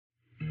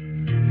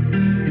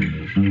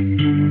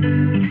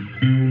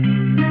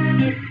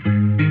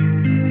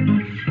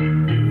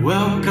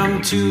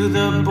Welcome to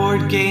the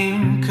Board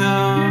Game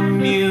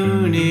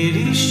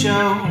Community Show.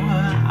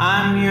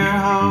 I'm your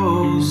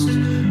host,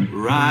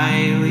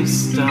 Riley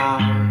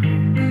Stark.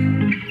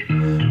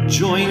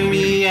 Join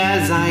me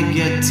as I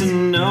get to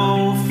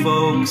know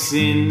folks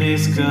in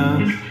this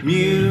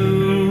community.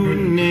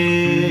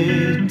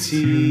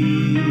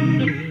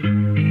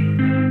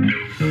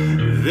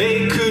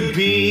 They could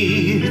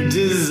be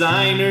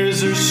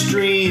designers or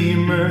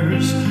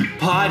streamers,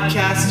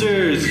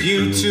 podcasters,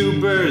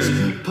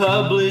 YouTubers,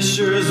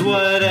 publishers,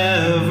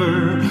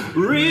 whatever.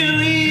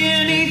 Really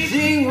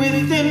anything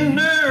within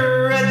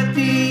her at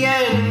the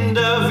end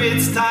of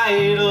its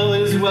title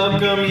is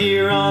welcome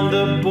here on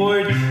the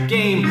Board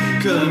Game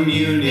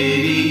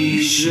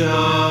Community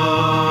Show.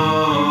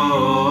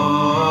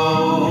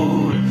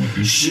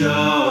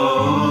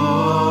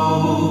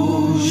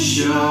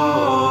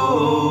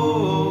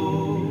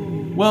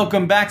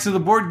 Welcome back to the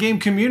Board Game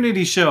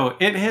Community Show.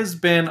 It has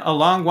been a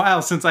long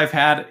while since I've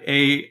had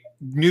a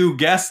new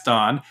guest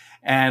on,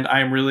 and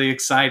I'm really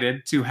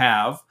excited to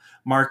have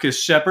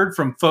Marcus Shepard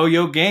from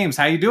Foyo Games.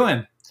 How you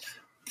doing?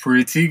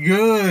 Pretty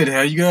good.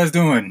 How you guys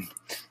doing?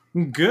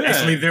 Good.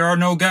 Actually, there are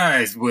no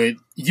guys, but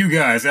you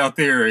guys out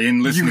there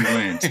in listening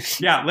land.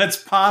 Yeah, let's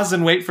pause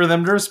and wait for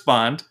them to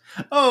respond.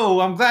 Oh,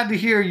 I'm glad to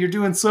hear you're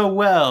doing so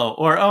well.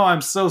 Or, oh,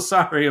 I'm so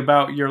sorry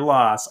about your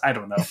loss. I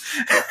don't know.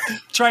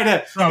 Let's try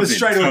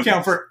to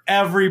account for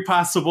every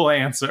possible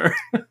answer.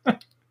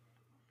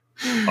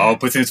 All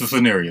potential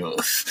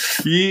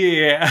scenarios.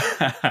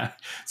 Yeah.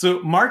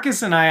 So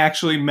Marcus and I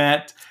actually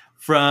met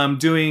from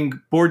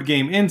doing Board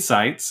Game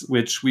Insights,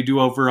 which we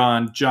do over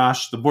on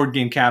Josh, the Board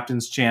Game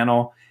Captain's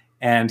channel.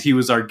 And he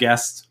was our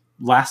guest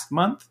last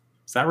month.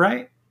 Is that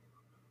right?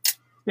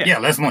 Yeah,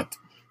 last month.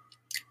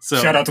 So,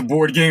 shout out to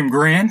Board Game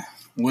Grand.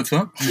 What's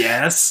up?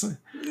 Yes.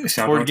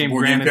 Shout Board out Game to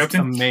Board Grand Game is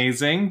Captain.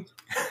 amazing.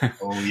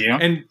 Oh, yeah.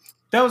 And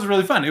that was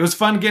really fun. It was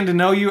fun getting to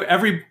know you.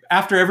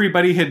 After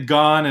everybody had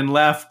gone and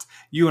left,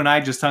 you and I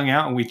just hung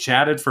out and we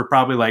chatted for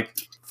probably like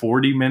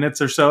 40 minutes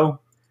or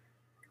so.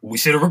 We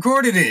should have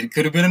recorded it.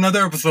 Could have been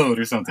another episode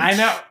or something. I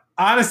know.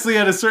 Honestly,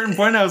 at a certain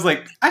point, I was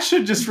like, I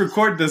should just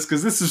record this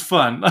because this is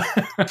fun.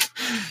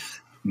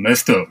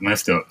 Messed up.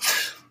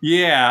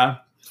 Yeah.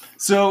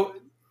 So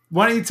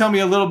why don't you tell me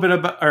a little bit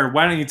about, or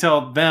why don't you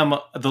tell them,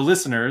 the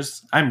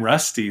listeners, I'm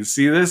rusty,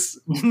 see this?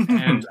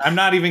 And I'm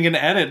not even going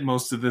to edit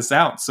most of this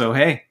out, so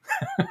hey.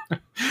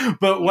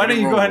 But why don't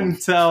you go ahead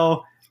and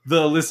tell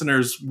the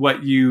listeners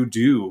what you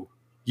do?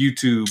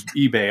 YouTube,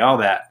 eBay, all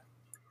that.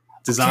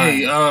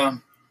 Design. Okay,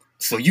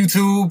 so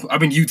YouTube, I've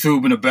been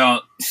YouTubing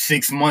about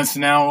 6 months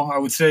now, I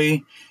would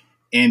say.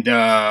 And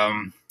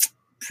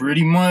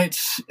pretty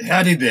much,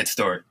 how did that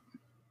start?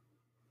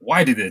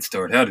 Why did that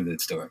start? How did that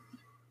start?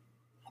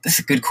 That's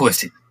a good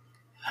question.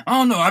 I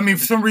don't know. I mean,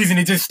 for some reason,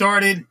 it just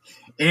started.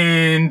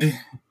 And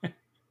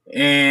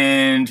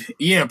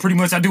yeah, pretty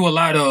much I do a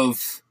lot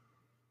of...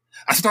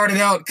 I started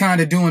out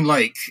kind of doing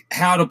like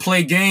how to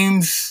play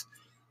games,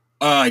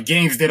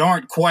 games that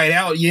aren't quite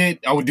out yet.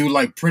 I would do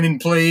like print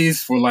and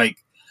plays for like...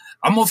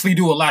 I mostly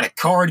do a lot of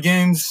card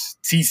games,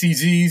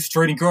 TCGs,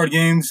 trading card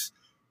games,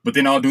 but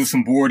then I'll do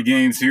some board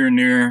games here and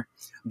there,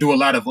 do a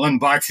lot of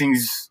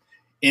unboxings.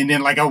 And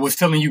then like I was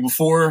telling you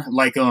before,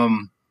 like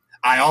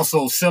I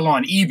also sell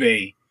on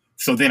eBay.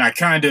 So then I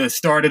kind of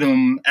started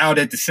them out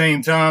at the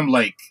same time,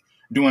 like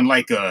doing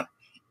like a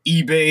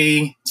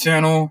eBay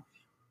channel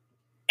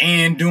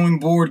and doing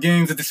board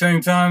games at the same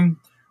time.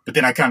 But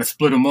then I kind of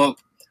split them up.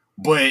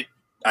 But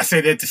I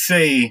say that to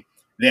say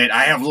that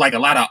I have like a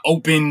lot of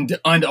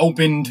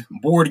unopened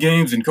board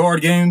games and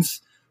card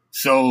games.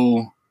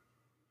 So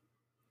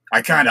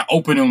I kind of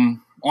open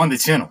them on the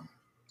channel.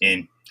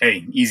 And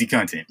hey, easy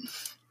content.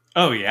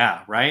 Oh,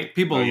 yeah, right?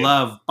 People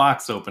love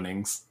box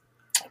openings.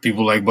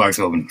 People like box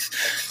openings.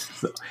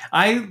 So,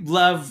 I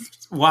love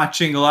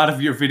watching a lot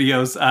of your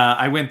videos.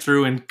 I went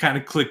through and kind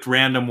of clicked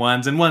random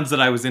ones and ones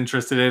that I was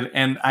interested in.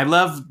 And I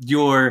love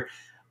your...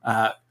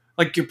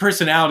 your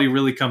personality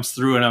really comes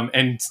through in them,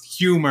 and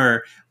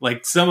humor.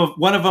 Like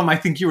one of them, I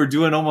think you were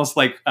doing almost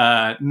like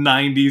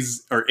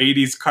 90s or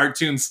 80s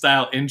cartoon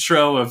style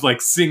intro of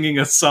like singing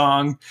a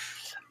song.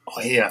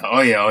 Oh yeah.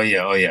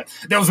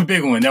 That was a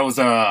big one. That was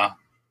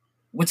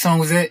what song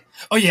was that?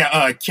 Oh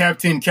yeah,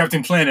 Captain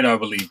Planet, I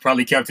believe.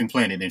 Probably Captain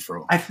Planet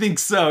intro. I think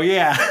so.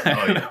 Yeah.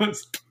 Oh, yeah.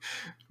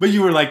 But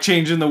you were like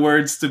changing the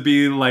words to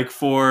be like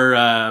for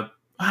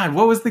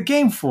what was the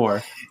game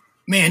for?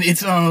 Man, it's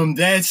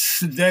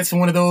that's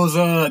one of those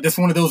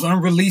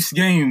unreleased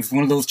games,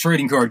 one of those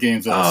trading card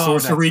games.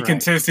 Sorcery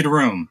Contested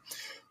Realm.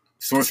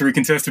 Sorcery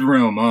Contested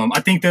Realm.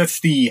 I think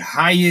that's the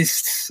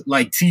highest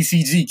like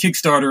TCG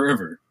Kickstarter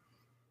ever.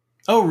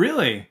 Oh,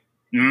 really?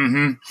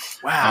 Mm-hmm.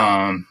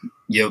 Wow.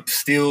 Yep.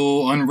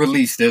 Still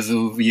unreleased as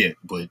of yet,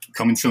 but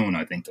coming soon,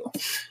 I think though.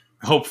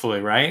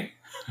 Hopefully, right?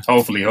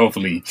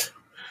 Hopefully.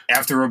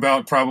 After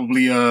about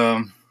probably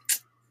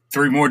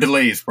 3 more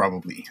delays,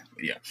 probably.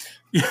 Yeah.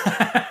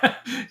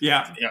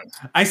 Yeah.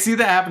 I see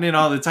that happening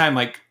all the time.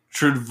 Like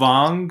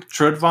Trudvang.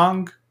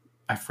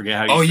 I forget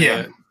how you Oh say yeah,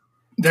 it.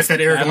 that's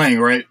that Eric Lang,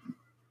 right?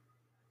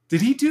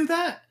 Did he do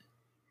that?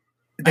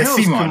 I That's know it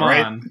was Simon, Come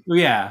right? On.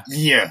 Yeah.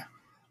 Yeah,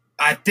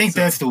 I think So,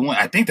 that's the one.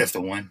 I think that's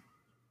the one.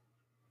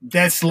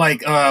 That's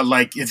like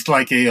it's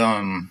like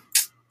a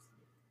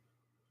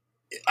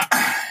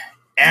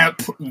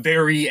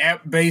very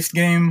app based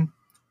game.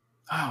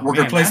 oh Worker man,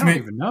 I don't placement.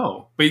 even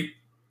know. But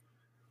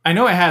I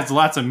know it has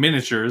lots of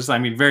miniatures. I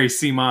mean, very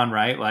Simon,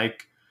 right?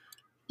 Like,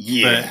 but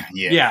Yeah,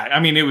 yeah. yeah, I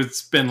mean,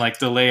 it's been like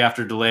delay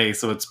after delay,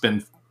 so it's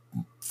been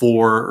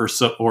 4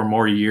 or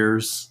more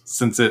years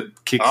since it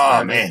Oh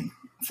kickstarted. man,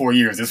 4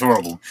 years. It's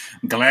horrible.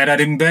 I'm glad I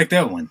didn't back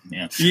that one.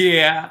 Yeah.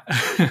 Yeah.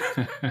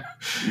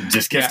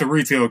 Just catch Yeah. the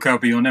retail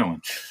copy on that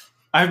one.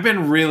 I've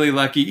been really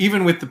lucky.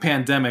 Even with the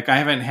pandemic, I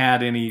haven't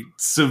had any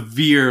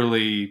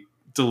severely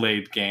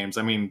delayed games.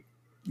 I mean,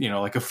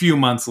 like a few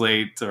months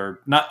late or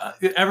not.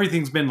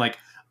 Everything's been like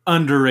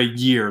under a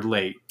year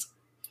late.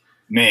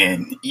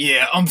 Man,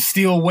 yeah, I'm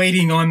still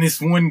waiting on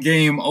this one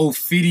game,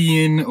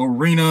 Ophidian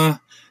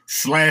Arena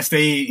 /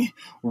 they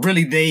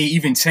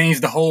even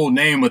changed the whole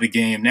name of the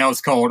game. Now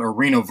it's called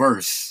Arena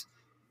Verse.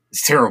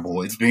 It's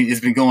terrible. It's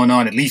been going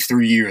on at least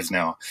 3 years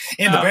now.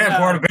 And the bad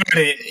part about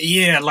it,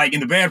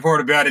 and the bad part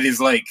about it is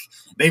like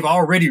they've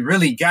already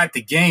really got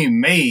the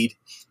game made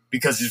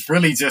because it's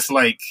really just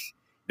like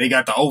they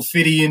got the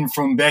Ophidian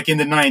from back in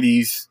the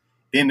 90s,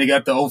 then they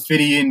got the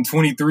Ophidian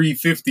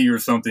 2350 or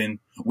something,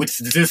 which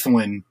is this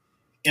one.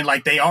 And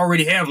like they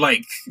already have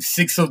like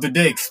 6 of the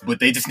decks, but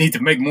they just need to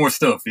make more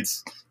stuff.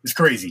 It's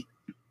crazy.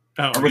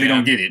 I really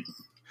don't get it.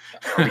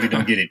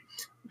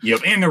 Yep,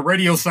 and the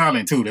radio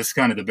silent too. That's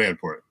kind of the bad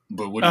part.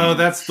 But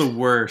that's the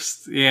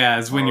worst. Yeah,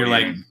 is when you're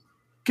like,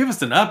 give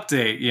us an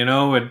update,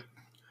 and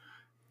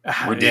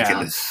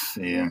ridiculous.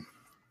 Yeah.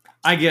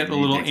 I get a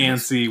little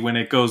antsy when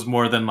it goes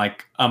more than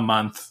like a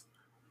month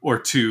or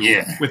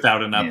two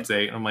without an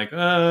update. Yeah. I'm like,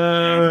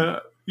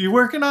 you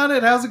working on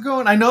it? How's it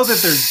going? I know that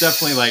there's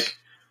definitely like,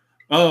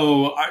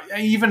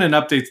 even an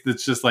update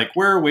that's just like,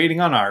 we're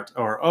waiting on art,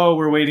 or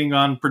we're waiting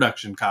on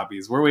production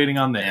copies. We're waiting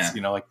on this.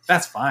 Like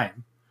that's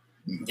fine.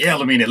 Yeah,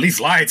 I mean, at least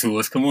lie to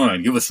us. Come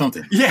on, give us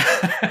something. Yeah.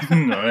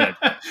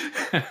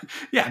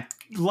 Yeah,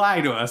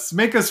 lie to us.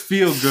 Make us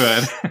feel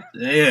good.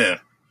 Yeah.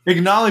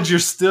 Acknowledge you're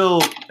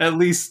still at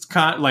least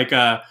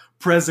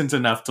present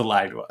enough to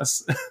lie to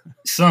us.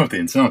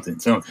 Something.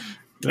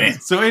 Man.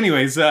 So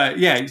anyways,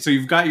 so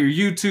you've got your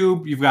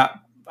YouTube. You've got,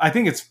 I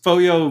think it's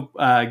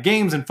Foyo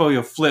Games and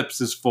Foyo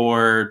Flips is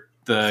for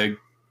the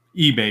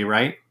eBay,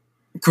 right?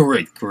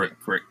 Correct.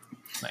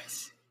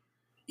 Nice.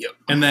 Yep.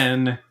 And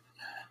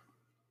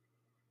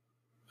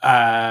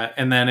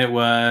then it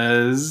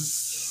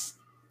was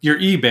your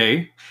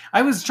eBay.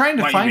 I was trying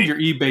to find your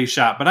eBay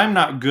shop, but I'm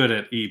not good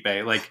at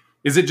eBay. Like,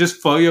 is it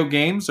just Foyo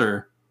Games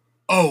or?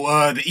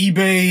 Oh, the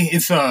eBay,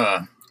 it's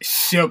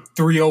Shep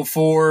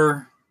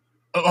 304.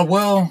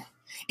 Well,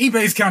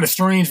 eBay's kind of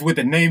strange with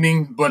the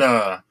naming, but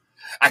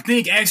I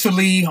think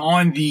actually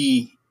on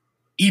the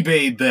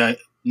eBay, the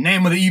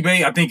name of the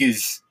eBay, I think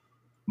is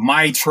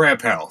My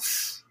Trap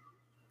House.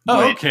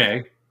 Oh,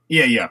 okay.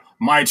 Yeah,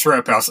 My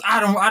Trap House. I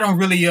don't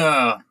really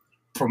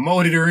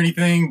promote it or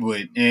anything,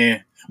 but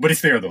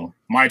it's there though.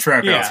 My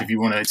Trap House. If you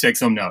want to check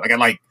something out, I got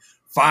like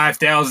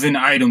 5,000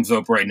 items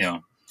up right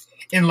now,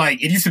 and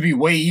like it used to be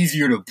way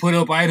easier to put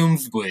up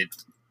items, but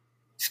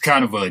it's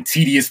kind of a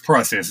tedious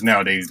process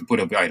nowadays to put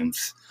up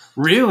items.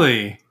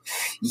 Really?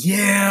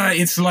 Yeah,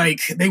 it's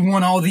like they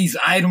want all these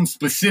item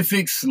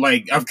specifics.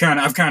 Like I've kind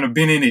of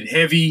been in it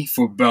heavy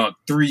for about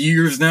 3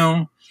 years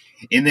now.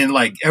 And then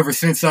like ever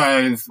since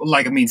I've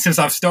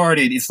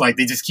started, it's like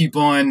they just keep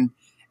on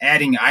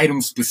adding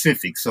item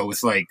specifics. So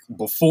it's like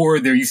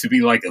before there used to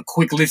be like a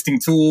quick listing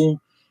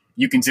tool.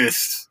 You can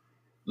just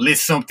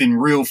list something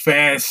real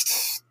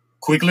fast.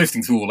 Quick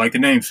listing tool, like the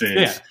name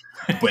says.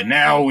 Yeah. But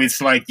now it's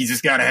like you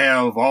just got to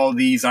have all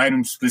these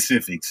item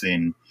specifics,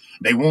 and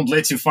they won't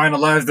let you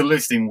finalize the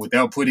listing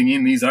without putting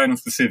in these item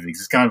specifics.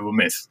 It's kind of a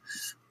mess.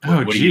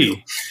 What do you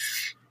do?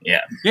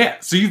 Yeah. Yeah.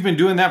 So you've been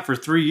doing that for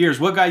 3 years.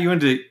 What got you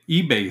into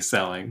eBay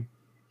selling?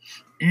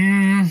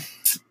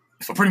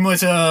 So pretty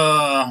much, you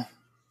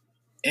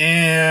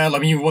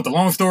want the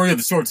long story or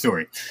the short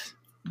story?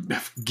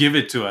 Give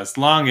it to us.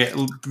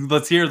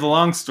 Let's hear the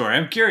long story.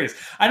 I'm curious.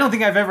 I don't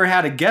think I've ever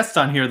had a guest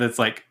on here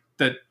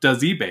that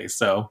does eBay.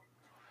 So,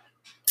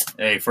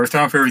 hey, first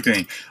time for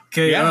everything.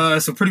 Okay. Yeah.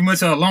 So pretty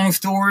much a long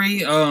story.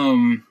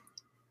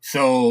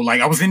 So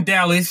like I was in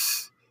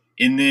Dallas,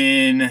 and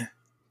then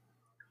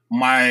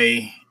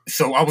I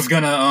was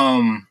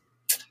gonna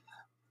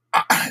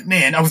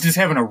I was just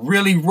having a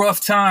really rough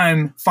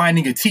time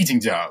finding a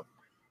teaching job.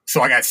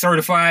 So I got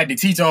certified to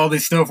teach all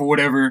this stuff or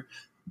whatever,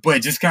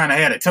 but just kind of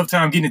had a tough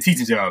time getting a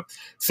teaching job.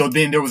 So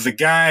then there was a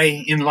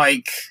guy in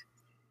like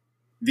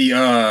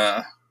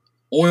the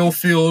oil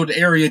field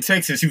area,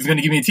 Texas. He was going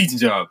to give me a teaching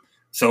job.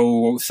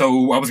 So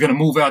I was going to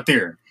move out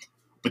there.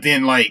 But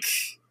then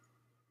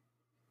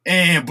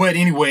but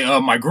anyway,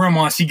 my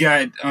grandma, she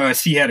had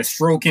a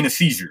stroke and a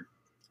seizure.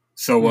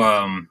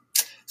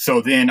 So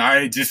then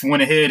I just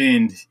went ahead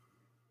and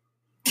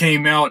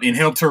came out and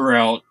helped her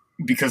out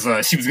because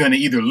she was going to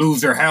either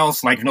lose her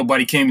house, like if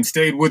nobody came and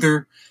stayed with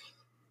her.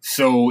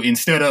 So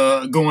instead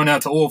of going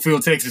out to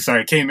Oilfield, Texas,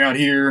 I came out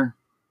here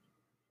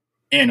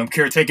and I'm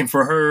caretaking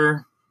for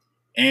her.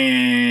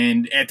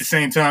 And at the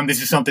same time,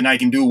 this is something I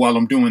can do while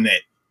I'm doing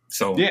that.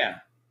 So yeah,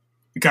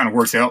 it kind of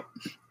works out.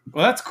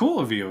 Well, that's cool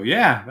of you.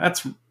 Yeah,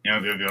 that's.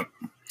 Yeah.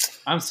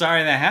 I'm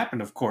sorry that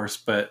happened, of course,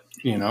 but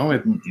you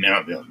know,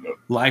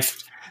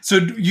 life.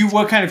 So,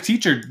 what kind of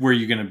teacher were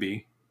you going to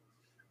be?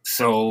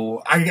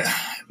 So I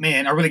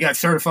really got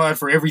certified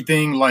for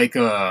everything, like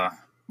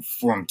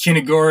from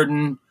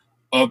kindergarten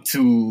up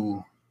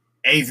to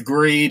 8th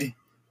grade,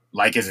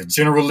 like as a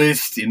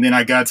generalist, and then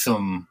I got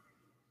some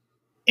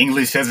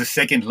English as a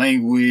second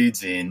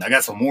language, and I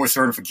got some more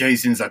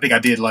certifications. I think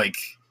I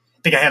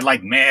had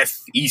like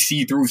math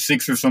EC through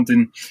 6 or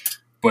something,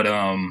 but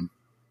I'm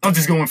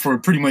just going for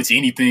pretty much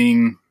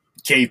anything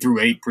K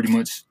through 8, pretty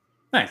much.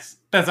 Nice,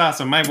 that's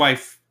awesome. My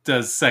wife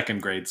does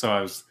 2nd grade, so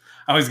I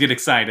always get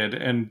excited,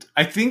 and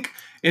I think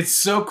it's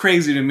so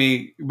crazy to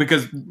me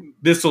because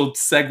this will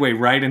segue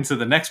right into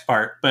the next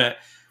part, but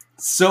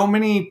so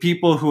many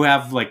people who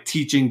have like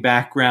teaching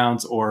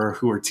backgrounds or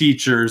who are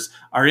teachers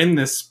are in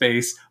this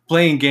space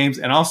playing games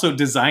and also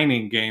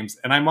designing games.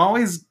 And I'm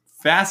always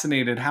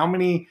fascinated how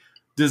many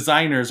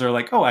designers are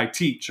like, oh, I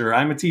teach, or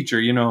I'm a teacher,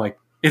 you know, like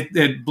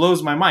it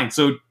blows my mind.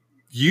 So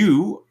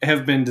you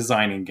have been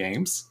designing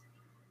games.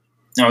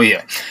 Oh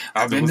yeah,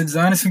 I've been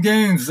designing some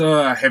games.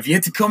 Have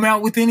yet to come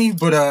out with any,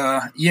 but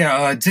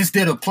just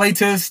did a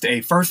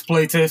first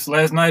playtest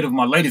last night of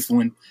my latest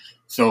one.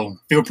 So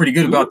feel pretty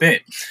good about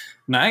that.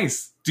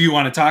 Nice. Do you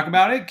want to talk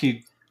about it? Can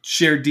you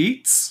share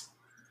deets?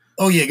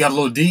 Oh yeah, got a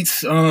little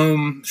deets.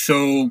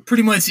 So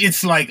pretty much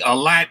it's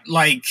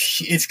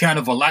kind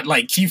of a lot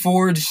like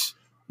Keyforge,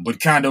 but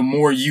kind of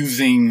more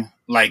using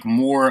like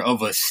more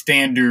of a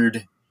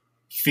standard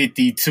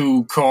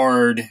 52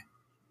 card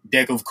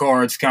deck of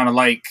cards, kind of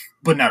like,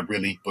 but not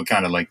really, but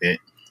kind of like that.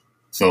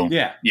 So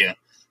yeah.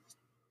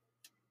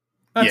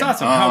 That's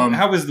awesome.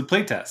 How was the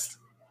playtest?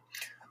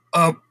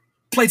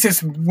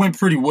 Playtest went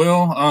pretty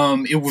well.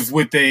 It was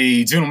with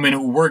a gentleman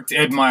who worked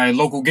at my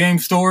local game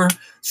store,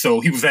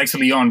 so he was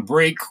actually on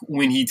break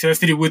when he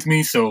tested it with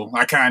me. So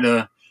I kind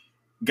of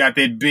got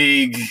that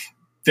big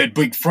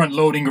front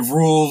loading of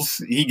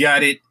rules. He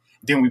got it.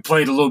 Then we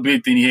played a little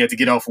bit. Then he had to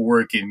get off of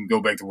work and go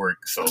back to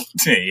work. So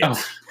yeah,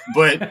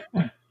 but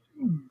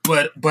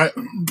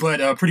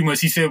pretty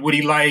much he said what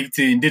he liked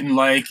and didn't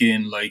like,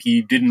 and like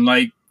he didn't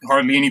like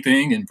hardly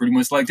anything, and pretty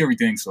much liked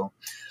everything. So.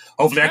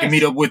 Hopefully, nice. I can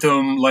meet up with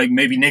him like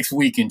maybe next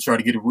week and try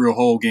to get a real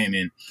whole game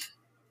in.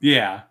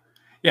 Yeah.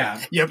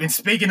 Yep. And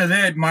speaking of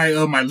that, my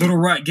Little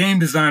Rock game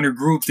designer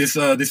group, this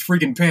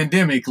freaking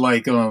pandemic,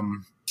 like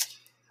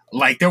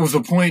there was a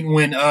point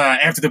when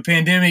after the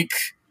pandemic,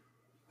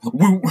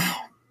 we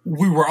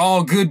were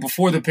all good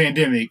before the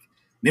pandemic.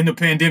 Then the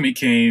pandemic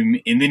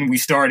came, and then we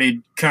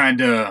started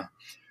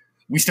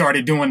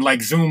doing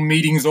like Zoom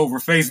meetings over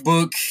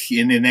Facebook,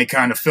 and then that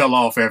kind of fell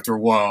off after a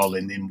while,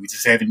 and then we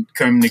just haven't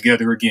come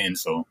together again.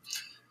 So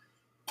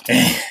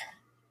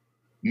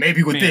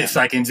maybe with this,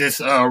 I can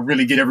just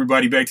really get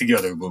everybody back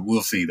together, but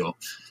we'll see though.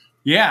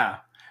 Yeah.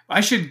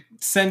 I should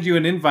send you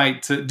an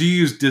invite do you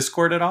use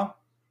Discord at all?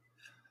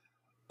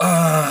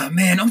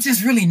 Man, I'm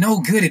just really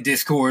no good at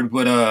Discord,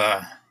 but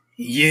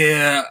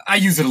yeah, I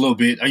use it a little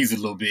bit.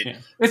 Yeah.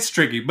 It's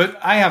tricky, but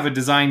I have a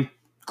design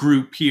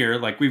group here.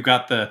 Like we've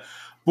got the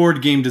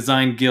Board Game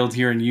Design Guild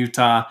here in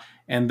Utah,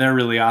 and they're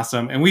really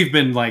awesome. And we've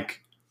been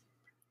like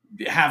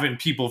having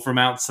people from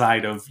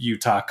outside of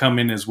Utah come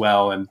in as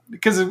well. And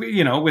because,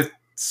 you know, with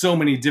so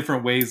many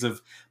different ways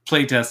of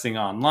playtesting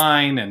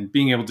online and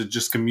being able to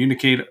just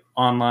communicate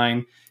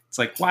online, it's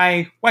like,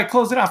 why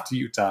close it off to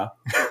Utah?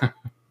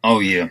 Oh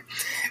yeah,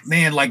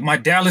 man. Like my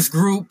Dallas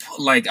group,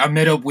 like I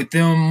met up with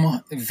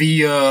them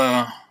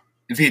via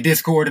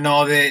Discord and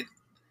all that,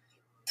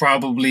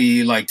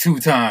 probably like 2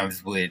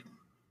 times, but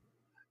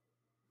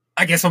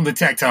I guess I'm the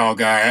tactile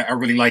guy. I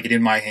really like it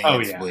in my hands. Oh,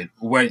 yeah.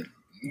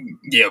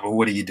 But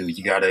what do you do?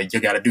 You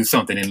gotta do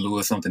something in lieu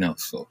of something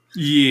else. So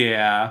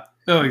yeah.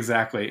 Oh,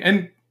 exactly.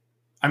 And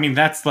I mean,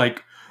 that's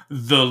like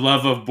the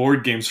love of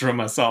board games from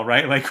us all,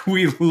 right? Like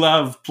we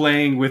love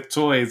playing with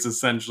toys,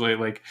 essentially.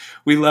 Like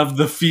we love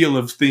the feel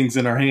of things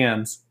in our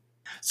hands.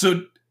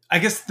 So I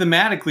guess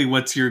thematically,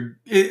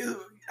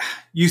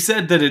 you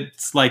said that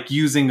it's like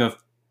using a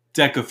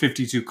deck of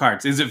 52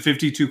 cards. Is it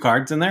 52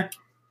 cards in there?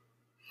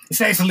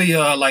 It's actually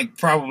like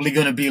probably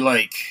gonna be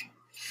like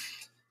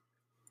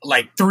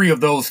 3 of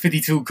those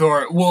 52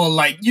 card. Well,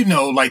 like, you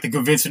know, like the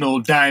conventional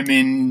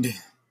diamond,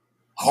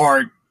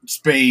 heart,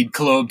 spade,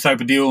 club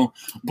type of deal.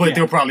 But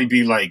There'll probably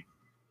be like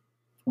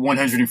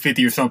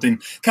 150 or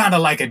something. Kind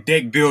of like a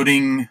deck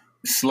building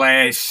 /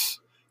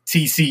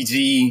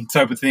 TCG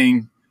type of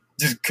thing.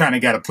 Just kind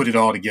of got to put it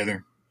all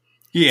together.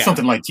 Yeah,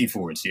 something like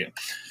Keyforge.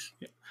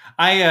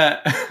 Yeah.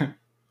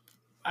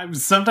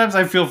 Sometimes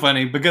I feel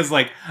funny because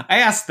like I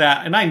asked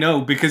that, and I know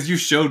because you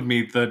showed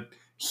me the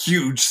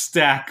huge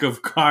stack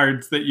of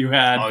cards that you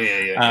had. Oh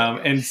yeah.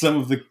 And some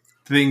of the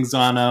things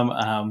on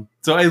them.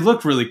 So it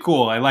looked really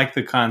cool. I like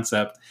the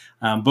concept.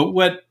 But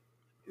what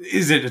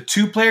is it? A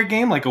 2-player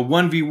game, like a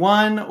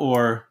 1v1,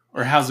 or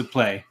how's it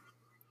play?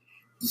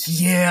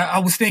 Yeah, I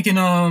was thinking,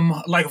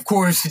 like, of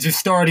course, just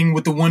starting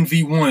with the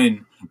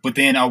 1v1, but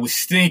then I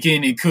was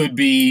thinking it could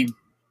be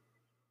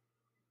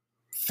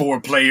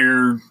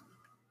 4-player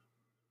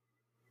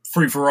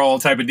free for all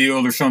type of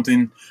deal or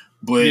something.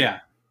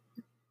 But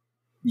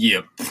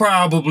yeah,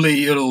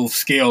 probably it'll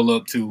scale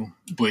up to,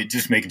 but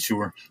just making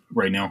sure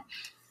right now.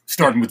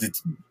 Starting with the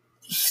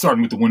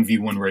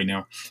 1v1 right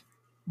now.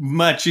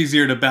 Much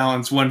easier to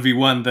balance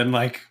 1v1 than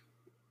like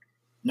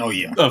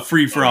a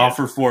free for all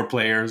for 4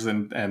 players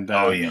and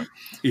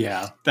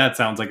yeah, that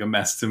sounds like a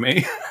mess to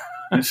me.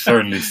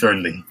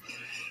 certainly.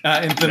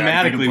 And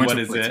thematically, what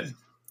is it?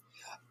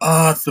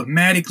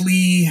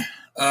 Thematically,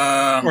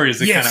 or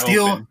is it kind of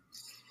open?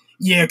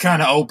 Yeah,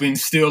 kind of open.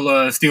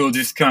 Still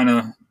just kind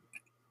of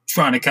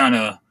trying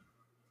to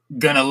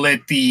gonna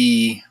let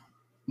the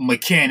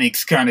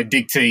mechanics kind of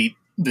dictate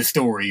the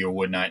story or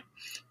whatnot.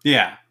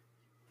 Yeah,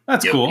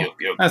 that's cool.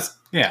 Yep.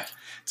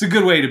 It's a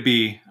good way to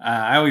be.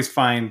 I always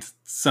find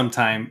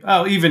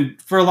even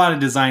for a lot of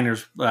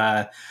designers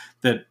that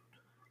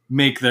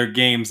make their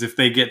games, if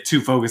they get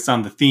too focused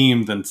on the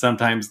theme, then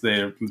sometimes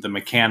the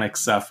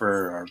mechanics suffer,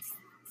 or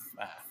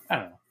I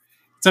don't know.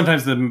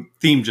 Sometimes the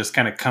theme just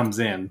kind of comes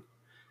in.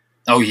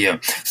 Oh yeah.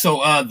 So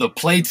the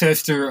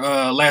playtester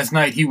last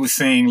night, he was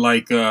saying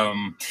like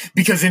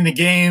because in the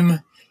game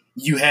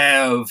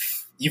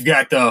you've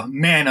got the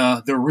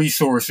mana, the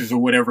resources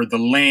or whatever. The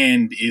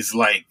land is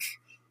like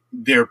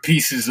they're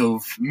pieces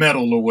of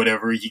metal or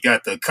whatever. You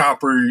got the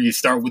copper. You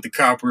start with the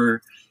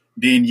copper,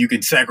 then you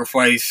can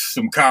sacrifice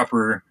some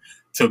copper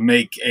to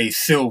make a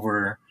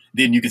silver.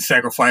 Then you can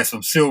sacrifice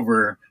some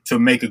silver to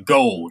make a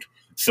gold.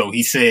 So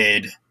he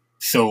said,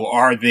 so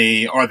are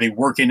they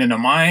working in a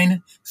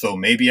mine? So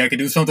maybe I could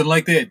do something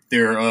like that.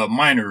 They're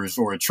miners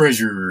or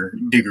treasure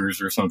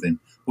diggers or something.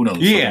 Who knows?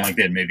 Yeah. Something like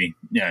that maybe.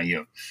 Yeah.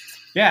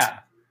 Yeah.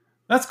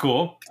 That's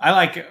cool. I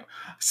like it.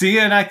 See,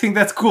 and I think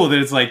that's cool that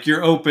it's like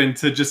you're open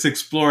to just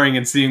exploring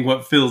and seeing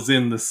what fills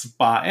in the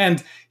spot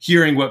and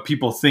hearing what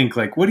people think.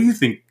 Like, what do you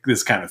think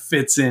this kind of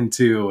fits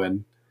into?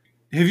 And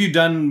have you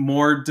done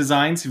more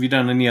designs? Have you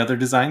done any other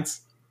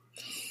designs?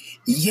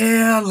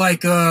 Yeah,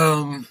 like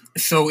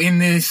so in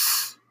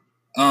this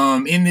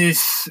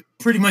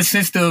pretty much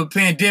since the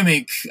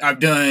pandemic, I've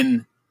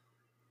done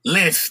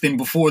less than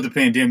before the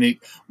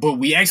pandemic, but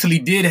we actually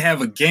did have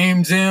a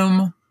game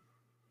jam.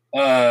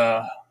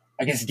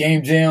 I guess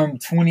Game Jam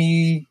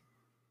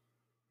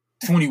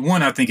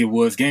 2021, I think it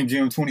was. Game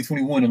Jam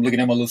 2021. I'm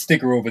looking at my little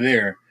sticker over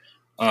there.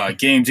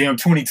 Game Jam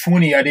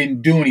 2020, I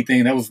didn't do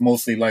anything. That was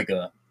mostly like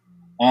a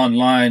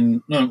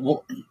online,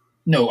 no,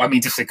 I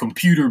mean just a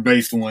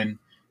computer-based one.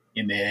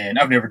 And then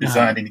I've never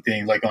designed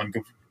anything like on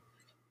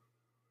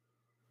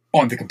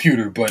the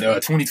computer. But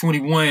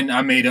 2021,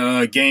 I made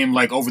a game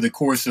like over the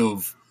course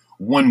of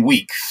 1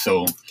 week.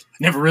 So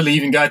never really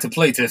even got to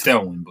play test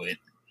that one. But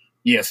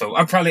yeah, so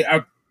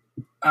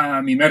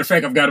I mean, matter of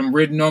fact, I've got them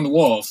written on the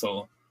wall.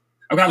 So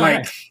I've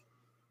got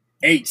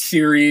 8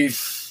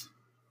 series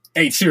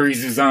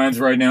designs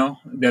right now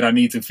that I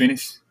need to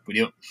finish. But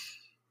yep.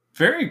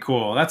 Very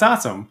cool. That's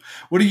awesome.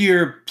 What are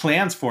your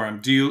plans for them?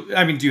 Do you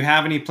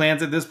have any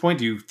plans at this point?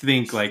 Do you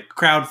think like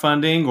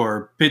crowdfunding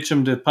or pitch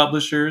them to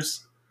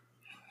publishers?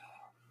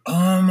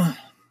 Right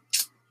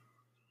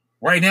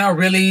now,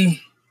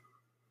 really,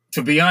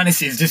 to be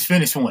honest, is just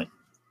finish one.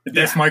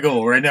 That's my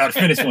goal right now, to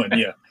finish one.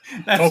 Yeah.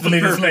 Hopefully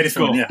this latest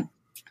goal. One. Yeah.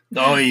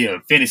 Oh yeah,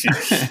 finish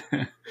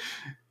it.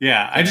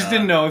 Yeah, I just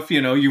didn't know if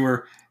you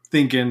were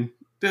thinking.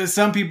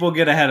 Some people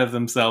get ahead of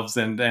themselves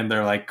and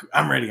they're like,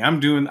 I'm ready. I'm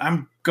going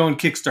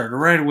Kickstarter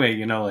right away.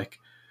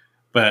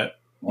 But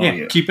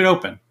keep it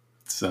open.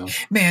 So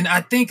man,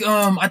 I think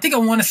I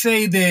want to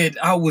say that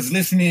I was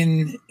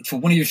listening to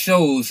one of your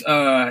shows,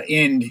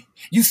 and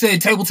you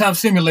said Tabletop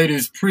Simulator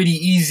is pretty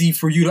easy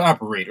for you to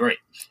operate, right?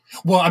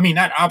 Well, I mean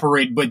not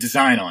operate, but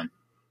design on.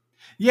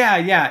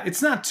 Yeah,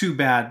 it's not too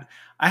bad.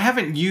 I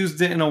haven't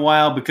used it in a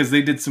while because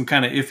they did some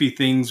kind of iffy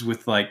things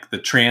with like the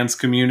trans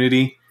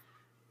community.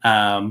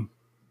 And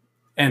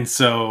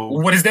so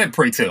what is that,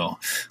 pray tell?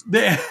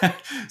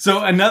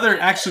 So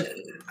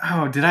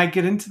did I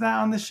get into that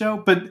on the show?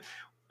 But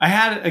I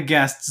had a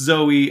guest,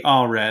 Zoe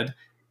Allred,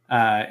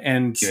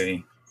 and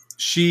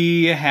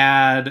she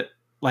had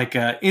like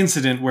an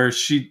incident where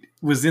she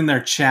was in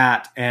their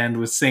chat and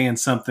was saying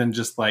something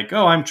just like,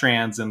 oh, I'm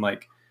trans and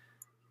like,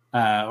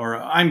 or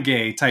I'm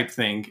gay type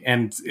thing.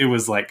 And it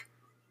was like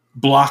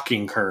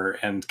blocking her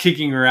and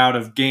kicking her out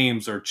of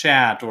games or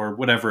chat or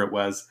whatever it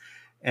was.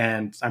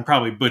 And I'm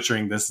probably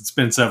butchering this. It's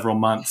been several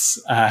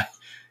months.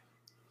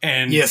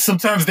 And yeah,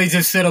 sometimes they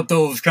just set up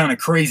those kind of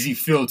crazy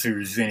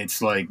filters, and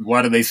it's like,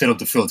 why do they set up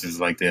the filters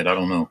like that? I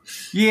don't know.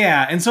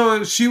 Yeah, and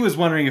so she was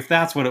wondering if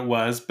that's what it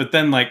was, but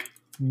then like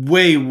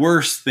way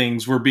worse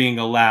things were being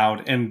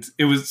allowed, and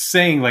it was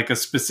saying like a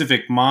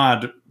specific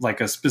moderator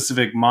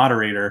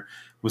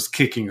was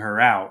kicking her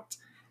out.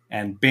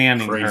 and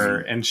banning Crazy.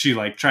 her. And she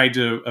like tried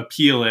to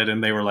appeal it,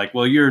 and they were like,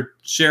 well, you're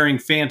sharing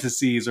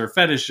fantasies or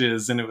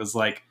fetishes. And it was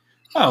like,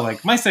 oh,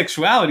 like my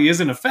sexuality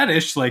isn't a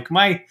fetish. Like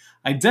my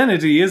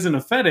identity isn't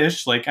a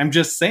fetish. Like I'm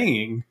just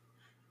saying,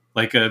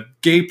 like a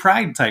gay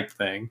pride type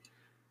thing.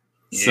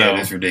 Yeah, So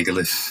that's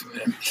ridiculous.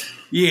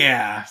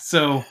 yeah,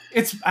 so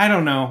I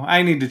don't know.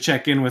 I need to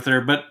check in with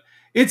her, but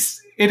it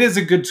is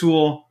a good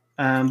tool.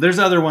 There's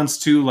other ones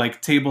too,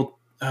 like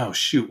oh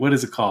shoot, what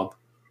is it called?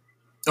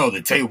 Oh,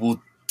 the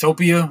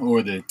Tabletopia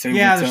or the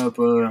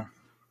tabletop?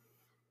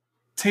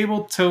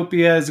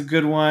 Tabletopia is a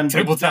good one.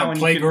 Tabletop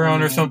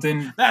Playground or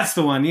something. That's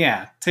the one,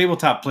 yeah.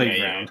 Tabletop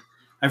Playground. Yeah.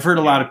 I've heard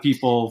a lot of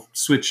people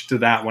switch to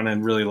that one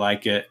and really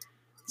like it.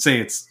 Say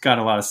it's got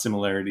a lot of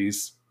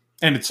similarities,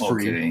 and it's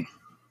free. Okay.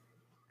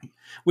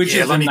 Which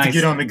is I need nice to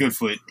get on the thing. good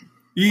foot.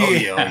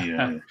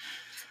 Yeah.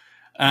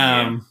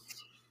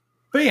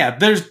 But yeah,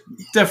 there's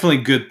definitely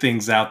good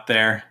things out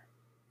there,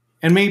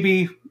 and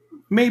maybe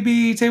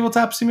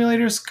tabletop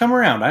simulators come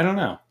around. I don't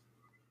know.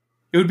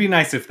 It would be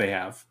nice if they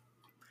have.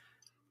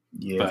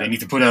 Yeah, but they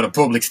need to put out a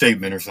public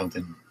statement or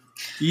something.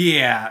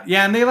 Yeah,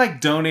 and they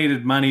like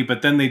donated money,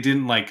 but then they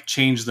didn't like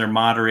change their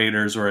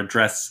moderators or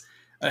address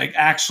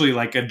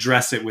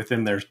it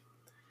within their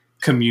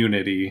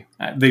community.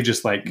 They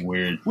just like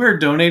weird. We're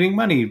donating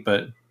money,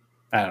 but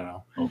I don't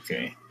know.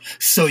 Okay,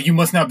 so you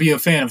must not be a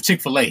fan of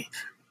Chick-fil-A.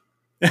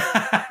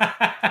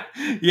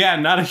 Yeah,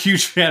 not a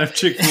huge fan of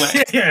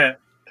Chick-fil-A. Yeah,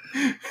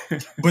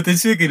 but the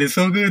chicken is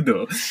so good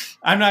though.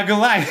 I'm not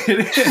gonna lie,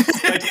 it is.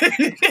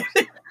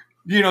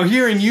 Like,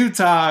 here in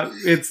Utah,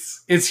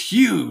 it's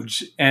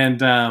huge,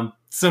 and I'm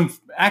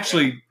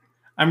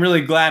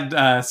really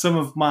glad some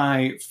of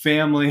my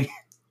family.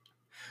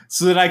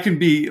 So that I can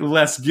be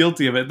less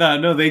guilty of it.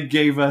 No, they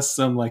gave us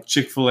some like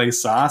Chick-fil-A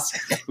sauce,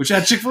 which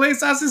that Chick-fil-A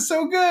sauce is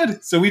so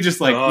good. So we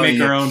just like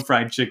make our own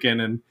fried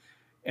chicken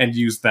and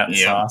use that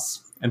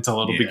sauce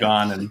until it'll be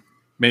gone, and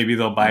maybe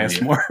they'll buy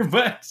us more.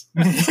 But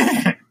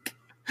I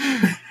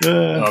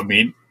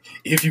mean,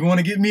 if you want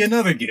to give me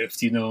another gift,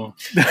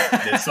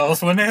 the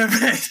sauce wouldn't have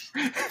it.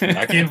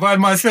 I can't buy it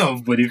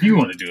myself, but if you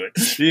want to do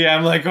it. Yeah,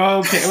 I'm like,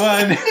 okay,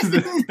 well,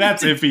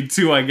 that's iffy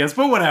too, I guess.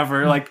 But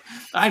whatever. Like,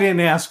 I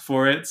didn't ask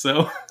for it,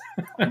 so.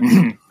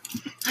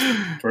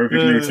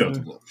 Perfectly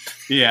acceptable.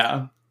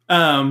 Yeah.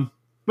 But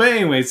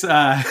anyways,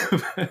 I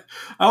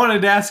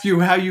wanted to ask you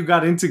how you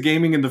got into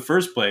gaming in the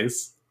first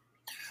place.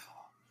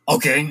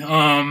 Okay.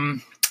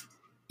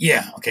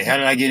 Yeah. Okay. How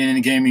did I get into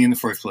gaming in the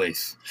first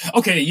place?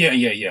 Okay.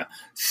 Yeah.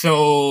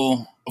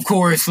 So, of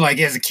course, like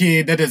as a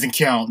kid, that doesn't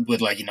count.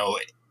 But like,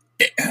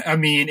 I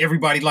mean,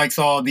 everybody likes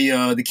all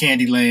the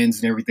candy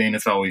lands and everything.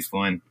 That's always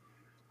fun.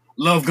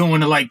 Love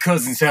going to like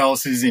cousins'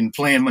 houses and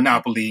playing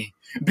Monopoly.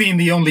 Being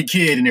the only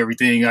kid and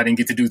everything, I didn't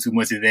get to do too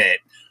much of that.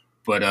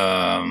 But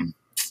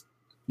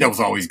that was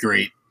always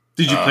great.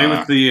 Did you play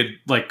with the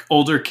like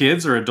older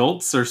kids or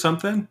adults or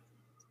something?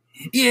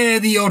 Yeah,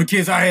 the older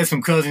kids. I had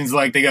some cousins,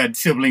 like they got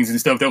siblings and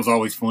stuff. That was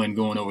always fun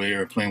going over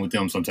there playing with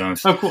them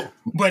sometimes. Oh, cool.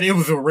 But it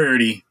was a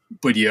rarity.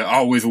 But yeah,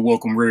 always a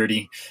welcome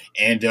rarity.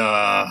 And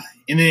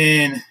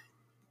then,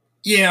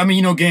 yeah, I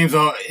mean, games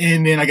are,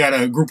 and then I got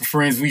a group of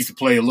friends. We used to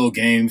play little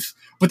games,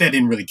 but that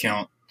didn't really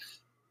count.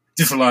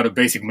 Just a lot of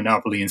basic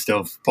Monopoly and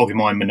stuff,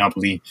 Pokemon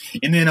Monopoly.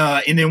 And then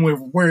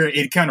where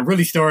it kind of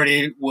really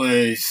started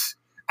was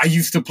I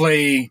used to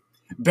play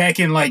back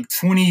in like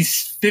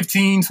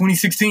 2015,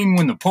 2016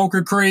 when the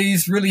poker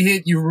craze really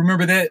hit. You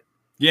remember that?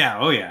 Yeah.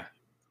 Oh, yeah.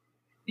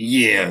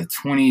 Yeah.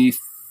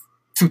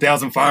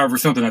 2005 or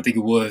something, I think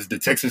it was, the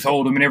Texas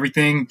Hold'em and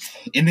everything.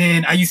 And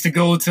then I used to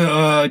go to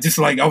I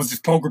was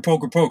just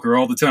poker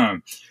all the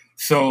time.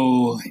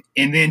 So,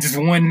 and then just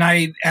one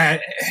night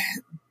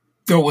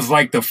there was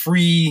like the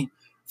free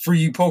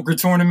poker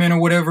tournament or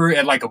whatever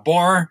at like a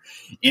bar.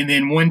 And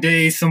then one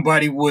day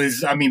they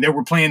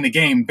were playing the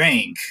game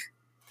Bang.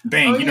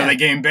 Oh, you know that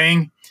game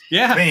Bang?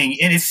 Yeah. Bang.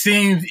 And it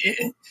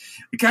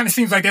kind of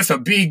seems like that's a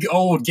big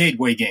old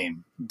gateway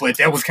game. But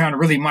that was kind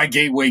of really my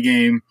gateway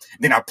game.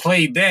 Then I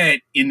played that,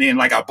 and then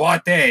like I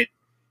bought that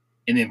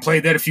and then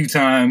played that a few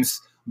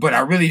times. But I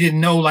really didn't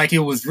know like it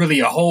was really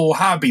a whole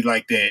hobby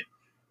like that.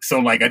 So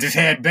like I just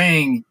had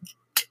Bang,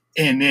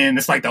 and then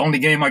it's like the only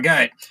game I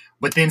got.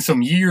 But then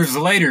some years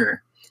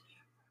later,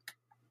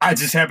 I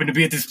just happened to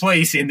be at this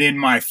place, and then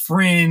my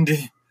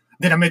friend,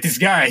 then I met this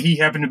guy. He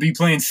happened to be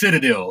playing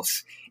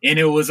Citadels, and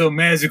it was a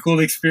magical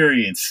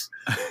experience.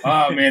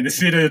 Oh, man, the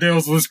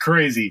Citadels was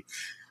crazy.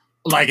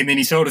 Like, and then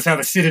he showed us how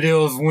the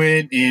Citadels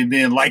went, and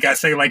then, like I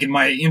say, like in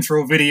my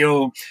intro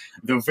video,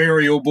 the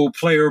variable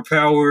player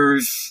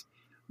powers,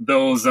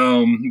 those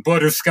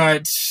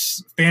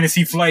butterscotch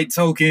fantasy flight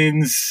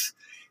tokens,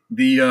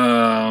 the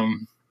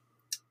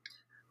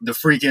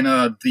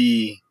freaking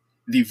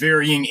the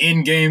varying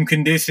in-game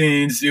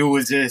conditions. It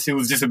was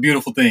just a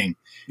beautiful thing.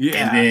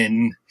 Yeah.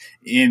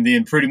 And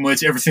then pretty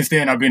much ever since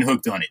then I've been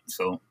hooked on it.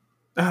 So oh,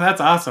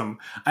 that's awesome.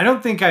 I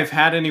don't think I've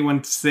had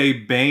anyone say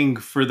Bang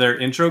for their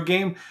intro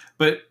game,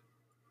 but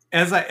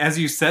as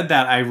you said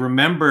that, I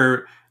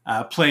remember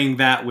playing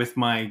that with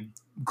my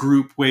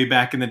group way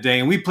back in the day,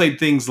 and we played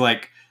things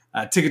like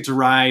Ticket to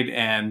Ride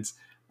and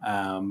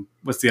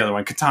what's the other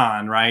one?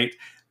 Catan, right?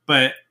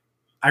 But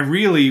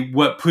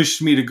what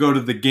pushed me to go to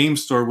the game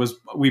store was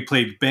we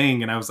played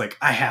Bang, and I was like,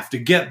 I have to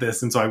get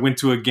this. And so I went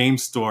to a game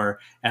store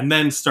and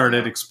then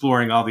started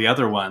exploring all the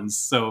other ones.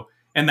 So,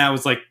 and that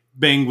was like,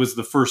 Bang was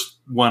the first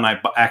one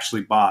I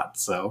actually bought.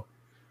 So,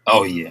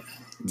 oh yeah,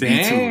 dang.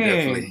 Me too,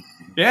 definitely.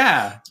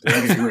 Yeah,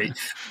 that is great.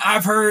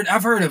 I've heard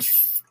a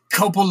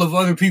couple of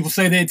other people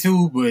say that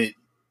too, but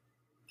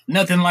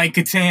nothing like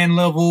Catan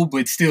level,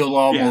 but still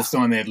almost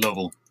on that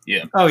level.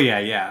 Yeah. Oh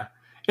yeah.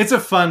 It's a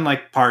fun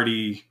like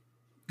party.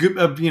 You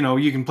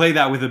can play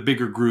that with a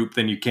bigger group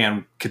than you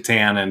can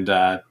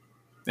Catan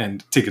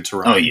and Ticket to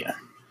Ride. Oh yeah.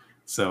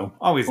 So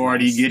always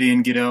party, nice. Get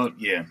in, get out.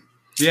 Yeah.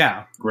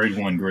 Yeah. Great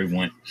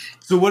one.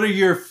 So what are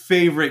your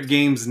favorite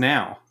games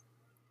now?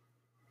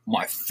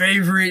 My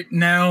favorite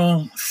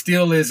now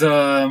still is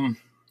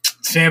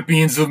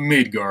Champions of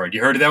Midgard.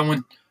 You heard of that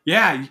one?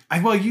 Yeah.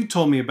 You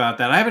told me about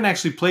that. I haven't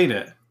actually played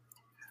it.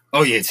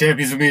 Oh yeah,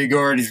 Champions of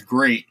Midgard is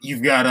great.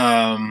 You've got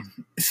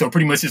so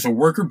pretty much it's a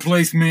worker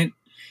placement,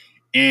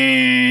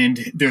 and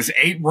there's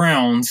 8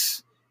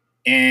 rounds,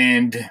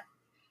 and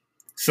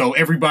so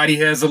everybody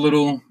has a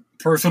little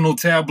personal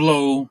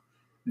tableau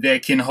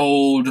that can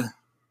hold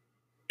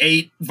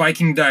 8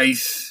 Viking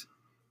dice,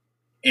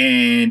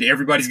 and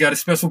everybody's got a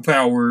special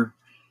power.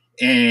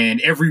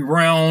 And every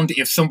round,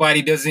 if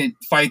somebody doesn't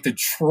fight the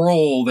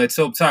troll that's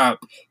up top,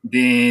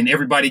 then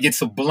everybody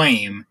gets a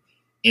blame.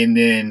 And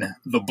then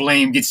the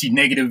blame gets you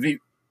negative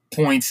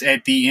points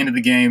at the end of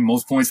the game.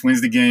 Most points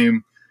wins the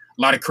game.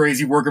 A lot of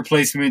crazy worker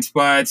placement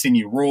spots, and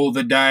you roll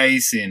the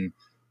dice and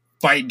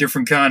fight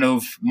different kind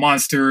of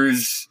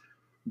monsters,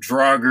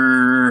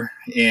 Draugr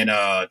and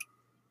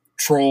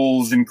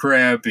trolls and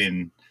crap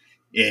and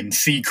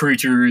sea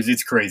creatures.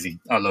 It's crazy.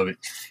 I love it.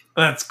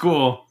 That's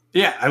cool.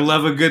 Yeah, I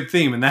love a good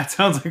theme, and that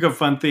sounds like a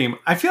fun theme.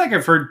 I feel like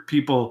I've heard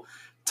people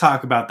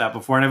talk about that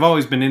before, and I've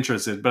always been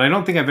interested, but I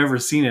don't think I've ever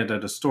seen it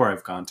at a store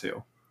I've gone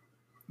to.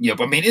 Yep,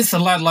 I mean, it's a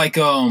lot like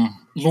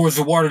Lords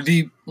of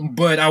Waterdeep,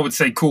 but I would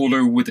say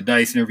cooler with the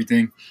dice and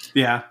everything.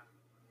 Yeah.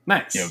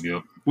 Nice.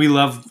 Yep. We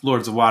love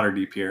Lords of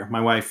Waterdeep here.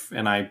 My wife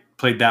and I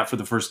played that for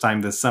the first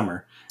time this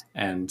summer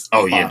and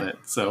bought it.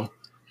 So,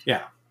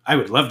 yeah, I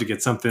would love to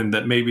get something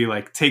that maybe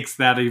like takes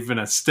that even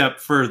a step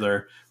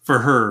further for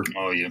her.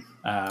 Oh, yeah.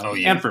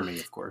 And for me,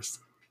 of course.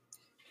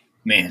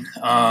 Man.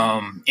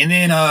 And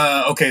then,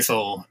 okay,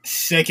 so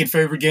second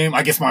favorite game.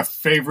 I guess my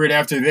favorite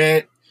after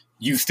that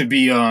used to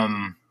be,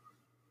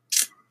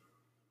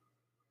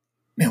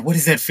 man, what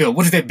is that Feld?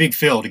 What is that big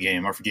Feld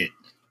game? I forget.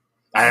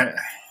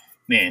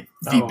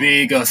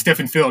 Big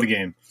Stefan Feld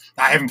game.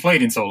 I haven't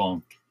played in so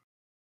long.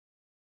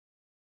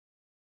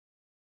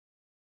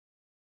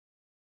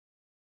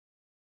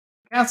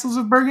 Castles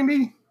of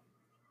Burgundy?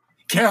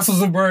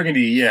 Castles of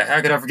Burgundy, yeah.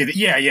 How could I forget it?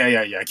 Yeah.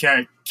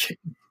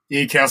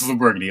 Castles of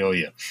Burgundy, oh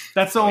yeah.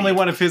 That's the only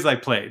one of his I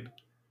played.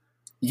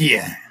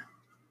 Yeah.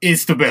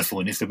 It's the best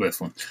one.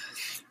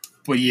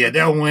 But yeah,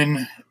 that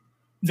one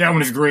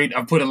is great.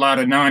 I put a lot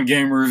of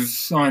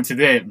non-gamers onto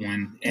that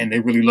one, and they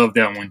really love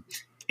that one.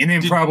 And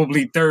then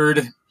probably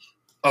third.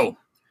 Oh.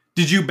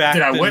 Did you back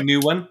the new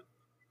one?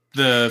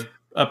 The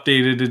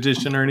updated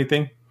edition or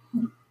anything?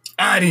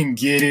 I didn't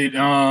get it.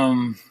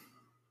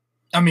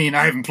 I mean,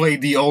 I haven't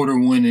played the older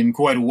one in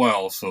quite a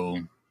while, so.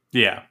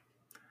 Yeah.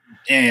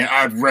 And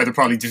I'd rather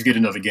probably just get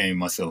another game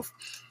myself.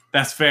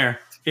 That's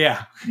fair.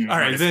 Yeah. All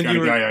right. That's the kind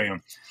of guy I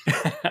am.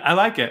 I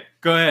like it.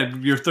 Go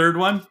ahead. Your third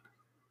one?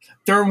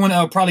 Third one,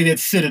 probably that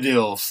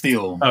Citadel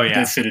still. Oh, yeah.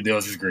 That Citadel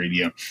is great,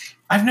 yeah.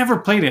 I've never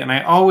played it, and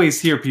I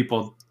always hear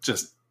people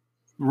just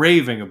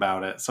raving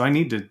about it, so I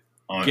need to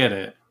get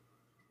it.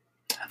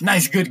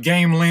 Nice, good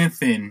game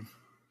length, and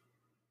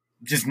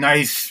just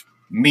nice,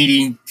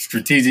 meaty,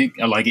 strategic.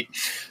 I like it.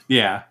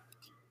 Yeah.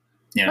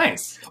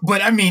 Nice.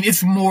 But, I mean,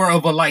 it's more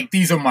of a, like,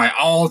 these are my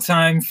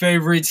all-time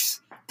favorites.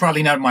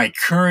 Probably not my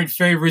current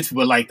favorites,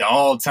 but, like, the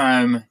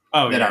all-time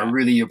that I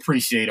really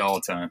appreciate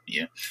all-time.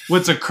 Yeah.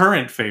 What's a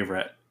current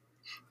favorite?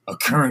 A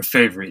current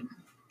favorite.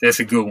 That's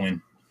a good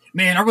one.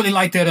 Man, I really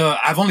like that.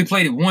 I've only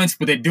played it once,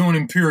 but that Dune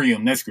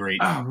Imperium, that's great.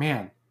 Oh,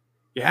 man.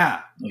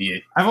 Yeah. Oh, yeah.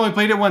 I've only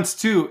played it once,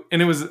 too.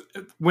 And it was,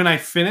 when I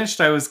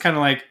finished, I was kind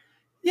of like,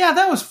 yeah,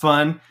 that was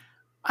fun.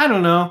 I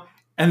don't know.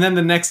 And then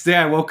the next day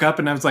I woke up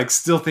and I was like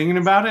still thinking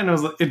about it.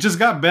 And it just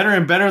got better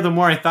and better the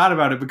more I thought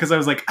about it, because I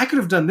was like, I could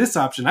have done this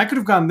option. I could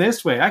have gone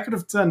this way. I could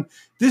have done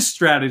this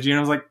strategy. And I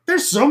was like,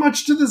 there's so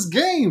much to this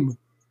game.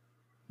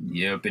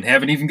 Yep. And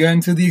haven't even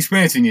gotten to the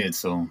expansion yet.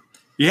 So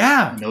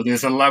yeah, I know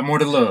there's a lot more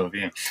to love.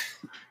 Yeah.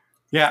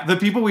 Yeah. The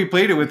people we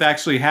played it with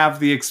actually have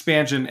the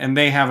expansion, and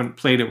they haven't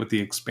played it with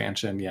the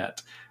expansion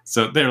yet.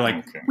 So they're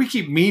like, we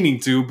keep meaning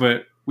to,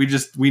 but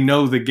we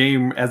know the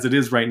game as it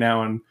is right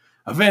now. And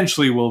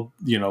eventually we'll,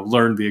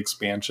 learn the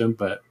expansion.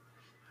 But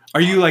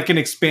are you like an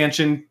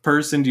expansion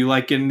person? Do you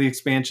like getting the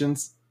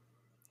expansions?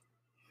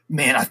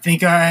 Man,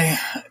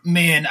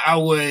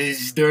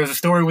 there's a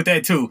story with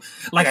that too.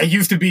 Like I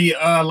used to be,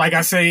 like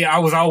I say, I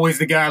was always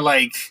the guy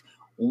like,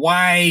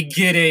 why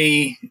get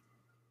a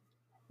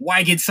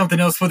why get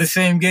something else for the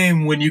same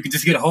game when you can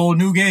just get a whole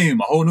new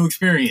game, a whole new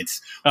experience?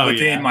 But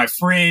then my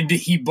friend,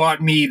 he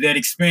bought me that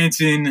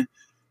expansion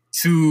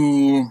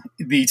to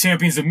the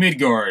Champions of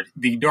Midgard,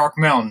 the Dark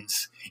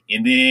Mountains.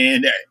 And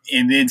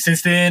then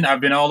since then, I've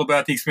been all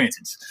about the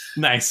expansions.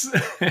 Nice.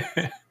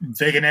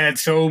 They can add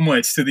so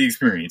much to the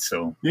experience.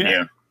 So,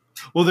 yeah.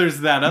 Well,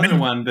 there's that other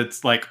one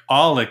that's like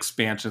all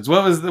expansions.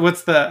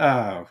 What's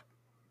the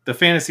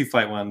Fantasy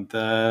Flight one?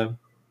 The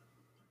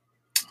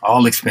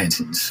all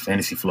expansions,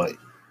 Fantasy Flight.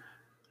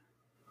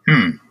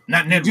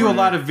 Not Network. You do a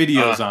lot of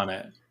videos on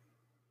it.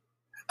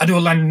 I do a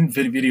lot of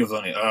videos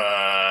on it.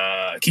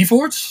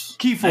 Keyforge?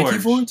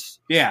 Keyforge.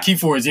 Yeah.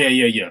 Keyforge,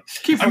 yeah.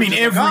 Keyforge, I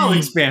mean, all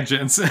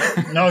expansions.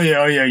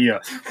 Yeah.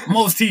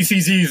 Most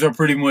TCGs are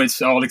pretty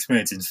much all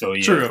expansions, so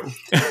yeah. True.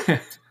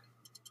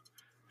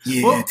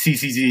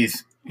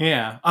 TCGs.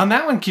 Yeah. On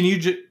that one,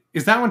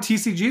 is that one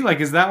TCG?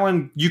 Like, is that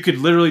one you could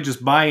literally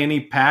just buy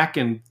any pack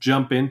and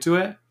jump into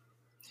it?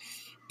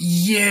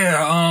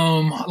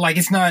 Yeah, like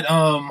it's not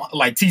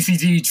like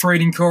TCG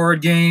trading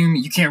card game.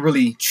 You can't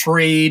really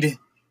trade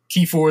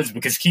Keyforge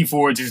because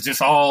Keyforge is just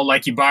all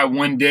like you buy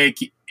one deck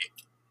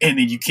and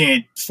then you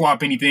can't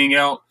swap anything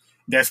out.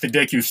 That's the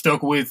deck you're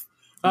stuck with.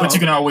 But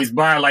you can always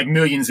buy like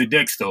millions of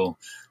decks though.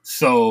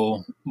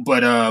 So,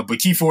 but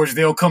Keyforge,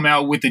 they'll come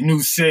out with a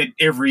new set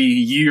every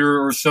year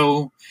or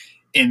so,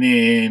 and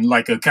then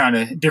like a kind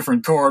of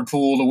different card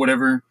pool or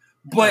whatever.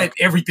 But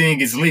everything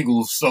is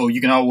legal, so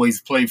you can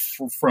always play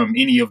from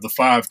any of the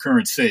 5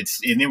 current sets.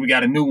 And then we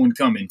got a new one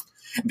coming.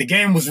 The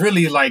game was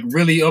really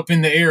up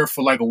in the air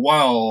for like a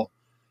while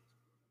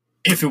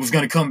if it was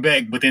going to come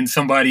back, but then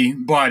somebody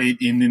bought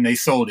it and then they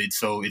sold it,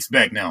 so it's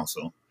back now.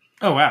 So.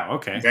 Oh wow!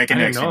 Okay. Back in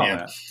action,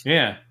 yeah.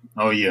 Yeah.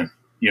 Oh yeah.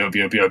 Yep.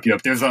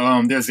 There's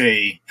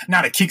a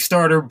not a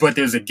Kickstarter, but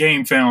there's a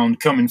game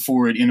found coming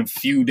for it in a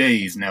few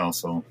days now.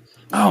 So.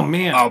 Oh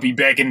man. I'll be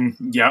back in.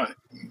 Yeah.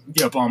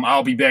 Yep.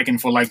 I'll be back in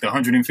for like the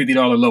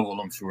 $150 level.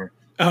 I'm sure.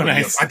 Oh,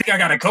 nice. Yep. I think I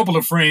got a couple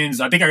of friends.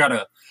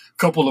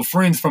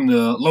 From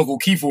the local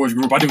Keyforge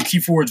group. I do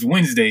Keyforge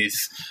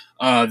Wednesdays.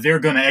 They're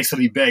gonna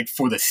actually back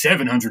for the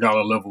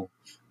 $700 level,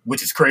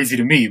 which is crazy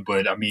to me.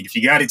 But I mean, if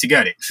you got it, you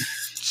got it.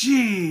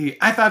 Gee,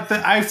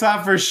 I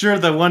thought for sure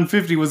the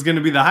 150 was going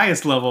to be the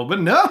highest level, but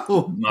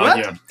no.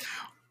 Yeah.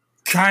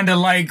 Kind of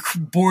like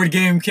Board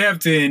Game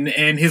Captain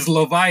and his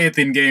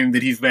Leviathan game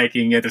that he's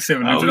backing at the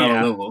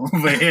 $700 level.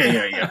 But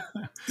yeah.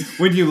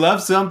 When you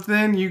love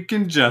something, you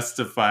can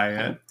justify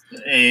it.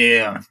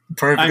 Yeah,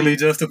 perfectly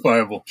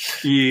justifiable.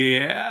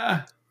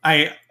 Yeah.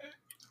 I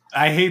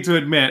hate to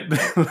admit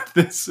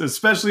this,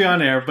 especially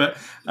on air, but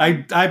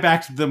I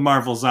backed the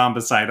Marvel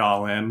Zombicide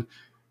all in.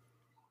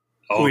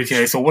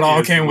 Okay, so what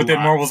all came with that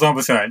Marvel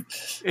Zombicide?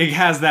 It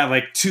has that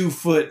like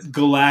 2-foot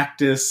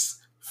Galactus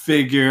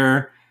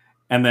figure,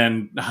 and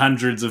then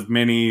hundreds of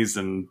minis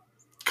and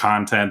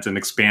content and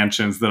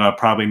expansions that I'll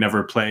probably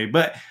never play.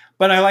 But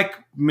I like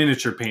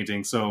miniature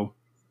painting, so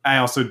I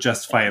also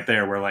justify it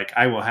there, where like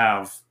I will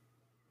have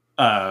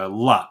a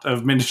lot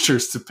of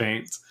miniatures to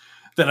paint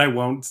that I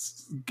won't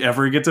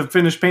ever get to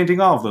finish painting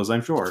all of those,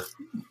 I'm sure.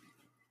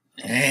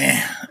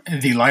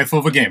 The life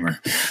of a gamer.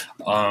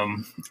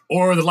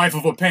 Or the life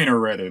of a painter,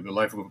 rather. The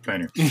life of a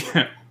painter.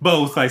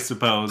 Both, I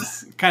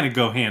suppose. Kind of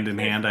go hand in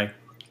hand.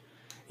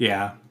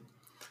 Yeah.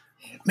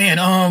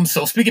 Man,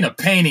 so speaking of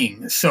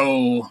painting,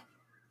 so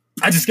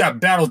I just got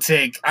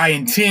Battletech. I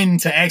intend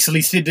to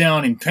actually sit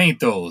down and paint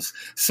those.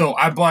 So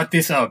I bought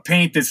this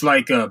paint that's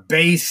like a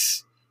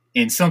base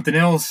and something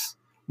else.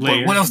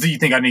 But what else do you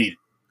think I need?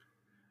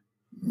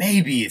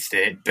 Maybe it's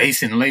that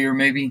base and layer,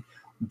 maybe.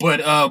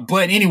 But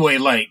anyway,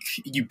 like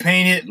you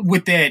paint it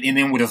with that, and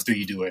then what else do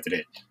you do after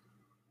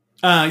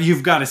that?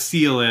 You've got to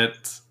seal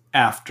it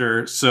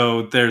after.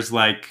 So there's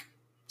like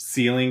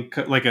sealing,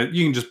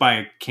 you can just buy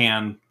a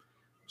can.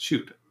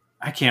 Shoot,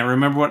 I can't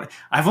remember what.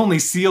 I've only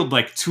sealed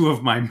like 2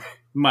 of my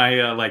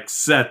like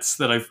sets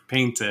that I've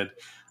painted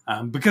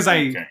because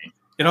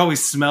it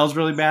always smells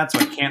really bad, so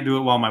I can't do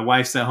it while my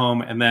wife's at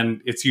home, and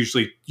then it's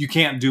usually you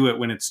can't do it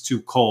when it's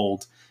too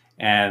cold,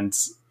 and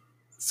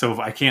so if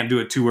I can't do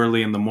it too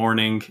early in the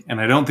morning, and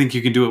I don't think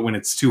you can do it when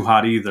it's too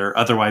hot either.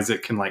 Otherwise,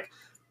 it can like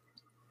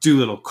do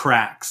little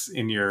cracks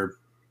in your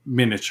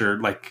miniature,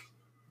 like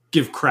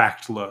give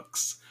cracked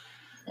looks.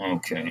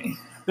 Okay.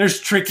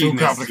 There's trickiness. Too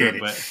complicated.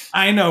 But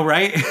I know,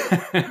 right?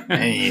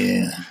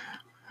 Yeah.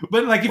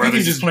 But like, if rather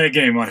you can just play a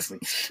game, honestly.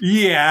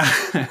 Yeah.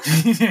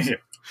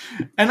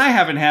 And I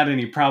haven't had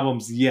any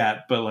problems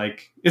yet, but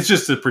like, it's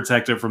just to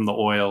protect it from the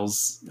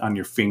oils on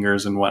your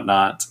fingers and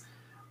whatnot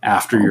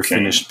after you're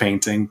finished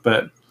painting.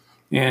 But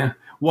yeah,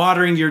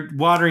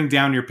 watering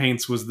down your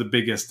paints was the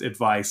biggest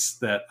advice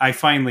that I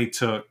finally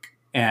took,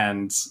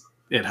 and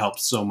it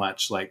helps so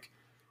much. Like,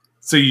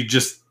 so you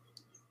just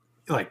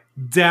like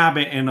dab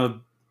it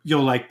in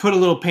you'll like put a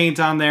little paint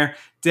on there,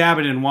 dab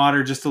it in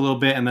water just a little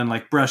bit, and then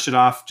like brush it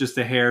off just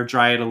a hair,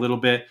 dry it a little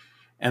bit,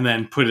 and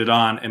then put it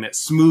on, and it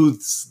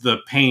smooths the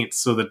paint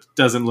so that it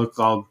doesn't look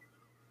all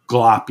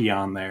gloppy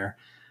on there.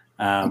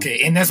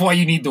 Okay, and that's why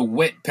you need the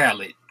wet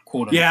palette,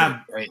 quote unquote,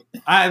 right?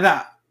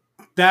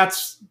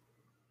 That's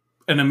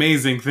an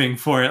amazing thing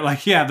for it.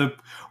 Like, yeah, the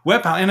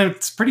wet palette, and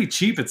it's pretty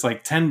cheap. It's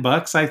like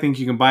 $10. I think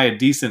you can buy a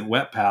decent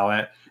wet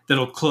palette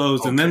that'll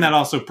close, and then that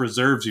also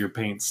preserves your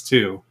paints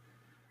too.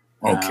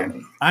 Okay.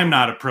 I'm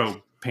not a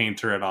pro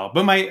painter at all,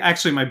 but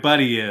my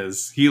buddy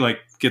is. He like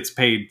gets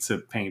paid to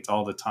paint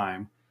all the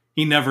time.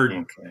 He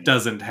never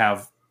doesn't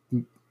have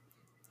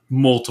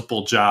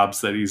multiple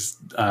jobs that he's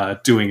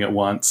doing at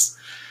once.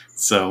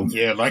 So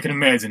yeah, I can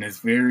imagine, it's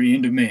very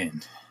in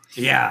demand.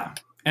 Yeah,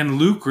 and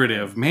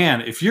lucrative,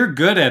 man. If you're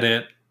good at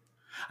it,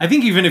 I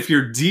think even if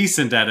you're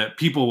decent at it,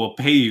 people will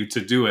pay you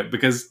to do it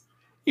because,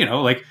 you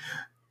know, like,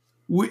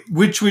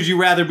 which would you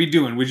rather be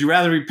doing? Would you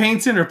rather be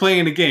painting or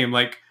playing a game?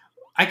 Like,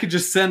 I could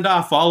just send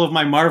off all of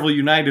my Marvel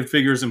United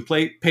figures and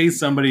pay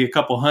somebody a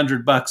couple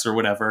 $100 or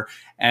whatever,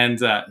 and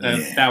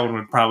that one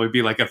would probably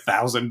be like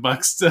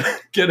 $1,000 to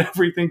get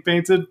everything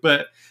painted.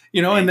 But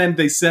you know, and then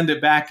they send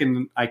it back,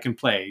 and I can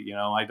play. You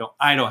know,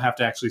 I don't have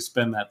to actually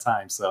spend that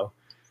time. So,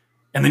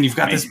 and then you've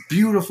got this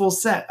beautiful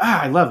set.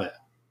 I love it.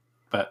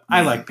 But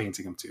I like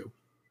painting them too.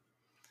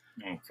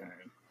 Okay.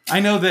 I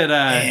know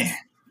that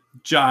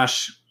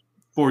Josh,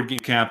 Board Game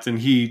Captain,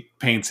 he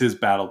paints his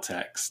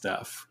BattleTech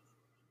stuff.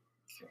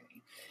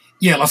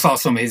 Yeah, I saw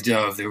some of his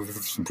jobs. There were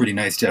some pretty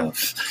nice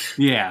jobs.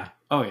 Yeah.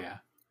 Oh, yeah.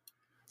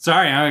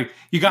 Sorry,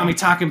 you got me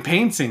talking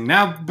painting.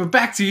 Now, but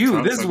back to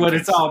you. This is what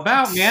it's all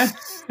about, man.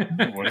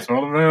 What it's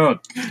all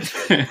about.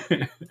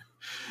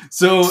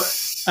 So,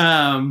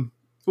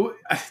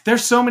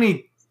 there's so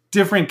many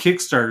different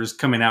Kickstarters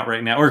coming out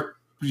right now, or,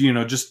 you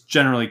know, just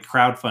generally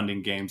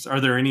crowdfunding games. Are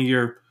there any of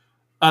your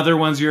other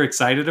ones you're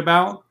excited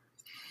about?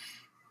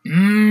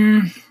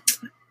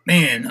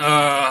 Man,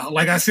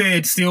 like I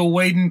said, still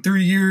waiting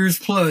 3 years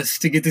plus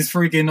to get this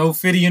freaking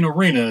Ophidian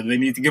Arena. They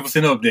need to give us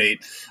an update.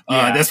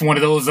 That's one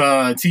of those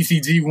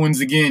TCG ones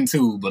again,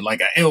 too, but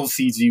like a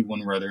LCG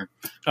one, rather.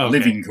 Okay.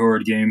 Living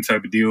card game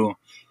type of deal.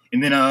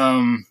 And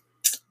then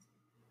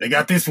they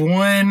got this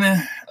one.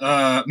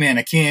 Man,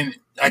 I can't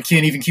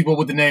even keep up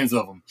with the names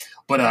of them.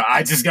 But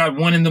I just got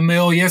one in the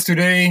mail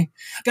yesterday.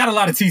 Got a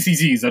lot of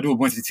TCGs. I do a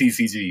bunch of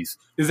TCGs.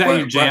 Is that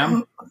your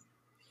jam?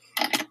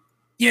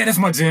 Yeah, that's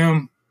my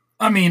jam.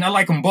 I mean, I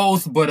like them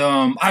both, but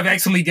I've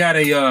actually got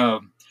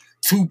a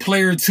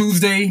 2-player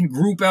Tuesday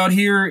group out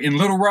here in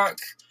Little Rock.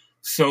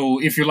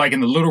 So if you're like in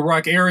the Little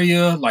Rock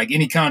area, like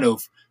any kind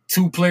of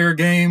 2-player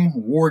game,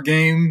 war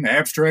game,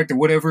 abstract or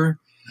whatever,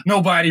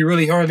 nobody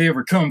really hardly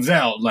ever comes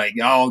out. Like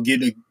I'll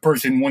get a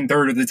person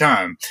 1/3 of the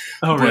time.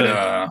 Oh, but,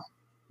 really?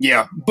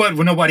 Yeah, but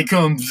when nobody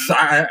comes,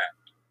 I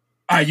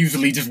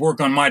usually just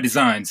work on my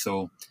design.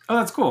 So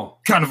that's cool.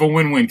 Kind of a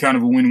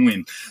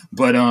win-win.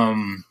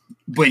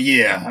 But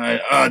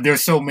yeah,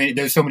 there's so many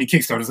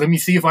Kickstarters. Let me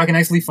see if I can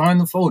actually find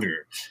the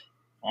folder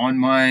on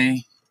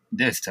my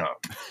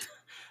desktop.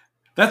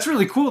 That's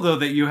really cool, though,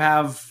 that you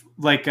have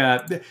like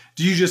do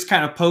you just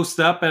kind of post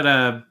up at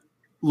a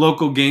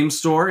local game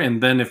store,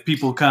 and then if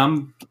people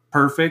come,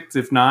 perfect.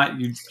 If not,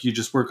 you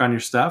just work on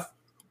your stuff?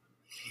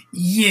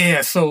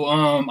 Yeah, so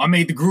I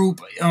made the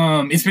group.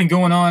 It's been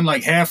going on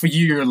like half a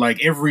year.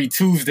 Like every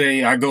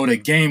Tuesday, I go to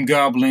Game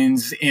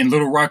Goblins in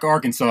Little Rock,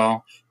 Arkansas.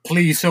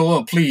 Please show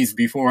up, please,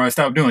 before I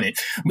stop doing it.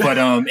 But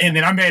and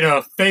then I made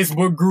a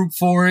Facebook group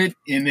for it,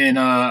 and then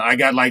I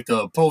got like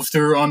the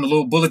poster on the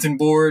little bulletin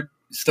board,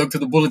 stuck to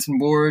the bulletin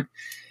board,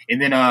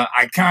 and then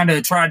I kind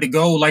of tried to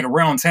go like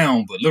around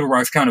town, but Little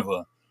Rock's kind of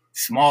a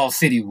small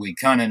city with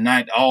kind of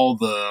not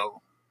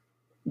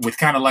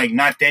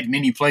that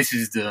many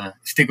places to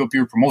stick up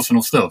your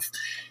promotional stuff.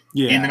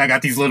 Yeah. And then I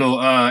got these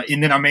little,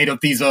 and then I made up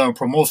these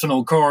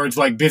promotional cards,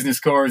 like business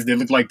cards that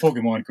look like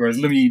Pokemon cards.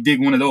 Let me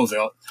dig one of those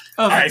out.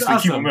 Oh, that's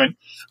awesome.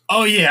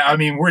 Oh, yeah. I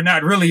mean, we're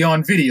not really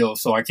on video,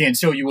 so I can't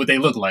show you what they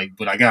look like,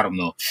 but I got them,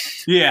 though.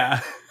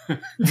 Yeah.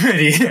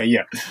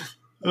 Yeah.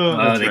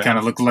 They kind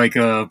of look like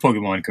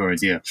Pokemon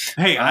cards, yeah.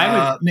 Hey,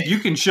 you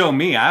can show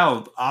me.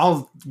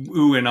 I'll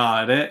ooh and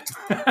ah at it.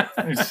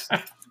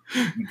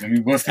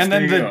 And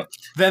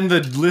then the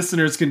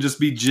listeners can just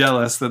be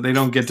jealous that they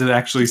don't get to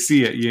actually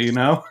see it, you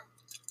know?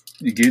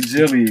 You get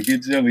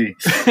jelly.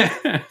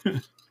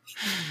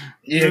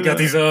 Yeah, got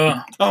these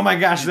oh my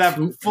gosh, that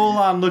full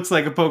on looks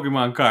like a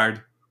Pokemon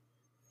card.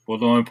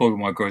 Full on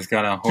Pokemon cards,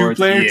 kind of hard.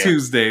 2-player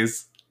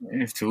Tuesdays.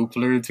 It's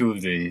 2-player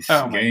Tuesdays.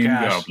 Oh my Game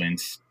gosh.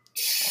 Goblins.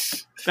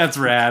 That's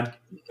rad.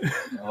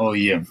 Oh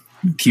yeah.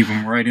 Keep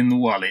them right in the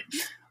wallet.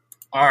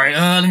 All right,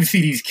 let me see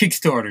these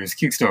Kickstarters.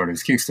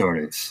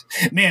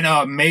 Man,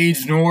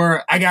 Mage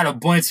Noir. I got a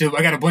bunch of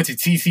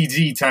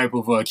TCG type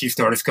of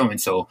Kickstarters coming.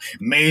 So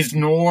Mage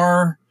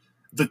Noir.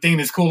 The thing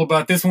that's cool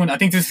about this one, I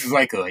think this is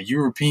like a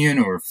European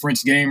or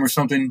French game or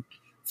something.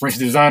 French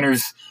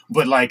designers,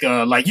 but like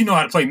you know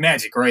how to play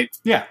Magic, right?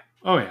 Yeah.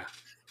 Oh yeah.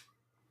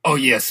 Oh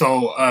yeah.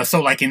 So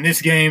like in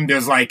this game,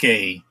 there's like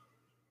a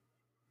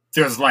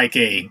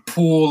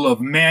pool of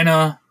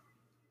mana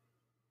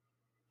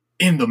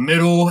in the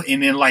middle,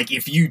 and then like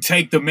if you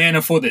take the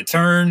mana for the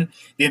turn,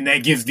 then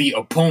that gives the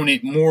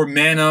opponent more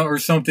mana or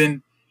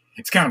something.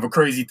 It's kind of a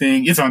crazy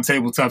thing. It's on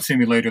Tabletop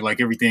Simulator like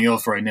everything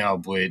else right now,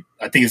 but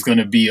I think it's going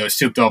to be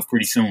shipped off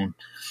pretty soon.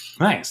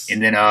 Nice.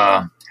 And then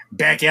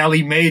Back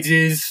Alley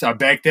Mages. I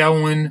backed that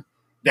one.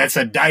 That's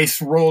a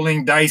dice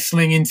rolling, dice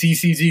slinging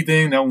TCG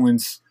thing. That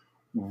one's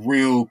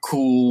real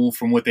cool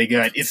from what they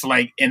got. It's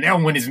like, and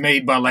that one is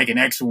made by like an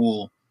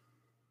actual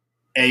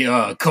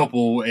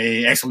couple,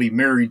 a actually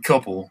married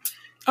couple.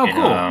 Oh, and,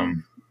 cool.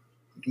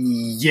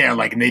 Yeah,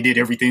 like, and they did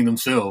everything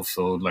themselves.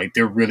 So like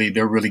they're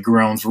really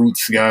grounds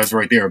roots guys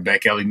right there.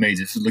 Back Alley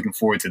Mages. Looking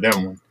forward to that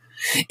one.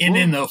 And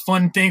then the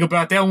fun thing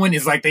about that one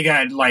is like they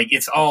got like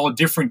it's all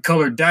different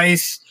colored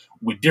dice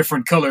with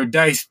different colored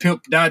dice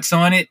pip dots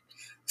on it.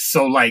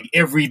 So like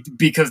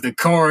because the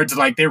cards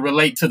like they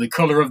relate to the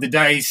color of the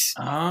dice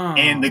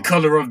and the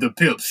color of the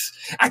pips.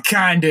 I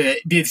kind of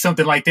did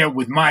something like that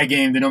with my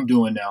game that I'm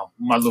doing now.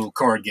 My little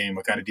card game.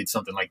 I kind of did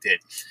something like that.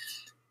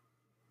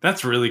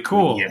 That's really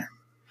cool. Yeah.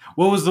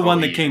 What was the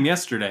one that came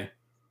yesterday?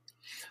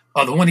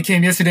 The one that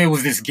came yesterday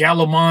was this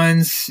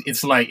Galamons.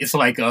 It's like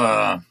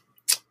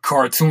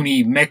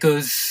cartoony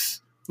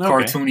mechas,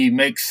 cartoony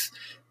mechs,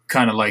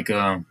 kind of like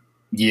I'll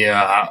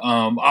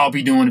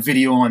be doing a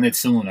video on it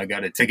soon. I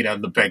gotta take it out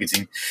of the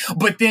packaging.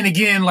 But then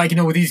again, like,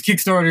 with these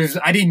Kickstarters,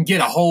 I didn't get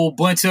a whole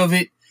bunch of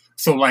it.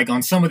 So like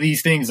on some of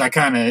these things, I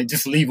kind of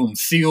just leave them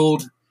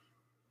sealed.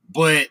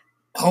 But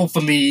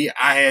hopefully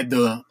I had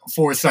the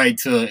foresight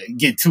to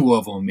get 2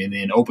 of them and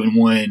then open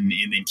one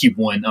and then keep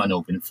one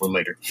unopened for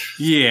later.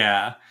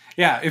 Yeah.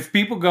 Yeah. If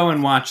people go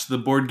and watch the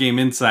Board Game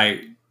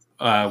Insight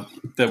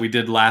that we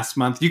did last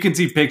month, you can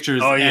see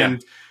pictures. Oh, yeah.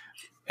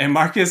 And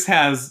Marcus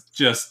has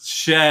just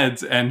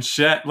sheds and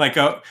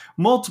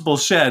multiple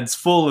sheds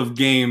full of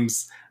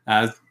games,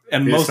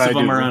 and most of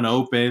them are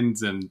unopened.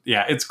 And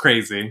yeah, it's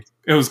crazy.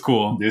 It was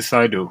cool. This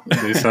I do.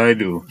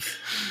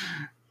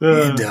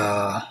 And,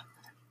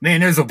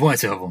 man, there's a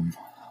bunch of them.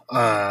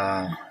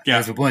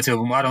 There's a bunch of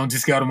them. I don't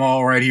just got them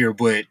all right here,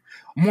 but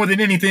more than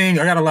anything,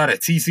 I got a lot of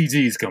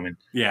TCGs coming.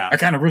 Yeah. I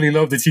kind of really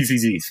love the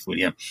TCGs, but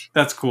yeah.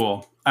 That's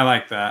cool. I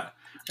like that.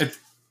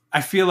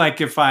 I feel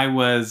like if I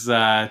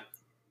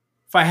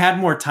had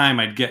more time,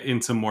 I'd get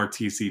into more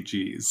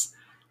TCGs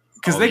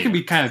because they can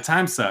be kind of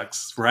time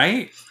sucks,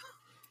 right?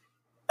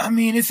 I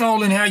mean, it's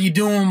all in how you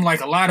do them.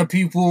 Like a lot of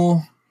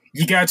people,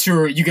 you got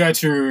your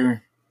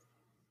TCGs,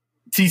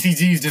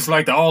 just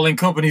like the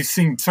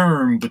all-encompassing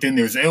term, but then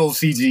there's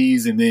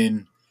LCGs and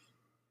then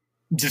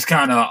just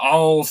kind of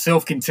all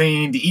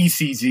self-contained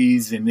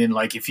ECGs. And then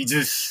like if you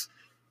just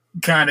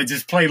kind of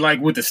just play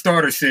like with the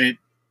starter set,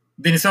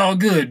 then it's all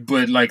good.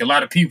 But like a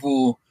lot of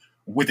people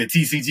with a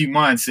TCG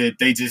mindset,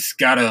 they just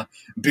gotta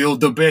build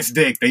the best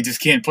deck. They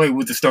just can't play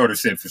with the starter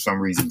set for some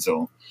reason.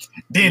 So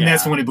then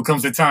that's when it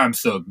becomes a time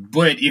suck.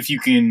 But if you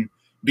can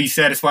be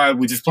satisfied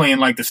with just playing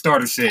like the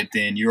starter set,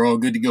 then you're all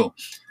good to go.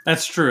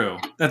 That's true.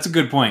 That's a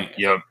good point.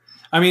 Yep.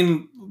 I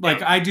mean,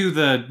 like I do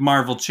the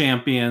Marvel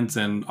Champions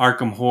and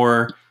Arkham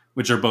Horror,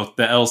 which are both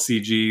the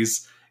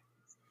LCGs.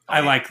 I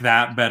like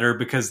that better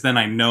because then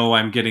I know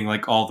I'm getting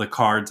like all the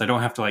cards. I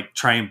don't have to like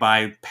try and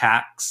buy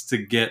packs to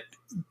get,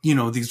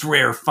 these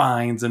rare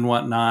finds and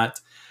whatnot.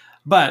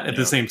 But at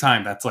the same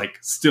time, that's like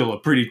still a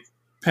pretty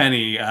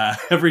penny.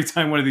 Every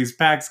time one of these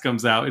packs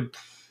comes out,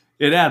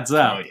 it adds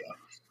up.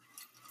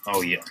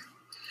 Oh yeah.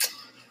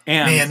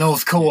 And man,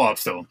 those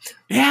co-ops though.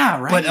 Yeah,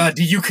 right. But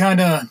do you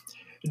kind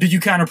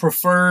of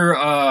prefer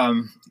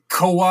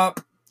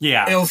co-op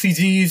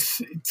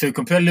LCGs to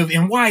competitive?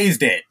 And why is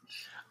that?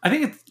 I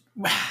think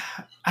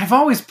I've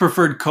always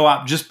preferred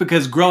co-op just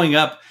because growing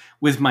up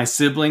with my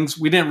siblings,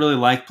 we didn't really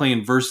like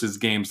playing versus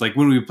games, like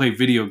when we would play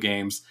video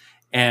games.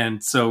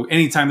 And so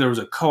anytime there was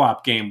a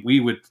co-op game, we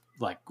would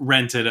like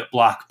rent it at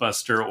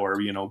Blockbuster or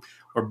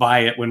buy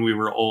it when we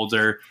were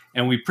older.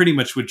 And we pretty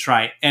much would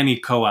try any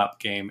co-op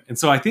game. And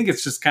so I think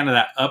it's just kind of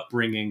that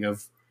upbringing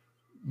of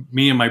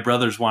me and my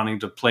brothers wanting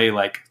to play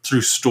like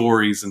through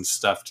stories and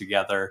stuff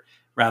together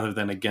rather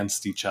than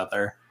against each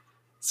other.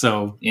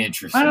 So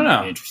interesting. I don't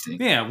know.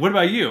 Interesting. Yeah. What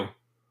about you?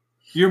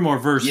 You're more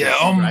versus,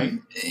 right?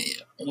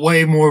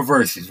 Way more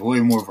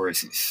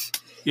versus.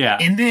 Yeah.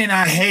 And then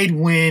I hate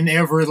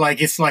whenever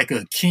like it's like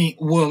a king.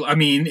 Well, I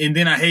mean, and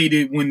then I hate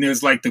it when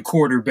there's like the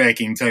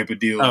quarterbacking type of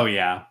deal. Oh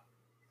yeah.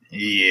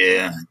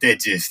 Yeah.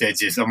 That just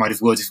I might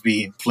as well just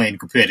be playing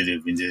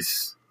competitive and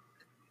just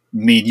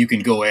mean you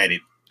can go at it.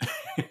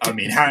 I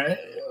mean,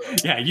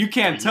 you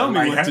can't tell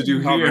me what to do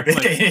here.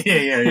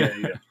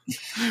 Yeah.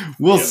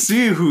 We'll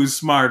see who's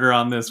smarter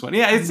on this one.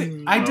 Yeah,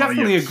 I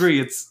definitely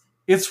agree.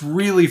 It's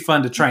really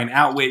fun to try and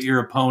outwit your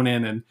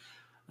opponent. And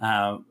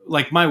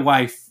like my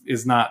wife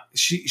is not,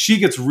 she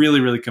gets really,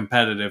 really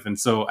competitive. And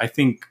so I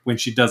think when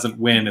she doesn't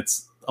win,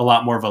 it's a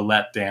lot more of a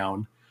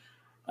letdown.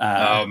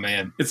 Oh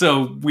man. And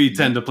so we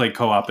tend to play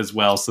co-op as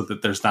well so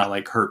that there's not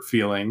like hurt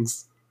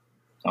feelings.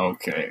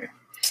 Okay.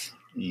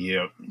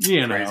 Yep.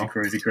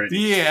 Crazy.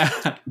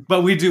 Yeah.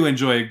 But we do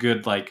enjoy a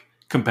good like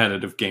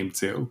competitive game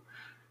too.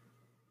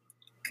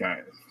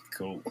 Okay.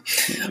 Cool.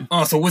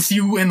 So what's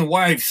you and the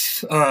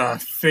wife's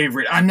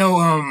favorite? I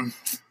know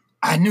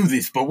I knew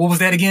this, but what was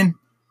that again?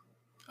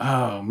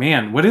 Oh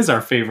man, what is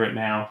our favorite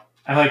now?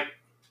 I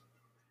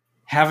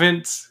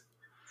haven't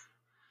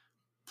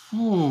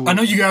I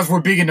know you guys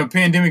were big into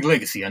Pandemic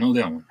Legacy. I know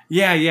that one.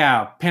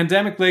 Yeah.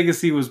 Pandemic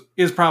Legacy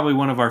is probably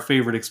one of our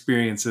favorite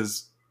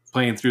experiences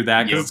playing through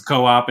that because it's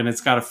co-op and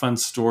it's got a fun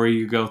story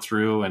you go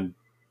through and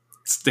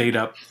stayed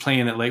up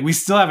playing it late. We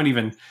still haven't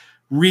even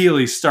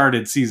really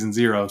started season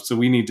 0, so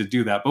we need to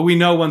do that. But we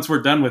know once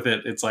we're done with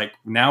it, it's like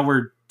now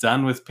we're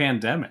done with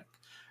Pandemic.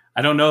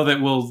 I don't know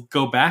that we'll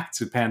go back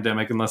to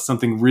Pandemic unless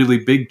something really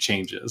big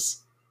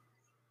changes.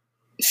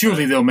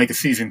 Surely they'll make a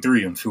season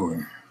 3, I'm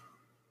sure.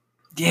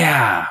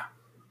 Yeah.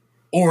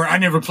 Or I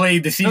never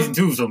played the season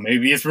 2, so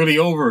maybe it's really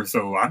over.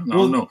 So I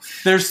don't know.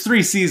 There's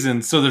 3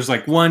 seasons, so there's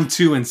like 1,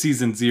 2, and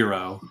season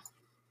 0.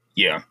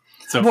 Yeah.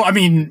 So well, I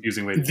mean,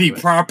 the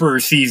proper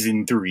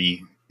season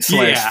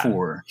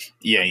 3/4.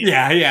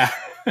 Yeah.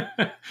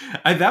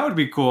 That would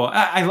be cool.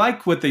 I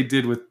like what they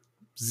did with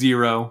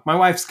 0. My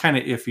wife's kind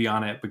of iffy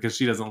on it because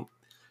she's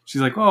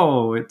like,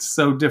 oh, it's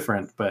so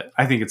different. But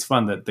I think it's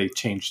fun that they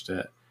changed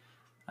it.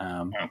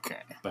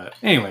 Okay. But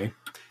anyway,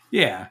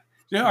 yeah.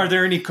 Are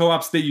there any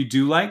co-ops that you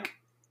do like?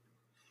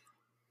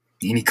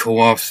 Any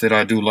co-ops that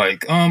I do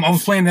like? I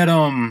was playing that,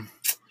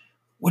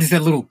 what is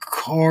that little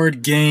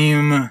card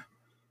game?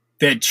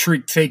 That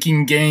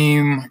trick-taking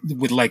game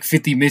with like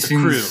 50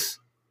 missions?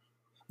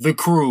 The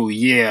Crew,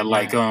 yeah.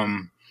 Like,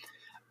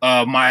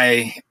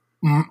 my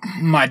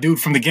dude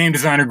from the game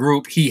designer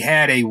group, he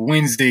had a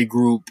Wednesday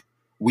group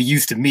we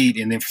used to meet,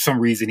 and then for some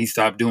reason he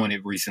stopped doing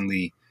it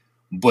recently.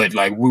 But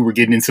like we were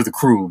getting into The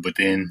Crew, but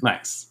then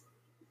nice.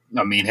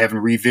 I mean, haven't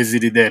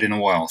revisited that in a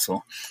while,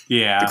 so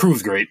yeah, The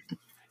Crew's great.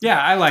 Yeah,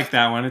 I like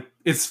that one.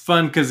 It's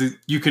fun because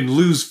you can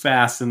lose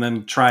fast and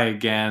then try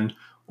again,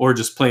 or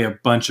just play a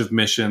bunch of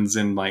missions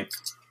in like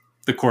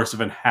the course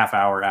of a half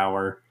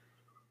hour.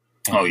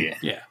 And,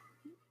 yeah,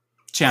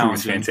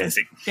 challenging,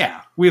 fantastic.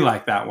 Yeah, we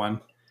like that one.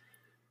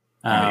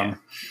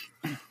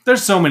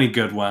 There's so many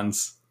good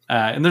ones,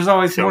 and there's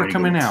always more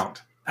coming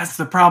out. That's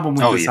the problem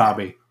with this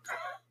hobby.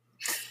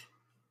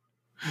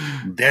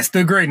 That's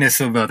the greatness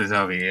about this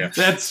hobby, yeah.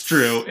 That's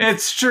true.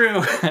 It's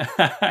true.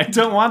 I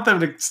don't want them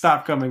to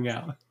stop coming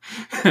out.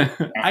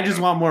 I just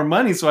want more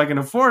money so I can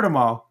afford them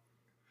all.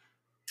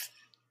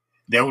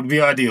 That would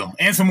be ideal.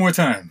 And some more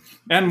time.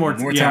 And more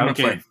time to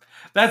play.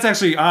 That's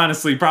actually,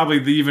 honestly, probably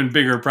the even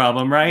bigger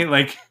problem, right?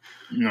 Like,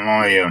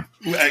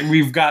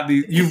 you've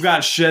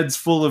got sheds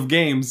full of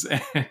games,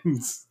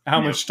 and how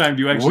much time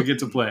do you actually get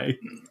to play?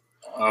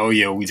 Oh,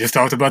 yeah, we just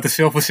talked about the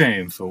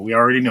self-shame, so we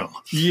already know.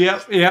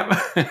 Yep. Yep.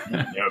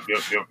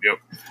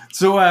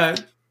 So,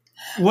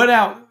 what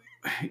else?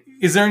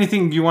 Is there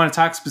anything you want to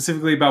talk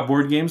specifically about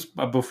board games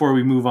before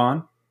we move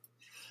on?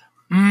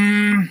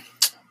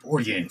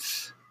 Board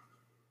games.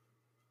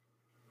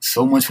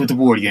 So much with the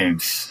board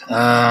games.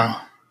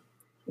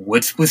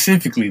 What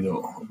specifically,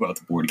 though, about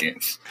the board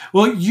games?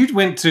 Well, you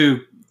went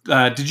to...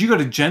 did you go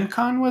to Gen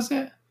Con, was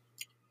it?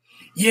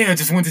 Yeah, I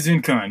just went to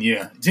Gen Con,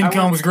 yeah. Gen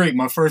Con was great.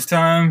 My first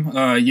time,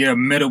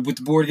 met up with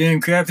the board game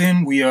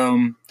captain. We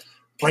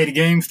played the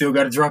game, still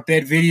got to drop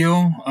that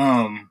video.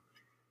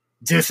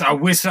 I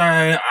wish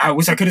I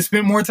could have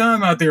spent more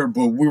time out there,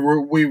 but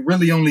we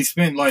really only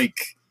spent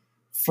like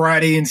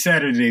Friday and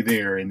Saturday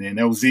there, and then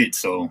that was it.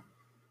 So,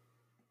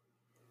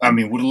 I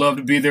mean, would have loved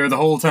to be there the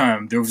whole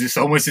time. There was just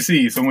so much to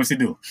see, so much to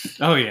do.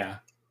 Oh, yeah.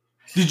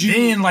 Did you?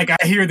 Then, like, I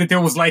hear that there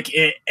was like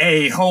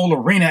a whole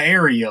arena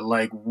area,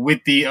 like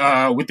with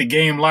the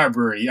game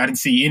library. I didn't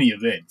see any of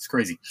that. It's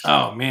crazy.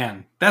 Oh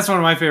man, that's one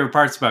of my favorite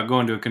parts about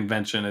going to a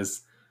convention is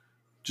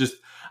just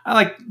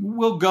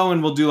we'll go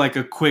and we'll do like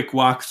a quick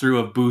walkthrough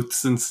of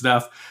booths and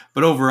stuff,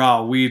 but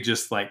overall we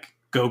just like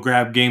go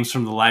grab games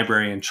from the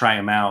library and try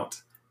them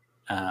out.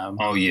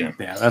 Yeah,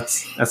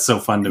 that's so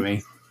fun to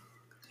me.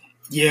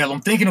 Yeah,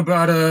 I'm thinking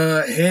about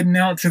heading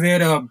out to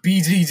that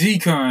BGG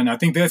Con. I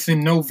think that's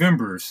in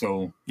November.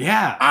 So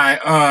yeah,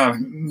 I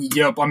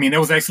mean, that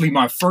was actually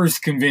my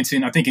first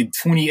convention. I think in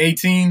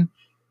 2018.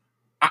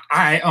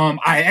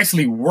 I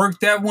actually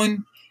worked that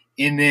one,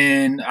 and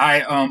then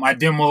I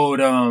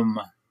demoed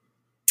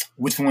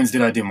which ones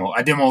did I demo?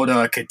 I demoed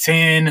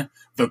Catan,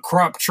 the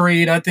Crop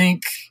Trade, I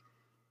think,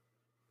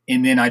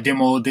 and then I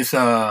demoed this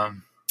what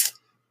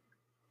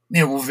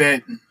was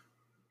that?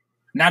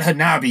 Not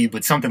Hanabi,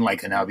 but something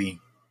like Hanabi.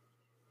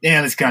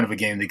 Yeah, it's kind of a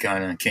game that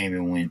kind of came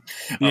and went.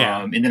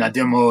 Yeah. And then I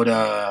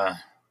demoed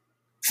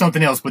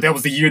something else, but that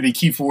was the year that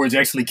Keyforge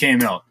actually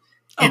came out.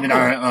 And then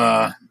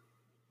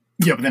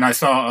but then I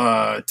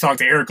talked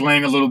to Eric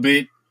Lang a little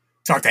bit,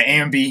 talked to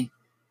Ambi.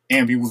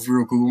 Ambi was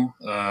real cool.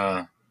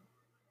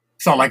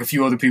 Saw like a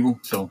few other people.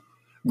 So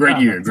great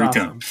year, great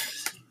time.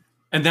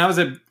 And that's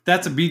a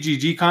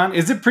BGG Con.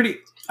 Is it pretty?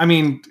 I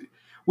mean,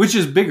 which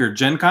is bigger,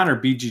 Gen Con or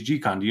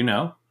BGG Con? Do you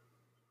know?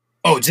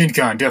 Oh, Gen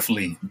Con,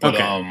 definitely. But,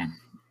 okay.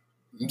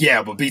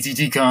 But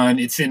BGG Con,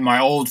 it's in my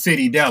old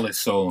city, Dallas.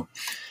 So,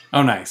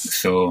 oh, nice.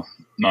 So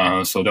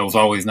that was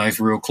always nice,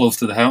 real close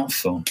to the house.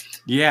 So,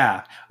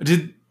 yeah.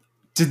 Did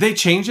they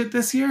change it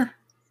this year?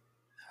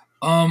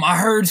 I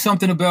heard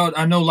something about.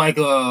 I know like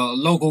a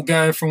local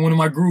guy from one of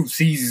my groups.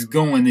 He's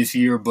going this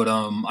year, but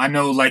I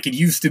know like it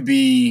used to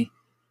be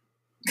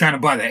kind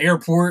of by the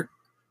airport.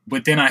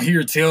 But then I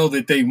hear tell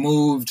that they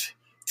moved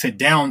to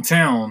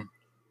downtown,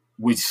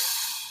 which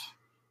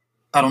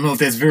I don't know if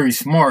that's very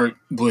smart,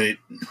 but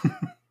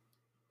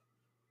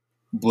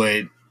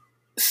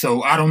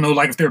so I don't know,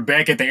 like if they're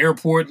back at the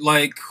airport,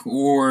 like,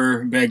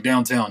 or back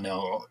downtown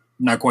now.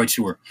 Not quite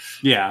sure.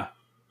 Yeah,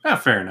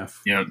 fair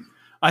enough. Yeah.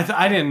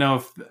 I didn't know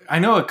if I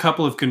know a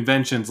couple of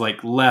conventions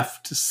like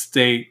left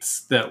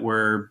states that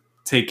were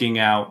taking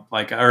out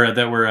like or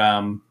that were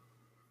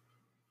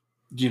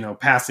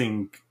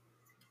passing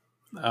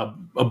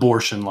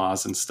abortion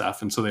laws and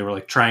stuff, and so they were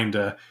like trying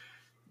to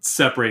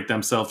separate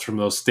themselves from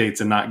those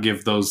states and not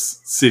give those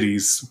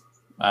cities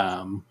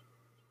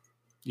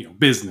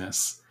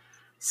business.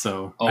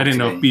 So okay. I didn't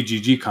know if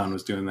BGG-Con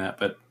was doing that,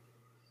 but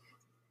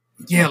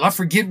yeah, I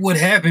forget what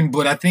happened,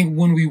 but I think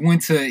when we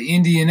went to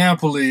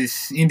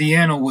Indianapolis,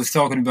 Indiana was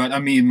talking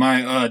about,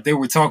 they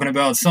were talking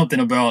about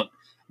something about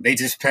they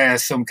just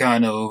passed some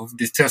kind of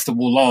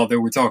detestable law they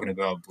were talking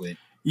about, but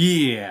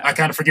yeah. I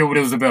kind of forget what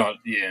it was about.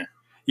 Yeah.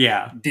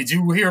 Yeah. Did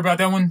you hear about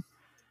that one?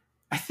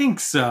 I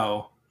think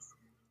so.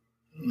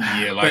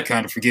 Yeah, I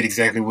kind of forget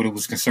exactly what it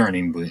was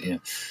concerning, but yeah.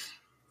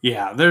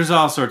 Yeah, there's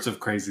all sorts of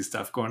crazy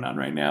stuff going on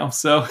right now.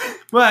 So,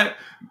 but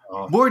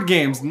board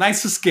games,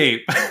 nice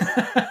escape.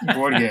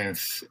 Board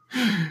games,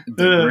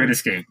 the great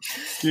escape.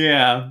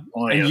 Yeah,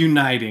 and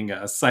uniting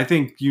us. I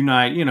think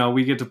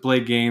we get to play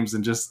games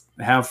and just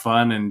have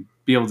fun and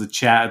be able to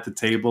chat at the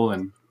table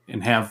and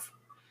have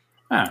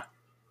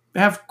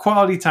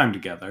quality time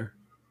together.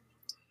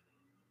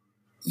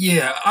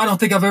 Yeah, I don't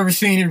think I've ever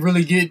seen it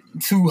really get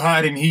too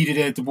hot and heated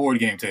at the board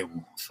game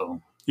table.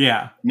 So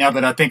yeah, now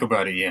that I think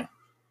about it, yeah.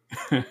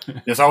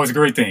 That's always a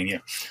great thing, yeah.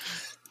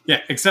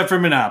 Yeah, except for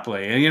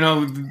Monopoly.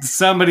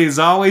 Somebody's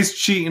always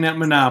cheating at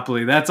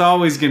Monopoly. That's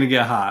always going to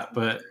get hot,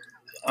 but...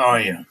 Oh,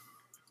 yeah.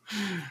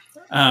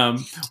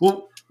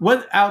 Well,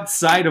 what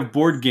outside of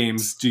board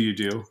games do you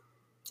do?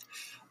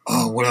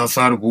 Oh, what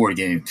outside of board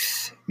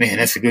games? Man,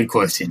 that's a good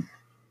question.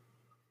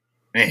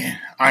 Man,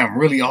 I am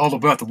really all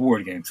about the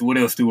board games. What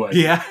else do I do?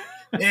 Yeah.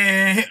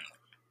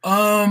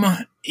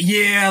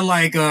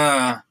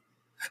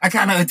 I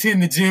kind of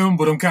attend the gym,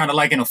 but I'm kind of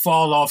like in a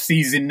fall off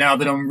season now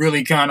that I'm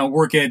really kind of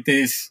work at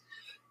this.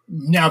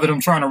 Now that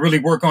I'm trying to really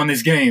work on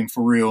this game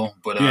for real,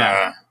 but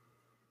I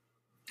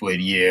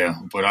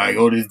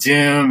go to the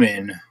gym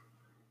and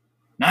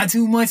not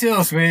too much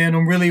else, man.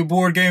 I'm really a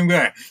board game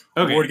guy,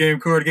 board game,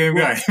 card game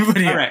guy. But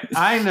yeah. All right,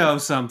 I know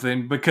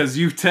something because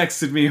you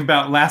texted me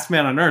about Last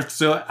Man on Earth,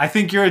 so I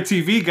think you're a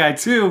TV guy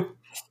too.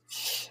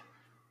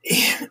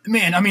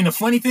 Man, the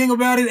funny thing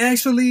about it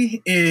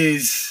actually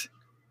is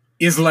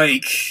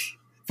like,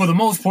 for the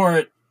most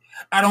part,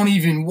 I don't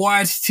even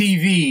watch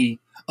TV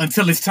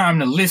until it's time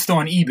to list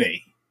on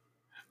eBay.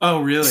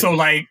 Oh, really? So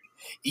when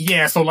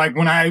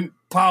I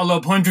pile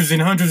up hundreds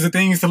and hundreds of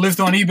things to list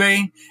on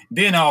eBay,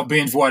 then I'll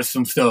binge watch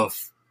some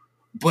stuff.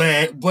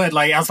 But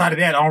like outside of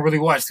that, I don't really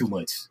watch too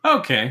much.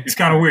 Okay. It's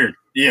kind of weird.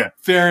 Yeah.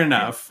 Fair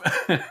enough.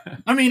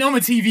 I'm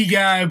a TV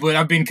guy, but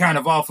I've been kind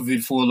of off of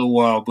it for a little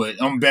while,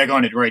 but I'm back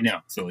on it right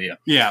now. So yeah.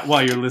 Yeah,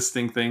 while you're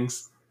listing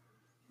things.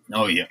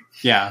 Oh, yeah.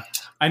 Yeah.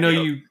 I know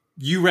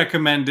you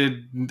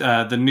recommended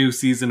the new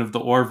season of The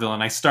Orville,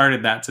 and I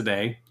started that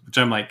today, which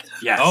I'm like,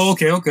 yes. Oh,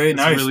 okay.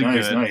 Nice, really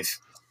good. Nice.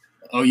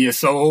 Oh, yeah.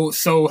 So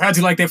how'd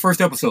you like that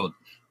first episode?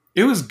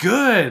 It was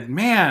good.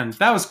 Man,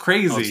 that was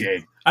crazy.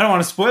 Okay. I don't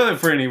want to spoil it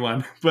for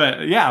anyone,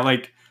 but yeah,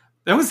 like,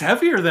 that was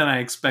heavier than I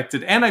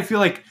expected. And I feel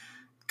like,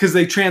 because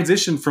they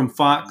transitioned from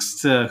Fox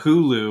to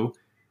Hulu,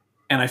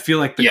 and I feel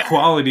like the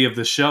quality of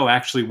the show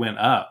actually went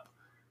up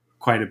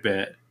quite a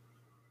bit.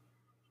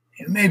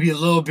 Maybe a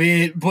little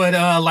bit, but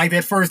like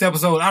that first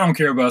episode, I don't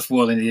care about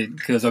spoiling it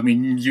because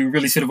you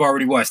really should have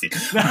already watched it.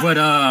 But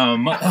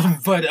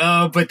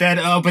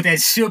that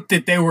ship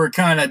that they were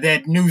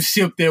that new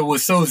ship that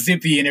was so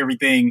zippy and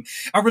everything,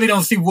 I really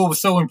don't see what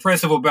was so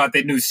impressive about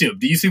that new ship.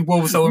 Do you see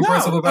what was so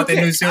impressive about that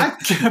new ship?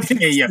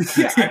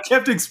 I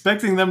kept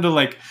expecting them to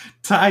like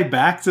tie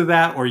back to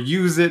that or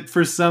use it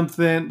for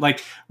something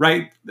like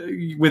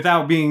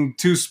without being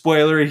too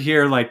spoilery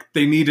here. Like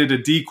they needed a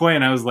decoy,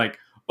 and I was like,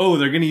 oh,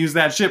 they're going to use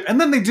that ship.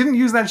 And then they didn't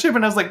use that ship.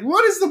 And I was like,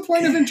 what is the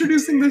point of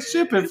introducing this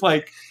ship? If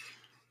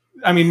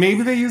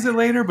maybe they use it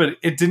later, but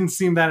it didn't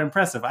seem that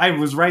impressive. I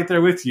was right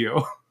there with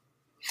you.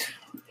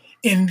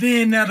 And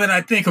then now that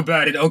I think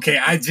about it, okay,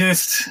 I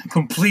just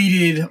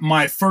completed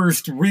my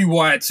first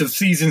rewatch of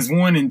seasons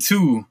 1 and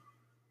 2,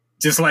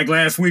 just like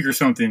last week or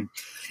something.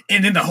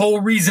 And then the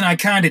whole reason I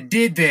kind of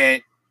did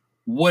that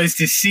was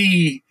to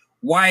see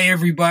why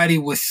everybody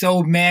was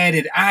so mad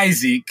at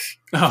Isaac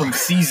from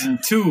season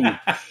 2.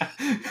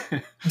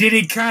 Did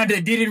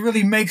it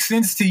really make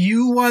sense to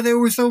you why they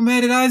were so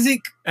mad at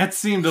Isaac? That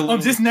seemed a little...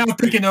 I'm just now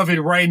thinking of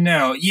it right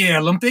now.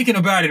 Yeah, I'm thinking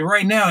about it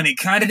right now, and it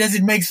kind of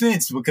doesn't make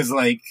sense because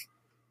I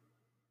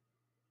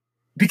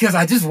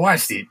just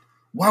watched it.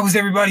 Why was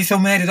everybody so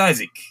mad at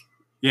Isaac?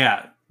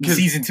 Yeah. In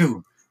season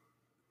 2.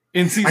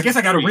 In season I guess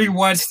I got to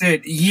rewatch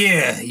that.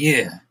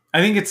 Yeah. I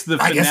think it's the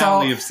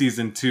finale of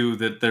season 2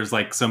 that there's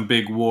like some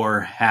big war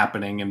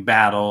happening and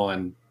battle,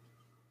 and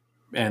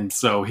and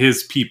so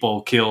his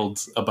people killed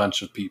a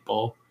bunch of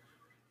people,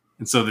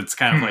 and so it's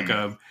kind of like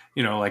a,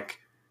 like,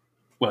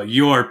 well,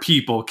 your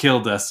people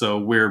killed us, so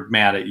we're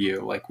mad at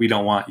you, like we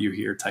don't want you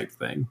here type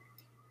thing.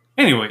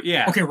 Anyway,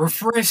 yeah. Okay,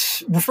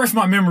 refresh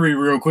my memory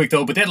real quick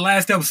though. But that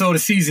last episode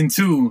of season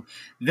 2,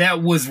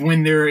 that was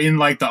when they're in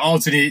like the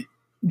alternate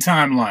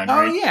timeline,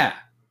 right? Oh yeah,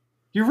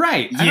 you're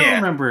right. I don't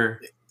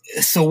remember.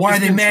 So why are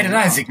they mad at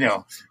Isaac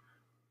now?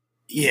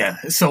 Yeah.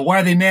 So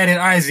why are they mad at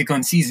Isaac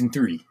on season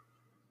 3?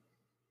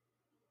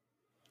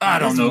 I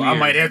don't know. Weird. I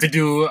might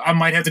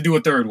have to do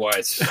a third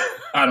watch.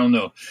 I don't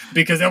know,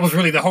 because that was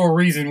really the whole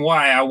reason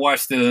why I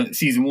watched the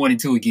season 1 and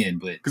 2 again.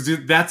 But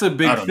because that's a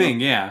big thing,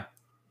 yeah.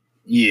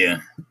 Yeah.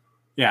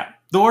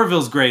 The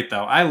Orville's great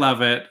though. I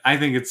love it. I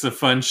think it's a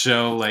fun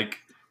show. Like,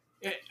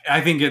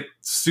 I think it's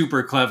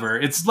super clever.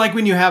 It's like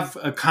when you have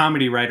a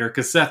comedy writer,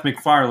 because Seth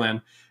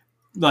MacFarlane,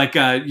 like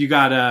you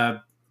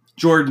got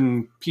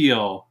Jordan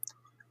Peele,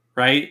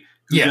 right?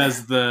 Who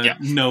does the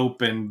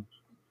Nope and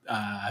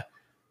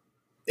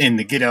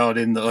the Get Out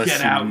and the Us. Get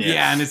Out,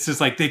 and it's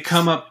just like they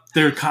come up,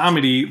 their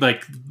comedy,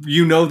 like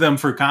them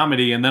for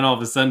comedy, and then all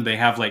of a sudden they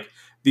have like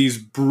these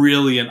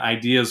brilliant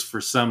ideas for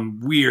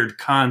some weird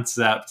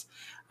concept.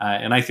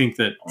 And I think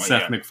that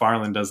Seth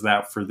MacFarlane does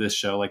that for this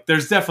show. Like,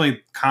 there's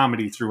definitely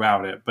comedy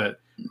throughout it, but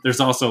there's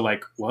also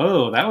like,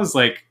 whoa, that was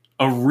like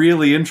a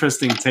really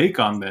interesting take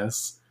on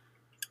this.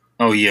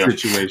 Oh yeah,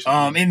 situation.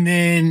 And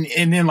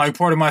then like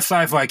part of my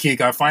sci-fi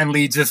kick, I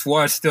finally just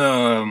watched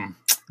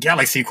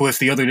Galaxy Quest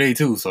the other day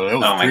too. So that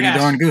was pretty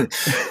darn good.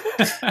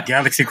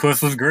 Galaxy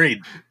Quest was great.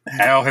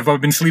 How have I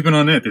been sleeping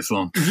on that this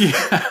long?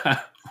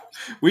 Yeah.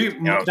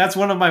 That's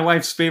one of my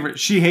wife's favorite.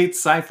 She hates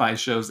sci-fi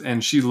shows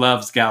and she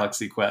loves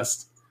Galaxy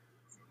Quest.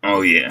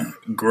 Oh yeah,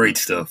 great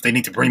stuff. They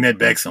need to bring that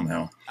back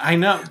somehow. I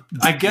know.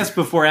 I guess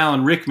before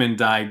Alan Rickman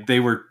died, they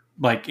were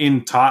like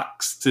in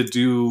talks to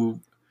do,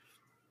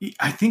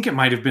 I think it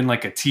might have been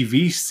like a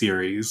TV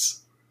series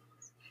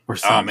or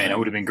something. Oh man, that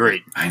would have been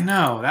great. I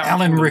know.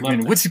 Alan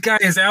Rickman. Which guy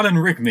is Alan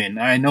Rickman?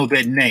 I know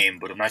that name,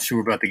 but I'm not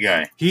sure about the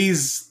guy.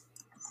 He's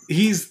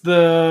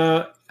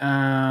the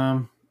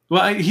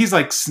he's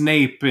like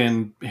Snape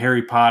in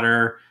Harry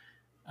Potter.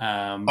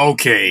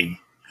 Okay.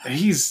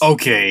 He's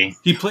okay.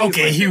 He plays.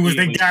 Okay, like he was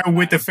the guy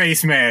with the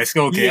face mask.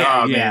 Okay.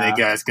 Yeah, man, that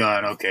guy's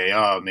gone. Okay.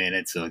 Oh man,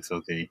 that sucks.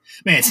 Okay.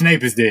 Man,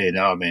 Snape is dead.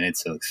 Oh man, it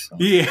sucks.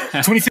 Yeah.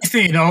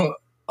 2016. Oh,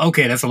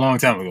 okay, that's a long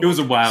time ago. It was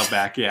a while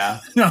back. Yeah.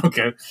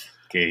 Okay.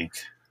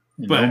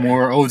 But no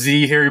more OG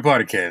Harry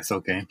Potter cast.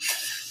 Okay.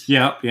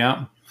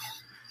 Yeah.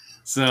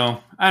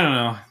 So I don't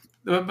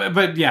know,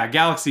 but yeah,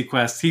 Galaxy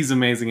Quest. He's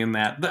amazing in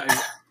that.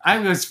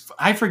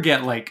 I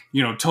forget, like,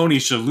 Tony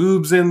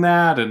Shalhoub's in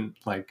that, and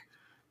like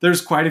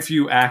there's quite a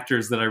few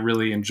actors that I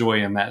really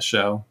enjoy in that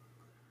show.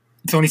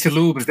 Tony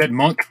Shalhoub, is that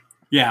Monk?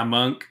 Yeah,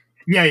 Monk.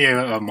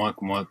 Yeah,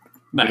 Monk.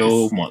 Nice. Good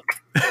old Monk.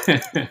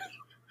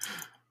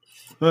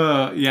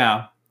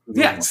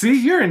 Yeah.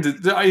 See, you're into.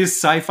 Is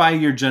sci-fi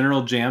your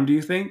general jam, do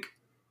you think?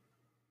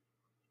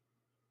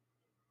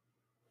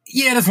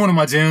 Yeah, that's one of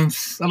my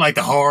jams. I like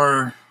the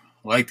horror.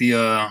 I like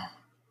the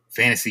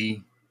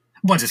fantasy.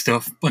 Bunch of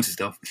stuff.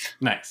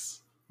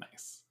 Nice.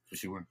 For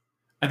sure.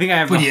 I think I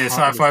have. But yeah,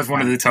 sci-fi is one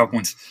of the top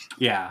ones.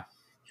 Yeah,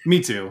 me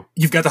too.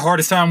 You've got the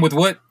hardest time with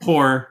what?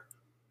 Horror.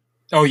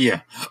 Oh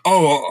yeah.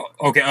 Oh,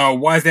 okay.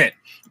 Why is that?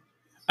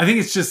 I think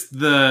it's just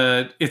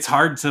it's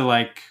hard to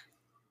like.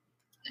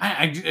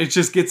 It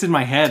just gets in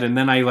my head, and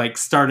then I like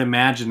start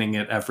imagining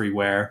it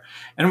everywhere.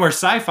 And where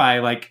sci-fi,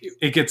 like,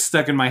 it gets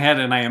stuck in my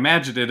head, and I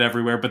imagine it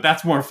everywhere. But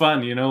that's more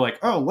fun, like,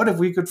 oh, what if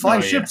we could fly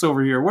ships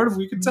over here? What if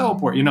we could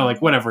teleport? Like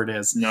whatever it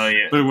is. No,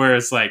 yeah. But where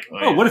it's like,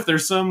 what if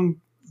there's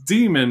some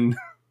demon?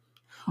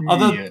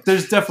 Although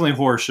there's definitely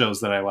horror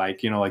shows that I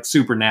like. Like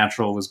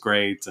Supernatural was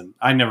great, and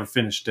I never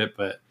finished it,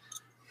 but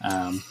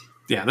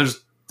yeah,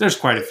 there's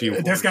quite a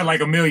few. That's got like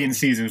 1 million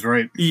seasons,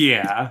 right?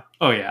 Yeah.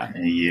 Oh yeah.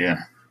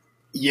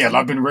 Yeah,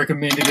 I've been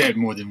recommended that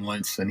more than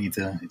once. I need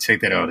to check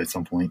that out at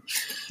some point.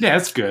 Yeah,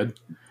 it's good.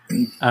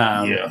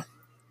 Yeah.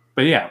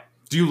 But yeah,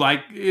 do you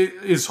like,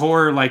 is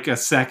horror like a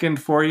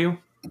second for you?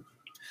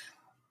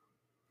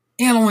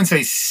 Yeah, I don't want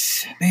to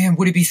say, man,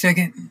 would it be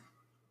second?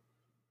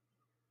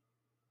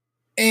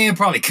 And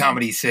probably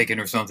comedy second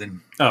or something.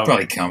 Oh,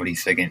 probably comedy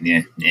second,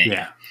 yeah.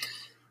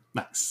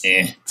 Nice.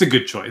 Yeah. It's a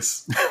good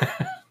choice.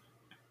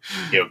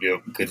 Yep.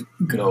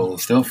 Good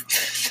old stuff.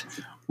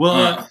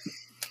 Well,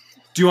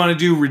 do you want to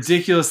do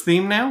ridiculous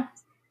theme now?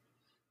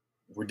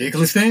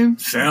 Ridiculous theme?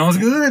 Sounds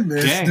good.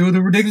 Let's do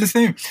the ridiculous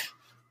theme.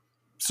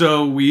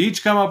 So we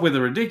each come up with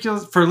a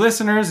ridiculous... For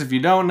listeners, if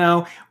you don't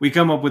know, we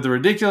come up with a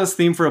ridiculous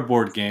theme for a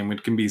board game.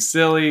 It can be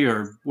silly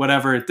or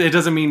whatever. It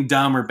doesn't mean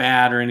dumb or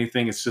bad or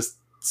anything. It's just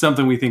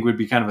something we think would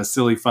be kind of a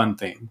silly, fun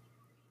theme.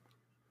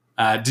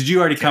 Did you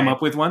already come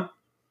up with one?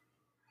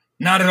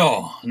 Not at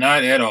all.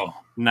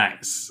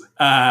 Nice.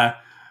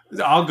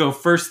 I'll go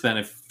first then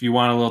if you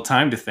want a little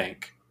time to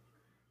think.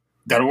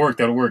 That'll work.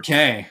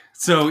 Okay.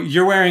 So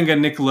you're wearing a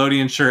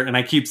Nickelodeon shirt, and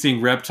I keep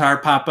seeing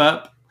Reptar pop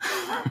up.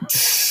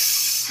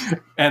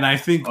 And I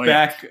think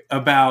back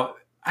about,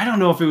 I don't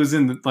know if it was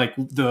in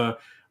the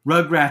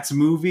Rugrats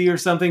movie or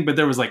something, but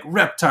there was like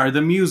Reptar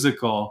the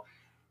musical.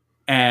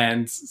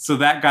 And so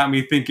that got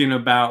me thinking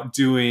about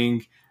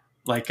doing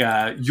like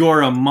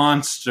you're a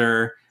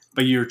monster,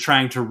 but you're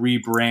trying to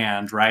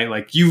rebrand, right?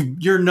 Like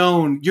you're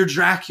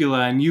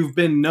Dracula and you've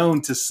been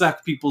known to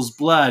suck people's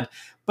blood.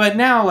 But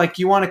now like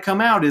you want to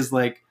come out as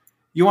like,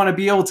 you want to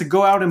be able to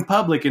go out in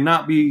public and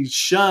not be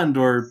shunned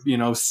or,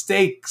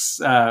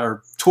 stakes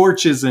or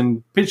torches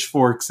and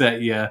pitchforks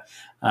at you.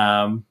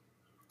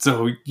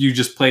 So you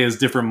just play as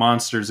different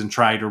monsters and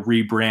try to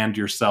rebrand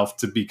yourself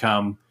to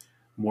become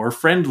more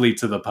friendly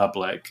to the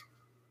public.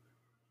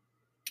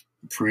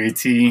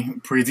 Pretty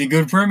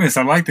good premise.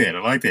 I like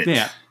that.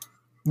 Yeah.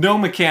 No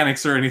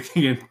mechanics or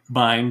anything in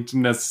mind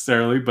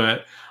necessarily,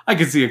 but I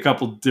could see a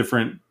couple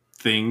different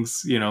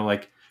things,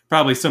 like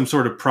probably some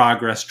sort of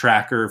progress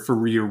tracker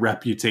for your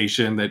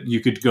reputation that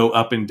you could go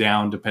up and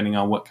down depending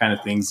on what kind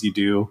of things you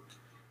do.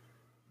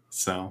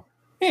 So,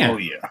 yeah. Oh,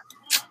 yeah.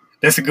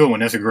 That's a good one.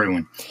 That's a great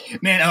one.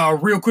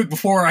 Man, real quick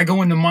before I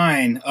go into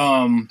mine,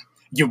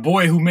 your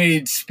boy who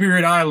made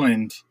Spirit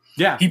Island,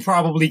 yeah, he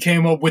probably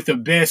came up with the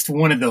best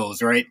one of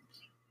those, right?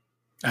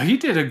 He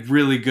did a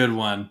really good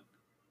one.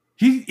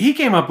 He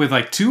came up with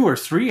like 2 or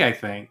 3, I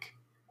think.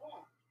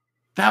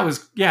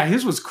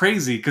 His was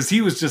crazy because he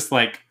was just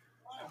like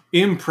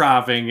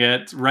improvising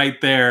it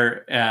right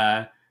there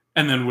and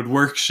then would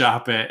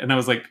workshop it. And I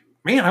was like,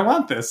 man, I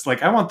want this.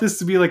 Like, I want this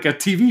to be like a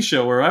TV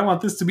show, or I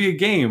want this to be a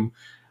game.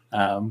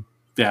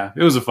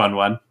 It was a fun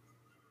one.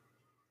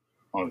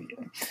 Oh,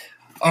 yeah.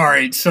 All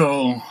right.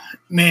 So,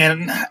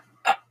 man,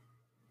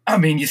 I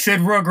mean, you said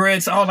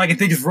Rugrats. All I can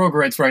think is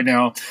Rugrats right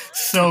now.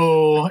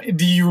 So,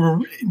 do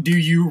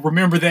you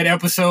remember that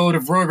episode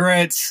of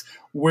Rugrats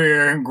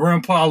where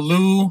Grandpa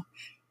Lou,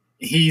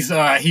 he's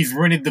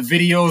rented the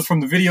videos from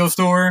the video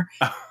store,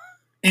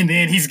 and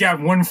then he's got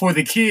one for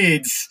the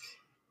kids,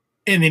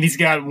 and then he's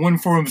got one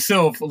for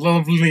himself.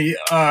 Lonely,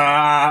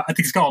 I think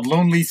it's called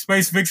Lonely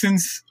Space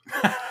Vixens.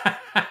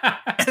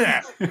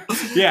 Yeah.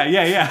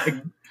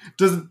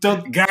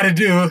 Gotta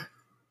do.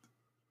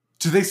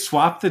 Do they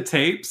swap the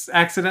tapes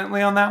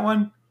accidentally on that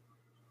one?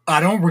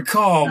 I don't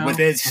recall, no. But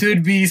that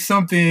should be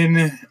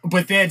something.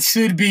 But that's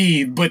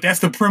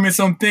the premise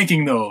I'm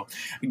thinking, though.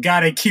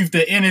 Gotta keep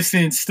the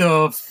innocent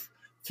stuff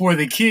for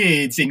the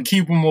kids and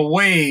keep them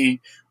away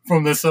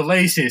from the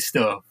salacious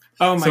stuff.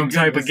 Oh my goodness.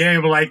 Type of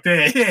game like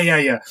that.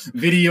 Yeah.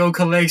 Video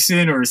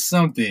collection or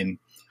something.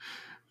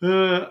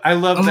 I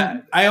love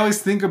that. I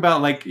always think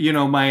about like,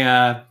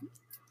 my,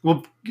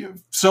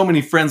 so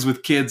many friends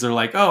with kids are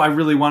like, oh, I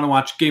really want to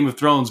watch Game of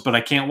Thrones, but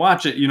I can't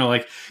watch it.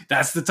 Like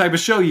that's the type of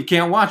show you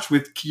can't watch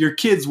with your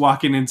kids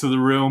walking into the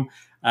room.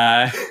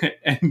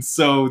 And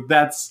so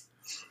that's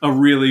a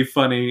really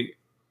funny,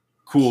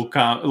 cool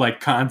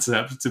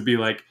concept to be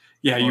like,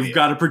 you've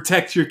got to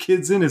protect your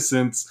kids'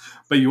 innocence,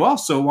 but you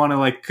also want to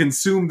like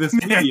consume this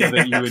media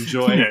that you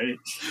enjoy.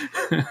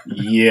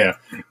 Yeah.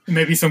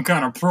 Maybe some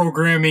kind of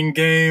programming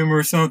game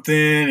or something,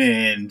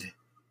 and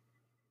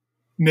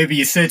maybe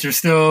you set your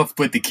stuff,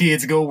 but the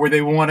kids go where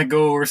they want to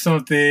go or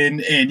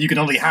something, and you can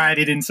only hide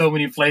it in so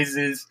many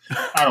places.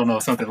 I don't know,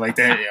 something like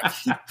that.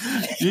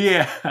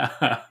 Yeah.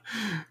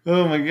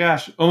 Oh my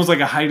gosh. Almost like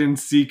a hide and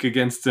seek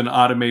against an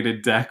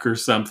automated deck or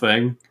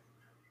something.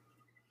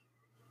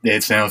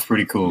 That sounds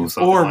pretty cool.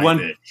 Or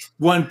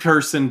one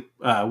person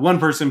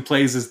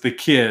plays as the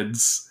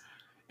kids,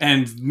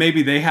 and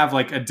maybe they have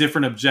like a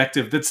different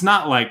objective that's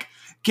not like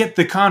get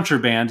the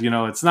contraband,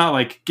 it's not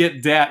like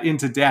get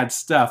into dad's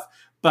stuff,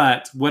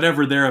 but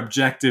whatever their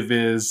objective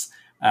is,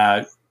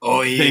 they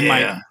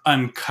might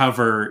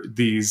uncover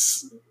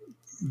these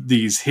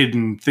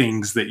hidden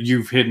things that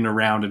you've hidden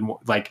around,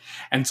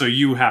 and so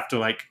you have to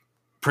like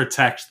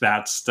protect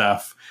that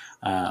stuff.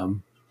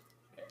 And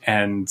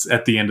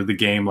at the end of the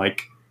game,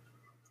 like,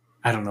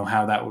 I don't know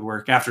how that would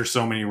work after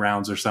so many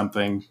rounds or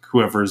something,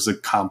 whoever's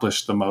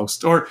accomplished the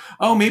most, or,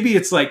 maybe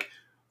it's like,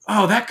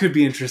 that could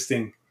be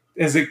interesting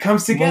as it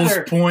comes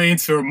together. Most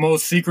points or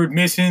most secret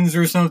missions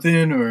or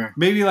something, or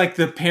maybe like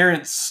the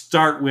parents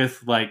start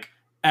with like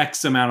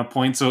X amount of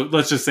points. So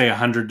let's just say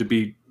 100 to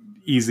be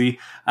easy.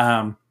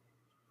 So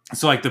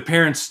like the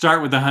parents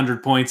start with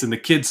 100 points and the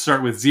kids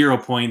start with 0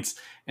 points.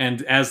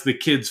 And as the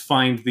kids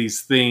find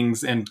these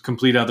things and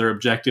complete other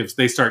objectives,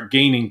 they start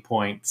gaining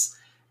points.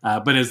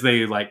 But as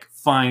they like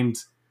find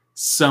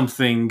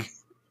something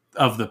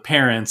of the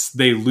parents,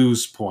 they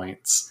lose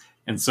points.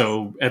 And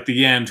so at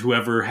the end,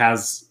 whoever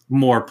has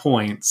more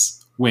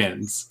points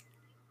wins.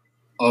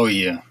 Oh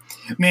yeah,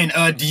 man.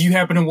 Do you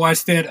happen to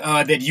watch that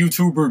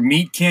YouTuber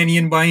Meat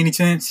Canyon by any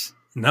chance?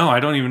 No, I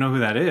don't even know who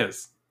that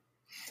is.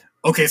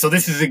 Okay, so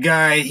this is a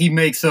guy. He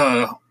makes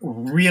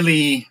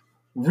really,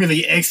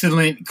 really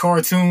excellent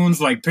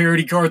cartoons, like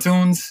parody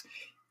cartoons.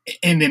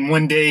 And then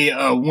one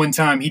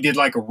time he did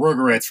like a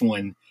Rugrats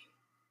one.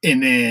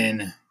 And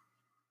then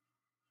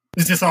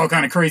there's just all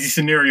kind of crazy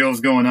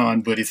scenarios going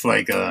on, but it's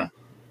like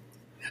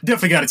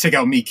definitely got to check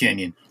out Meat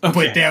Canyon.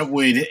 Okay.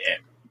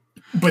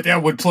 But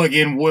that would plug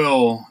in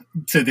well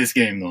to this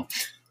game though.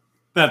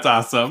 That's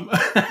awesome.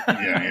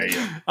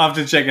 Yeah. I'll have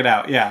to check it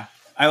out. Yeah,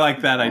 I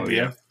like that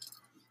idea.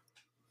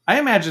 I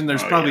imagine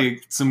there's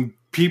probably some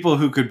people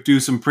who could do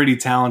some pretty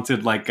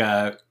talented, like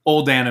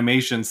old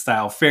animation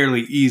style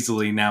fairly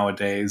easily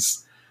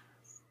nowadays.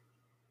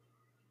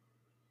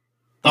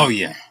 Oh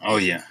yeah.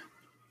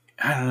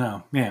 I don't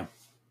know, man.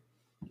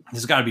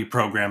 There's got to be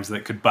programs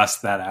that could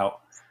bust that out.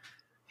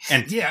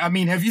 And yeah, I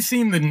mean, have you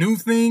seen the new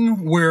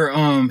thing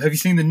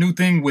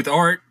with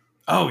art?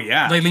 Oh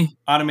yeah, lately,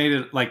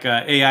 automated like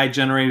AI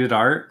generated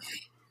art.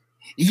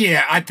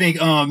 Yeah, I think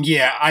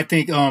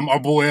our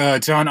boy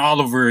John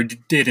Oliver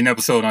did an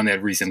episode on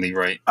that recently,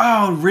 right?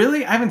 Oh,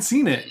 really? I haven't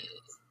seen it.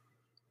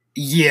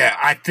 Yeah,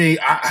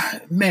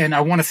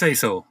 I want to say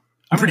so.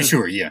 I'm pretty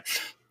sure. Yeah,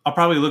 I'll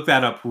probably look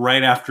that up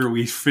right after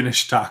we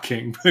finish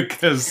talking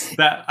because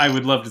I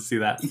would love to see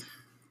that.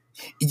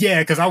 Yeah,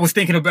 because I was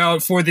thinking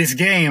about for this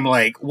game,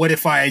 like, what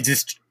if I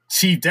just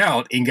cheaped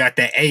out and got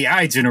the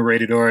AI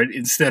generated art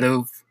instead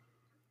of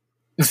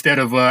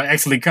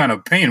actually kind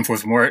of paying for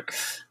some art?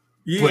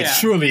 Yeah. But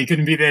surely it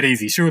couldn't be that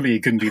easy.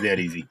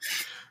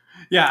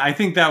 Yeah, I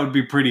think that would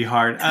be pretty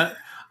hard. I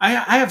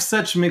have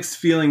such mixed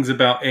feelings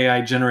about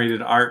AI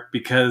generated art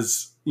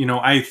because,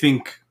 I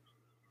think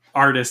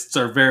artists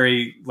are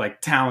very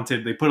like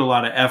talented. They put a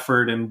lot of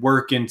effort and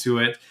work into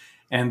it,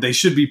 and they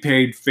should be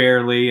paid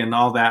fairly and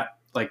all that.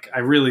 Like, I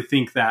really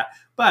think that.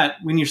 But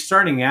when you're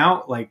starting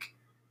out, like,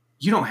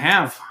 you don't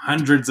have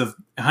hundreds of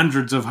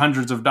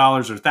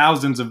dollars or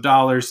thousands of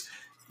dollars,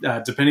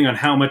 depending on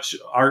how much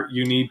art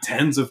you need,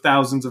 tens of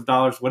thousands of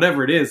dollars,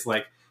 whatever it is.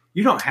 Like,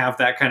 you don't have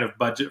that kind of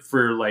budget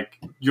for like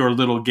your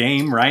little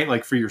game, right?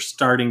 Like for your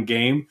starting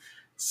game.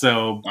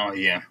 So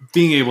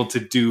being able to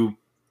do,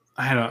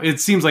 I don't know,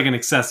 it seems like an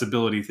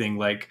accessibility thing,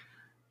 like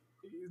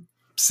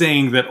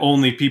saying that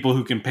only people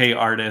who can pay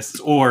artists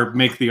or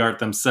make the art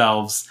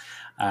themselves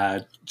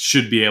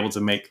should be able to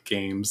make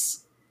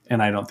games.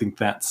 And I don't think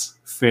that's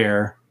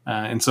fair.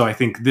 And so I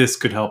think this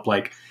could help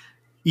like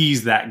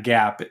ease that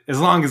gap, as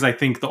long as I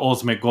think the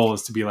ultimate goal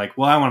is to be like,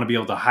 well, I want to be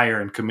able to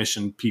hire and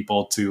commission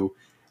people to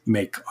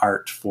make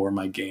art for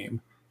my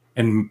game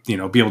and,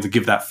 be able to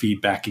give that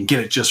feedback and get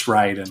it just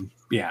right. And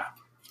yeah,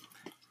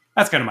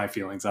 that's kind of my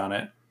feelings on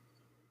it.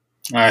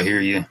 I hear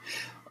you.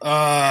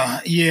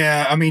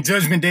 Yeah, I mean,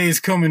 Judgment Day is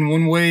coming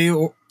one way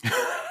or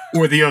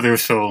the other,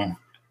 so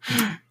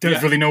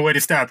there's really no way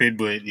to stop it,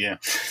 but yeah.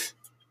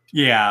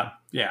 Yeah.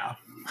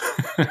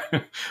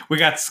 We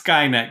got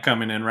Skynet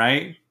coming in,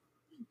 right?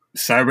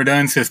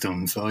 Cyberdyne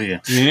Systems, oh yeah.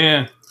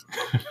 Yeah.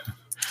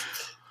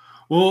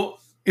 Well,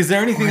 is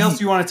there anything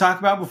else you want to talk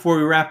about before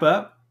we wrap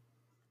up?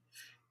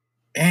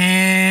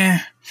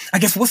 And I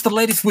guess what's the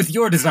latest with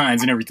your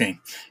designs and everything?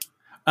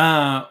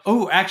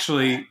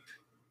 Actually,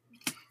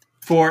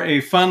 for a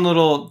fun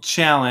little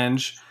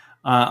challenge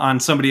on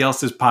somebody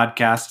else's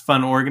podcast,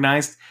 Fun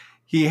Organized,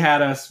 he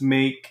had us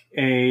make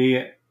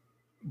a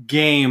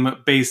game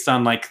based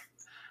on like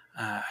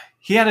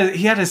he had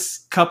a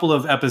couple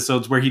of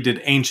episodes where he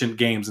did ancient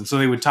games, and so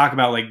they would talk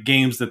about like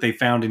games that they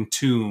found in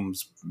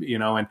tombs,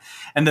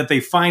 and that they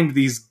find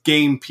these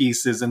game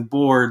pieces and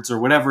boards or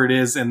whatever it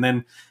is, and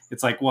then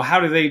it's like, well, how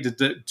do they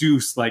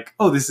deduce like,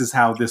 oh, this is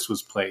how this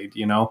was played,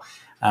 and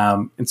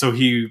so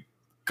he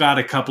got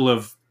a couple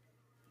of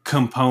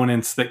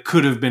components that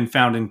could have been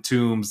found in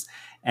tombs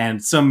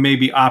and some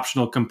maybe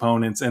optional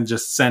components, and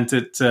just sent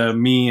it to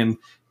me and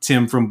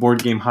Tim from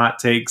Board Game Hot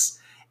Takes,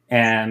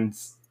 and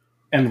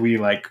we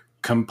like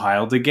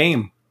compiled a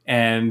game,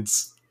 and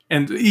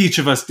each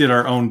of us did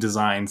our own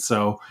design.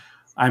 So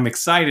I'm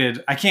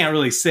excited. I can't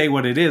really say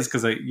what it is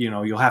because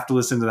you'll have to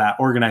listen to that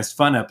Organized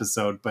Fun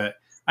episode, but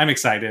I'm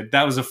excited.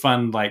 That was a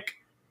fun like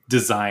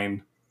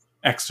design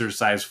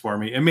exercise for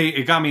me.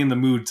 It got me in the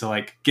mood to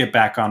like get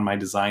back on my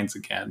designs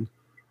again.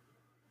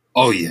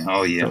 Oh yeah.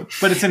 So,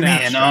 but it's an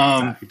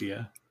abstract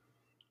idea.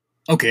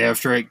 Okay,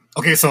 abstract.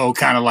 Okay, so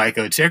kind of like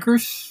a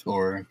checkers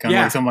or kind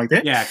of like something like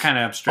that? Yeah, kind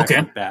of abstract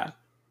like that.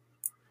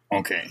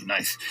 Okay,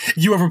 nice.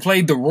 You ever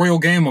played the Royal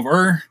Game of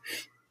Ur?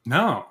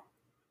 No.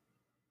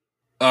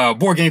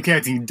 Board Game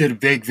Captain did a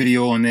big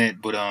video on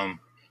that, but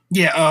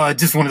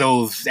just one of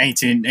those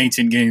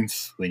ancient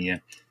games. But yeah.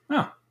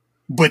 Oh.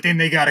 But then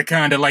they gotta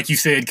kind of, like you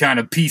said, kind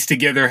of piece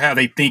together how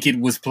they think it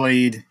was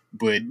played,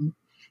 but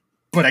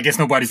I guess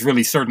nobody's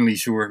really certainly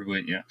sure,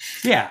 but yeah.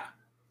 Yeah.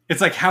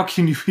 It's like, how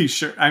can you be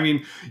sure? I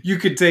mean, you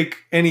could take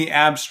any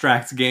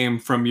abstract game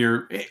from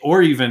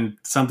or even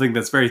something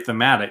that's very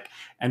thematic,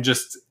 and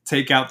just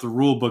take out the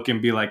rule book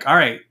and be like, all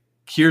right,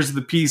 here's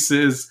the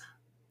pieces.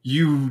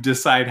 You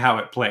decide how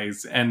it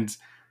plays. And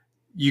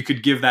you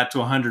could give that to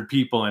 100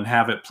 people and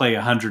have it play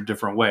 100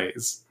 different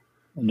ways.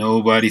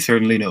 Nobody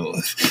certainly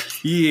knows.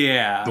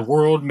 Yeah. The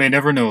world may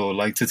never know,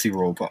 like Tootsie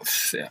Roll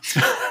Pops. Yeah.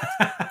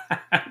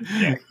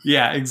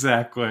 Yeah,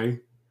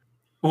 exactly.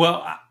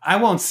 Well, I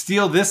won't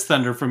steal this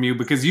thunder from you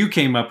because you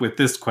came up with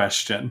this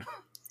question.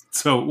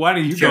 So why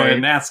don't you go ahead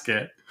and ask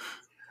it?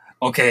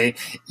 Okay.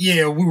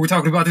 Yeah, we were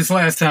talking about this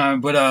last time,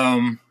 but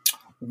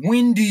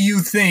when do you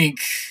think,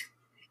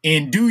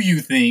 and do you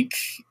think,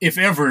 if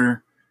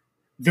ever,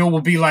 there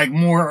will be like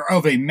more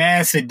of a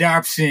mass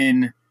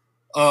adoption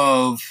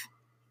of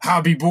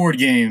hobby board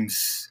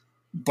games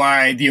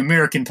by the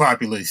American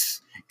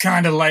populace?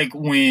 kind of like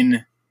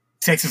when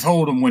Texas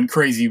Hold'em went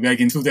crazy back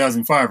in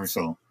 2005 or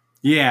so.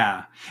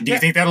 Yeah. Do you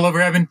think that'll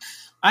ever happen?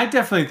 I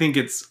definitely think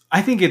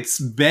it's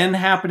been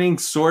happening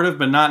sort of,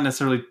 but not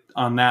necessarily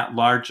on that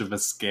large of a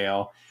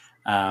scale.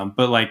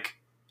 But like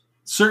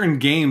certain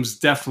games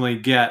definitely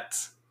get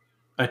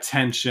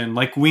attention,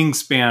 like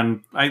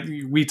Wingspan.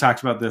 We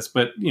talked about this,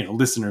 but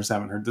listeners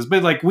haven't heard this,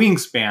 but like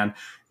Wingspan,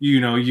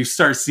 you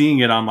start seeing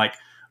it on like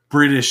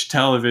British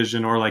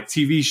television or like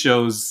TV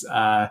shows.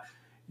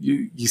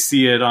 You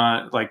see it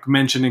on like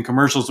mentioned in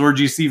commercials, or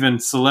just even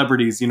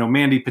celebrities,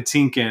 Mandy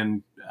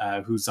Patinkin,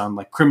 who's on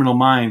like Criminal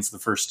Minds the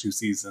first 2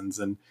 seasons.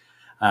 And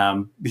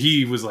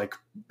he was like,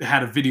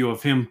 had a video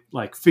of him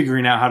like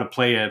figuring out how to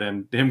play it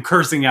and him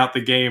cursing out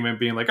the game and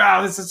being like,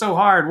 oh, this is so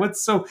hard.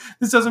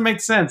 This doesn't make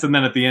sense. And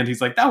then at the end,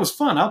 he's like, that was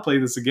fun. I'll play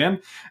this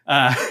again.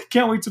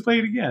 Can't wait to play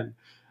it again.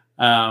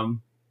 But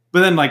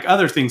then like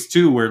other things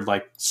too, where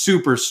like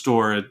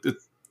Superstore, a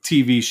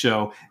TV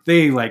show,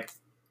 they like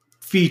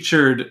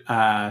featured,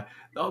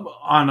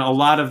 on a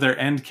lot of their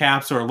end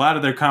caps, or a lot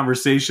of their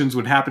conversations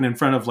would happen in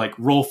front of like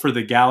Roll for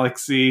the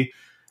Galaxy.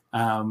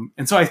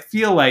 And so I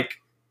feel like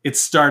it's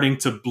starting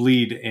to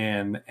bleed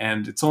in,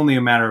 and it's only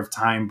a matter of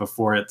time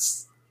before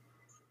it's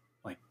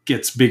like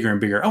gets bigger and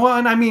bigger. Oh, well,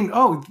 and I mean,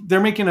 they're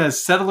making a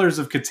Settlers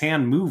of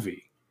Catan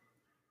movie.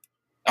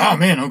 Oh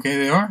man. Okay.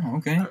 They are.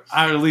 Okay.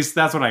 At least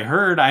that's what I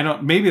heard.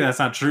 Maybe that's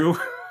not true.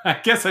 I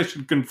guess I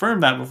should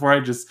confirm that before I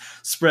just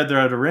spread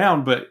that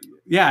around. But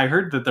yeah, I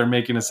heard that they're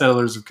making a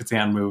Settlers of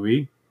Catan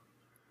movie.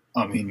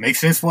 I mean, makes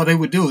sense why they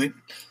would do it.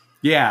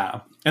 Yeah.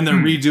 And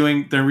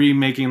they're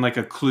remaking like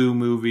a Clue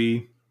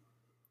movie.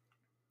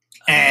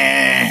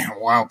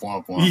 Wow.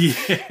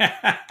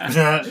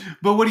 Yeah.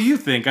 But what do you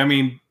think? I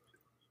mean,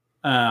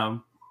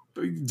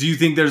 do you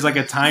think there's like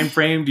a time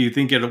frame? Do you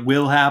think it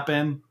will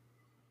happen?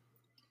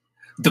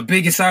 The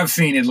biggest I've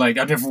seen it, like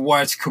I've never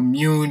watched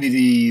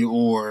Community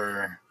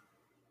or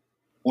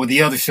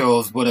the other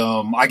shows, but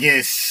I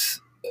guess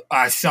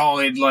I saw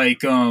it like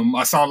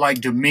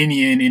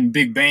Dominion in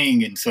Big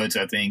Bang and such,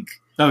 I think.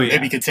 Oh yeah.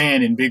 Maybe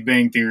Catan in Big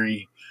Bang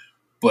Theory.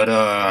 But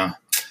I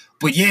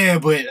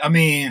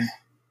mean,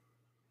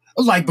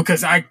 like,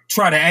 because I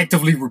try to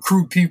actively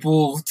recruit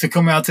people to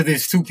come out to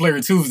this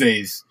 2-Player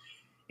Tuesdays.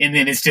 And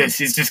then it's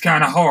just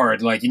kind of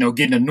hard, like,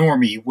 getting a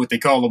normie, what they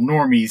call them,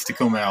 normies, to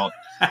come out.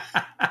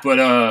 But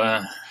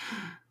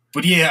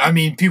yeah, I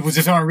mean, people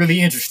just aren't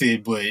really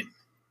interested. But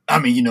I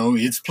mean,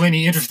 it's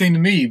plenty interesting to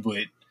me.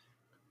 But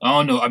I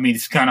don't know. I mean,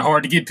 it's kind of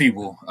hard to get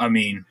people. I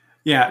mean,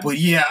 yeah. But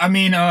yeah, I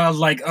mean,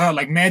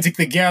 like Magic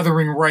the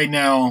Gathering right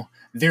now,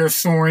 they're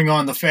soaring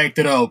on the fact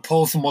that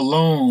Post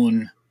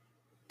Malone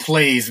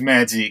plays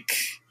Magic,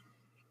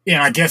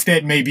 and I guess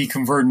that may be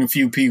converting a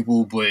few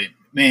people. But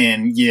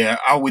man, yeah,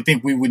 I would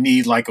think we would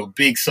need like a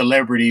big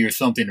celebrity or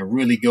something to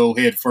really go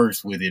head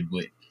first with it.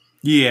 But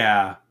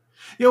yeah.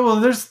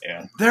 Well,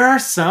 there are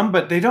some,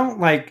 but they don't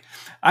like.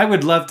 I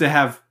would love to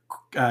have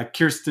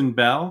Kristen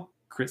Bell.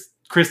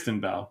 Kristen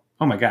Bell.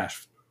 Oh my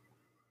gosh.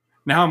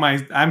 Now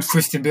I'm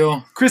Kristen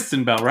Bell.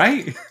 Kristen Bell,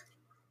 right?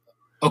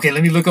 Okay,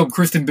 let me look up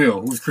Kristen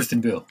Bell. Who's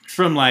Kristen Bell?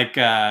 From like,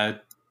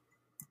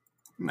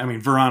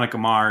 Veronica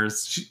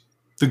Mars,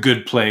 The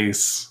Good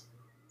Place.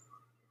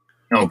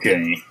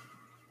 Okay.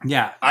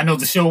 Yeah. I know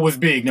the show was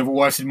big. Never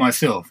watched it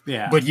myself.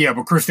 Yeah. But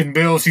Kristen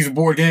Bell, she's a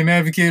board game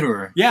advocate,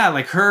 or? Yeah,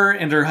 like her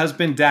and her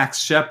husband, Dax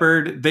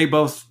Shepard, they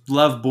both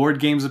love board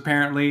games,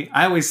 apparently.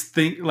 I always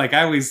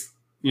fantasize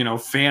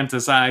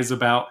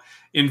about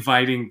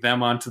inviting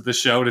them onto the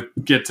show to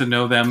get to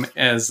know them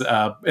as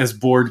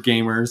board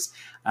gamers.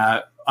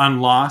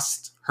 On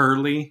Lost,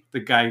 Hurley, the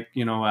guy,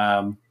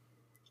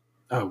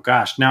 oh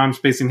gosh, now I'm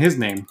spacing his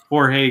name,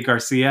 Jorge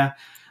Garcia.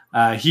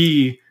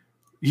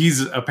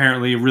 He's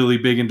apparently really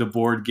big into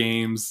board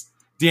games.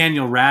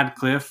 Daniel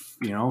Radcliffe,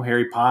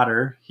 Harry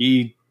Potter,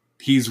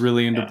 he's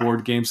really into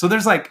board games. So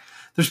there's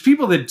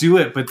people that do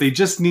it, but we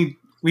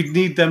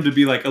need them to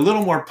be like a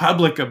little more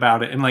public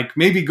about it, and like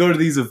maybe go to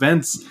these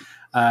events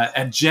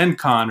at Gen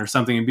Con or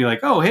something and be like,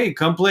 oh, hey,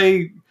 come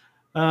play,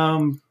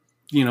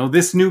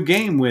 this new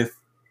game with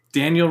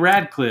Daniel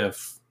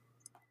Radcliffe.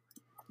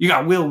 You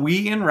got Will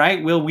Wheaton,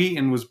 right? Will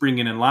Wheaton was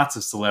bringing in lots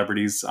of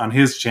celebrities on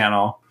his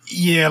channel.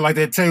 Yeah, like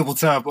that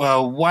tabletop.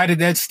 Why did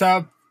that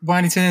stop, by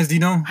any chance? Do you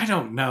know? I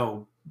don't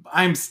know.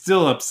 I'm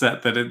still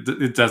upset that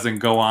it doesn't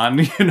go on,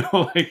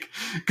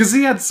 because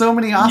he had so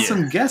many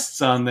awesome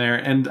guests on there,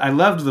 and I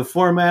loved the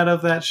format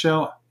of that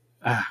show.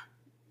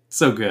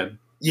 So good.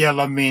 Yeah,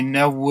 I mean,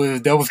 that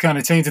was kind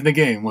of changing the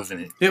game,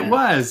 wasn't it? It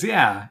was,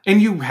 yeah. And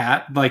you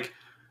had,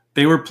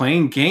 they were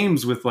playing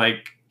games with,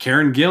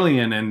 Karen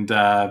Gillian and,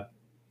 I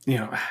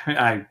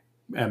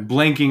am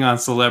blanking on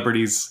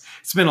celebrities.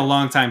 It's been a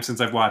long time since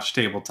I've watched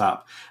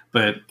tabletop,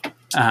 but,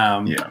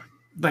 I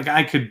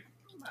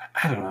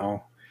don't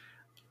know.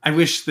 I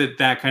wish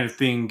that kind of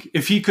thing,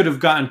 if he could have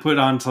gotten put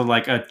onto,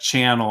 a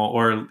channel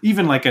or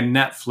even, a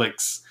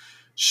Netflix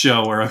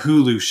show or a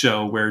Hulu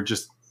show where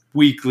just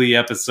weekly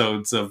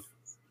episodes of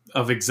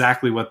of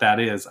exactly what that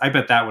is. I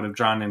bet that would have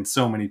drawn in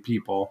so many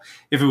people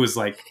if it was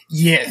like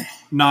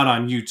not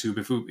on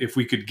YouTube. If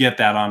we could get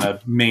that on a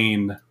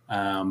main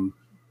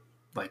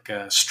like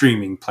a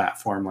streaming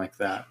platform like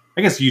that.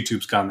 I guess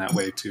YouTube's gone that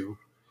way too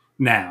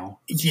now.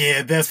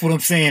 Yeah, that's what I'm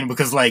saying,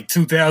 because like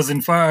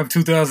 2005,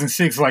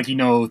 2006, like,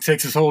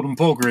 Texas Hold'em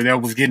Poker,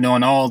 that was getting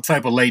on all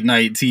type of late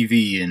night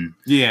TV, and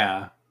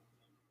yeah,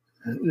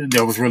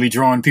 that was really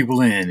drawing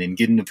people in and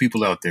getting the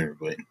people out there.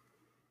 But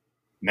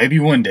maybe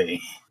one day.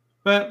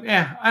 But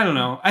yeah, I don't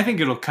know. I think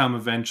it'll come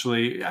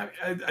eventually.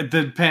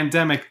 The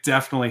pandemic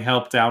definitely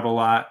helped out a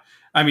lot.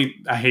 I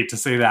mean, I hate to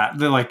say that.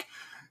 They're like,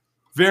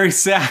 very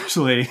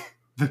sadly,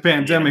 the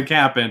pandemic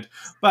happened,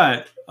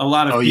 but a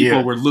lot of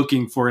people were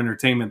looking for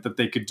entertainment that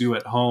they could do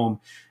at home,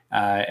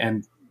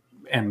 and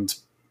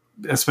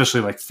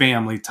especially like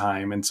family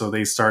time. And so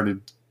they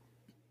started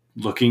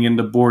looking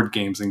into board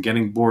games and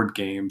getting board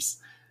games.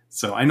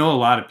 So I know a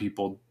lot of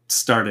people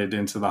started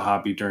into the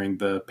hobby during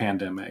the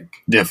pandemic.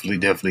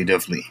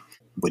 Definitely.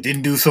 But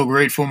didn't do so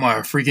great for my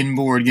freaking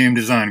board game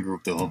design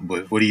group, though.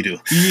 But what do you do?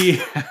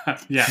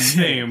 Yeah,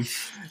 same.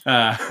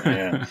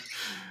 That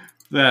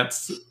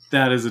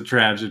is a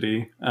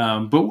tragedy.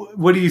 But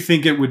what do you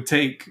think it would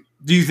take?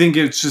 Do you think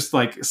it's just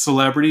like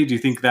celebrity? Do you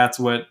think that's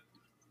what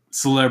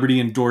celebrity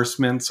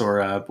endorsements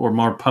or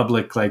more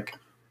public like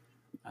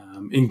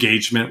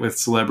engagement with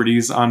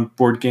celebrities on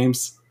board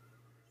games?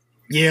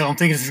 Yeah, I'm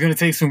thinking it's going to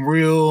take some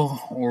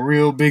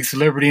real big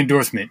celebrity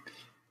endorsement.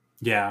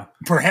 Yeah.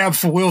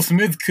 Perhaps Will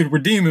Smith could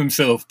redeem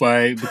himself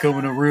by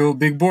becoming a real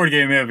big board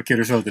game advocate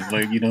or something,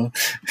 like,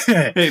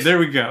 Hey, there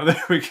we go.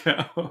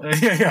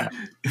 Yeah.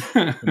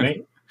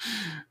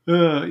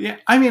 Yeah.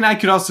 I mean, I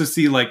could also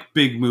see like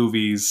big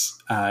movies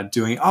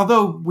doing.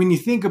 Although when you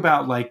think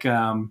about like,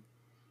 I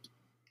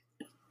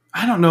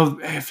don't know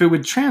if it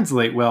would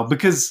translate well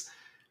because.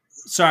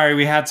 Sorry,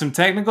 we had some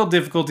technical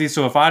difficulties.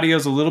 So if audio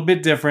is a little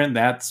bit different,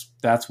 that's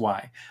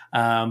why.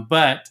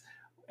 But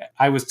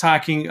I was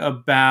talking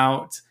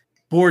about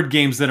board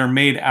games that are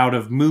made out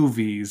of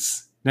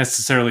movies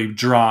necessarily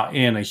draw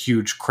in a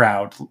huge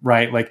crowd,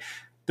 right? Like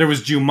there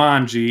was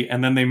Jumanji,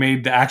 and then they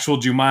made the actual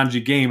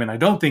Jumanji game, and I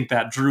don't think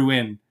that drew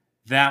in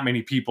that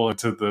many people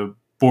into the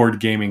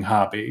board gaming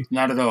hobby.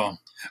 Not at all.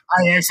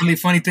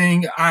 Funny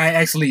thing, I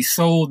actually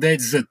sold that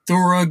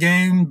Zathura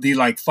game, the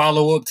like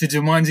follow up to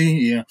Jumanji.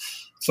 Yeah.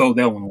 So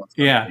that one was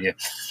yeah.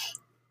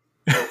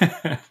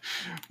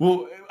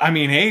 Well, I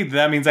mean, hey,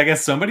 that means I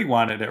guess somebody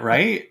wanted it,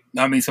 right?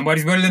 I mean,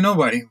 somebody's better than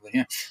nobody. But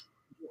yeah.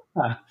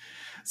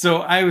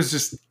 So I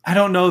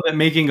don't know that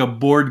making a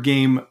board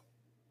game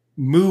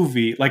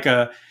movie,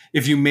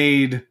 if you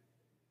made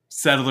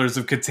Settlers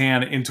of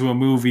Catan into a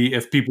movie,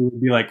 if people would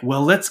be like,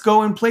 well, let's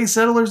go and play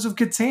Settlers of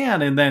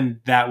Catan. And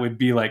then that would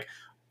be like,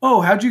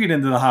 oh, how'd you get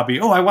into the hobby?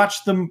 Oh, I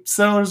watched the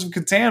Settlers of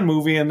Catan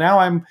movie and now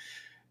I'm,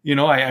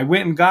 I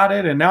went and got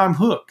it and now I'm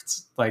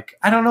hooked. Like,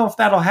 I don't know if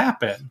that'll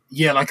happen.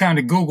 Yeah, I kind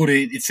of Googled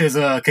it. It says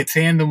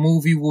Catan the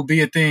movie will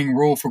be a thing,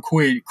 roll for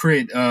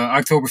crit,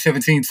 October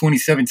 17,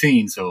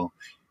 2017. So,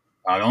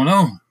 I don't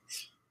know.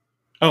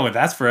 Oh,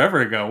 that's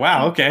forever ago.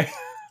 Wow, okay.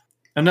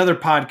 Another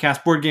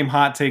podcast, Board Game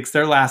Hot Takes,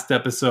 their last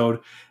episode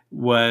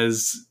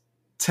was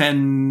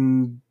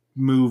 10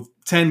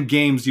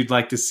 games you'd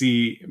like to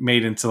see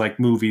made into like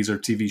movies or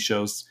TV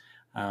shows.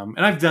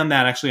 And I've done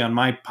that actually on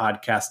my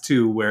podcast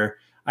too, where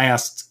I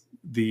asked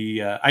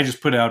I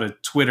just put out a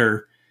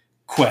Twitter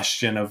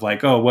question of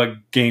like, oh,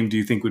 what game do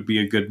you think would be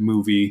a good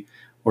movie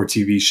or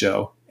TV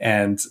show?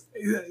 And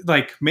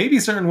like maybe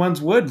certain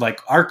ones would,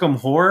 like Arkham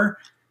Horror.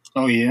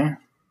 Oh yeah.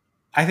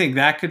 I think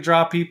that could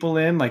draw people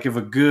in. Like if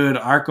a good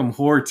Arkham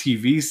Horror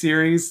TV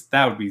series,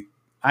 I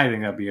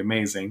think that'd be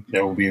amazing.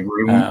 That would be a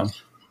great one.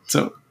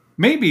 So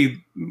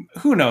maybe,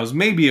 who knows?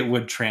 Maybe it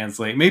would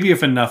translate. Maybe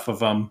if enough of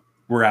them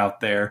were out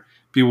there,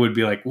 people would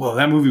be like, whoa,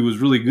 that movie was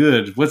really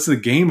good. What's the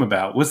game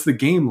about? What's the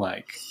game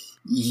like?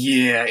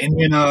 Yeah,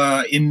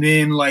 and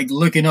then like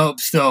looking up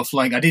stuff,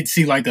 like I did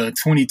see like a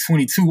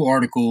 2022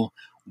 article,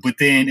 but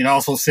then it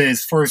also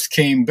says first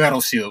came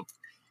Battleship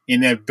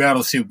in that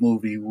Battleship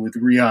movie with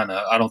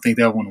Rihanna. I don't think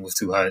that one was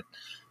too hot.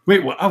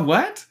 Wait,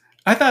 what?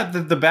 I thought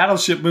that the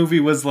Battleship movie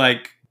was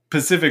like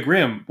Pacific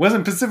Rim.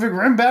 Wasn't Pacific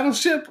Rim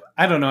Battleship?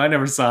 I don't know. I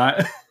never saw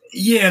it.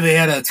 Yeah, they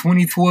had a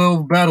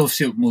 2012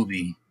 Battleship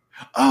movie.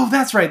 Oh,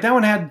 that's right. That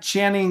one had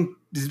Channing.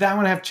 Does that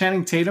one have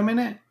Channing Tatum in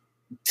it?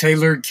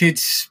 Taylor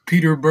Kitsch,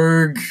 Peter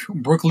Berg,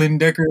 Brooklyn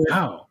Decker.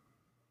 Oh.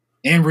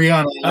 And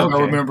Rihanna, I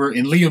remember,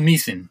 and Liam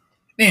Neeson.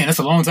 Man, that's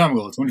a long time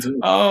ago. 22.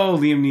 Oh,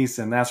 Liam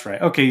Neeson. That's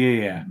right. Okay,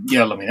 yeah.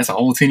 Yeah, I mean, that's a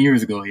whole 10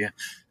 years ago, yeah.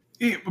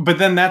 But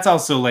then that's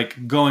also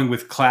like going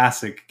with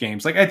classic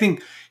games. Like I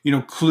think,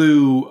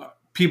 Clue,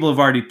 people have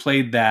already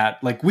played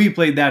that. Like we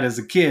played that as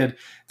a kid.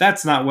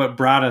 That's not what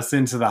brought us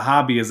into the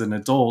hobby as an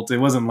adult. It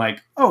wasn't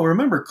like, oh,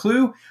 remember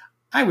Clue?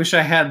 I wish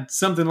I had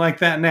something like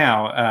that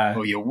now.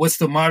 Oh, yeah. What's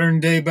the modern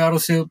day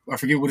Battleship? I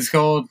forget what it's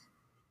called.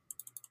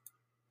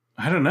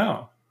 I don't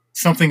know.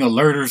 Something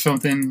Alert or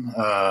something.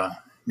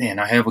 Man,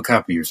 I have a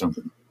copy or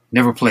something.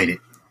 Never played it.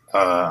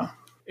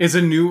 It's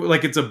a new,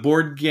 like it's a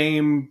board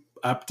game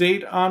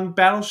update on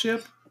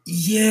Battleship?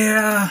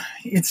 Yeah,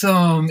 it's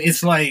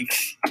like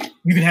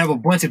you can have a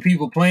bunch of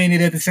people playing it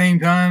at the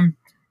same time.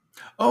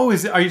 Oh, are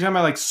you talking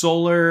about like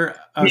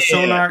Yeah,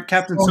 Sonar,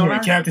 Captain Sonar?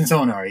 Captain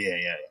Sonar. Yeah,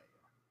 yeah.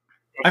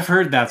 I've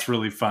heard that's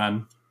really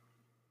fun.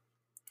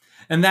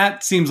 And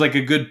that seems like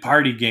a good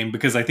party game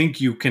because I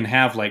think you can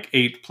have like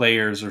 8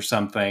 players or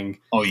something.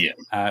 Oh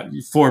yeah.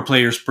 4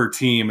 players per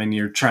team, and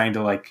you're trying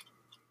to like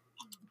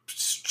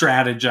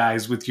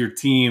strategize with your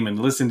team and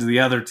listen to the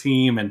other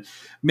team and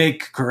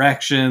make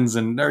corrections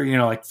and or,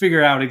 like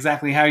figure out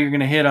exactly how you're going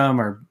to hit them.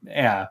 Or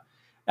yeah,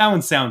 that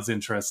one sounds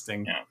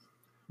interesting. Yeah.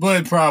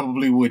 But it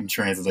probably wouldn't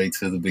translate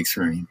to the big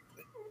screen.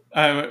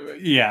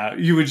 Yeah,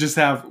 you would just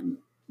have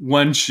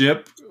one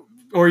ship,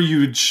 or you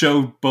would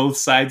show both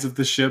sides of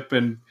the ship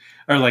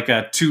or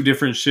like 2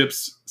 different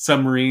ships,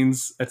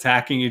 submarines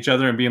attacking each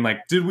other and being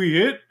like, "Did we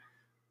hit?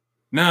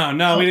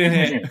 No, we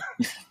didn't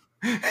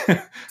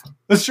hit.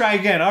 Let's try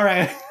again. All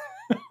right."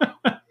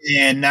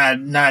 And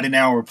not an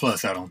hour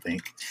plus, I don't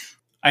think.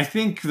 I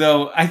think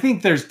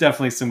there's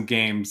definitely some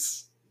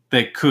games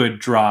that could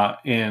draw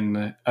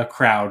in a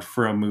crowd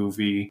for a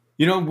movie.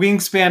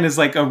 Wingspan is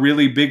like a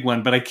really big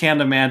one, but I can't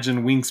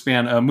imagine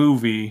Wingspan, a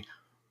movie,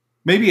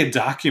 maybe a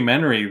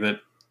documentary that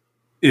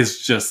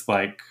is just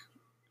like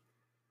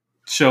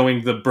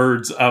showing the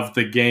birds of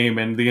the game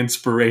and the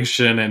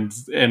inspiration.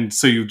 And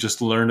so you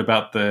just learn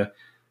about the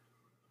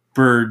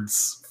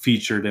birds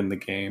featured in the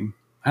game.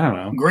 I don't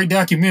know. Great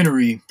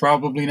documentary.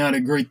 Probably not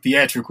a great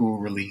theatrical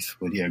release,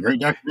 but yeah, great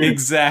documentary.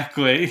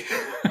 Exactly.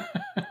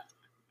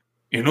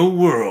 In a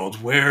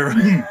world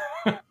where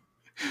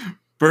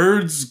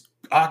birds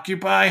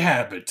occupy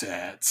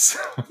habitats.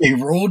 They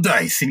roll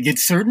dice and get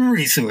certain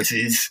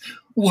resources.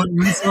 What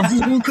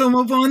resources will come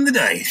up on the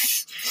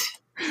dice?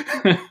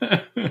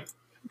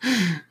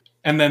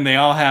 And then they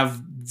all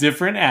have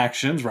different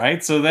actions,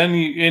 right? So then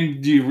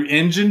in your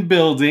engine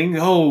building,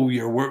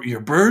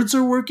 your birds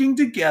are working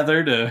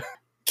together to...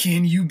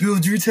 Can you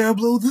build your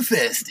tableau the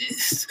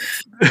fastest?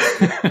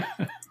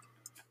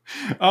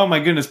 Oh my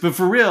goodness. But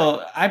for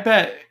real,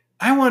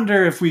 I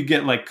wonder if we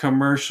get like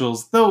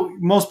commercials, though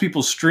most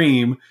people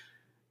stream.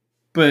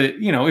 But,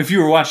 if you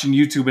were watching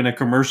YouTube and a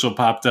commercial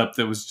popped up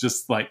that was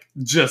just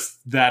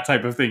that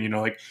type of thing,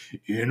 like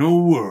in a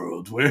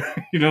world where,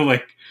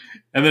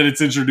 and then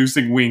it's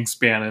introducing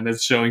Wingspan and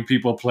it's showing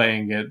people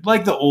playing it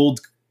like the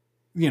old,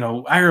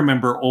 I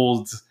remember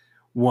old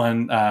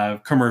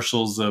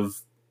commercials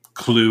of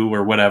Clue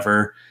or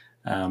whatever,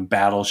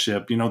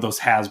 Battleship, those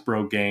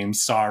Hasbro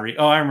games. Sorry.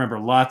 Oh, I remember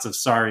lots of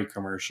Sorry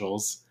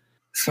commercials.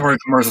 Sorry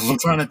commercials. I'm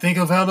trying to think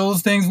of how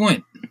those things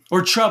went.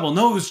 Or Trouble.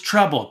 No, it was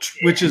Trouble,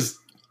 which is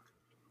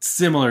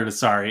similar to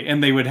Sorry.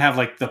 And they would have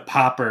like the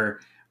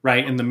popper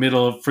right in the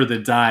middle for the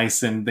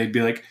dice, and they'd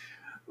be like,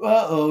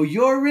 "Uh-oh,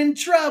 you're in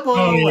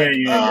trouble."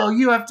 Yeah.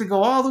 You have to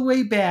go all the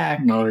way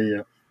back. Oh,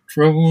 yeah.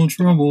 Trouble,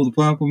 the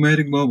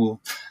Pop-O-Matic bubble.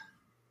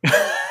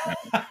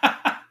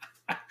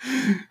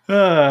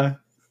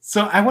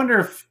 So I wonder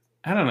if,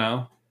 I don't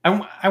know,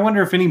 I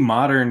wonder if any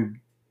modern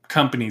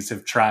companies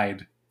have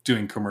tried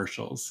doing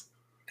commercials.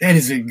 That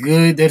is a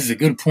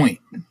good point.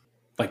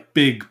 Like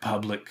big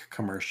public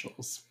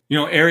commercials.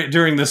 Air it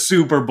during the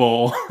Super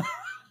Bowl.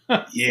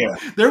 Yeah.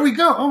 There we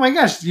go. Oh my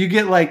gosh. You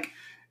get like,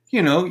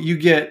 you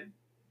get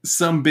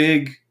some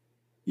big,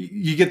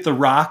 you get The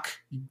Rock,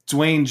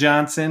 Dwayne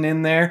Johnson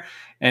in there,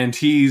 and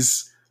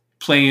he's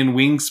playing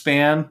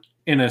Wingspan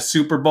in a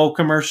Super Bowl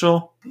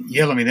commercial.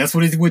 Yeah, I mean, that's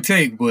what it would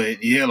take.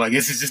 But yeah, I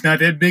guess it's just not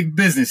that big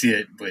business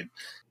yet. But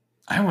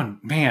now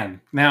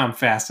I'm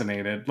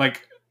fascinated.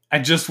 Like, I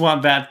just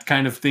want that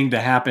kind of thing to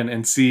happen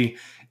and see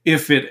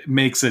if it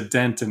makes a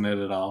dent in it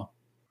at all.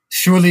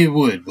 Surely it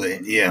would,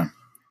 but yeah.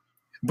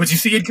 But you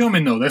see it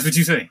coming, though. That's what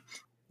you say.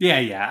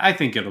 Yeah. I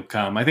think it'll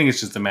come. I think it's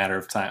just a matter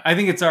of time. I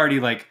think it's already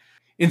like,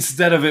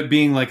 instead of it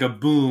being like a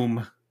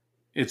boom,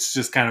 it's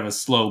just kind of a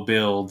slow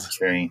build.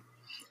 Okay.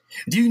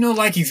 Do you know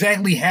like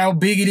exactly how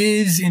big it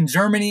is in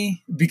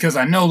Germany? Because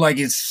I know like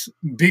it's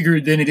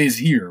bigger than it is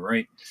here,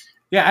 right?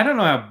 Yeah, I don't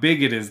know how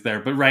big it is there,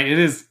 but right, it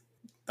is.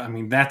 I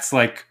mean, that's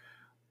like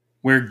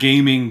where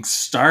gaming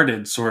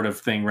started, sort of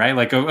thing, right?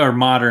 Like or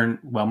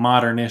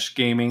modernish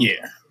gaming.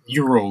 Yeah,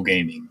 Euro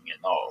gaming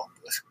and all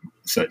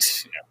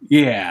such.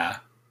 Yeah.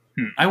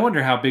 I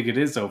wonder how big it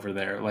is over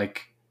there.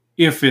 Like,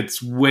 if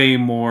it's way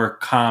more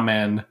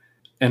common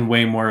and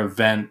way more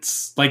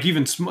events, like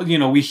even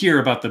we hear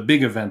about the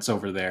big events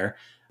over there.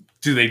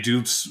 Do they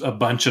do a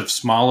bunch of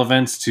small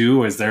events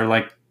too? Is there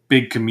like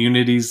big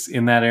communities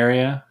in that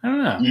area? I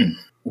don't know.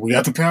 We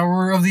got the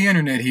power of the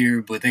internet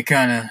here, but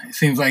it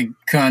seems like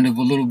kind of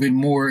a little bit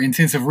more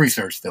intensive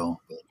research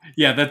though.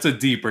 Yeah, that's a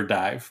deeper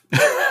dive.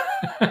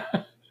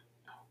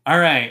 All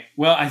right.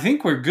 Well, I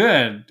think we're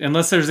good.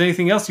 Unless there's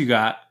anything else you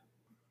got.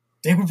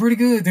 I think we're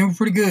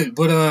pretty good.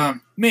 But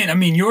man, I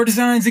mean, your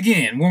designs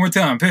again, one more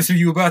time, pester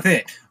you about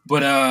that.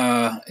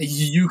 But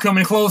you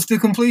coming close to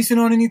completion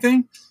on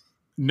anything?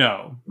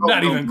 No,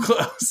 not even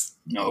close.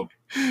 No.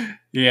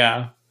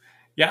 Yeah.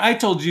 I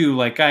told you,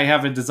 like, I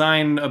have a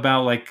design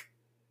about like,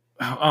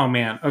 oh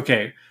man,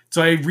 okay.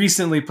 So I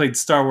recently played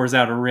Star Wars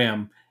Outer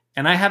Rim,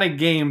 And I had a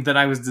game that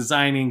I was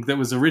designing that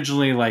was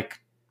originally like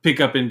pick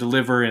up and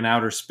deliver in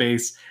outer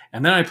space.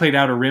 And then I played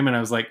Outer Rim and I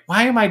was like,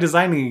 why am I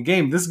designing a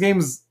game? This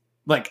game's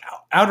like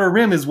Outer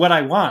Rim is what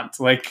I want.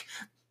 Like,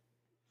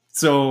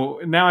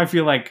 so now I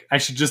feel like I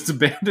should just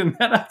abandon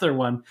that other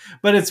one.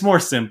 But it's more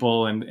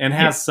simple and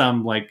has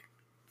some like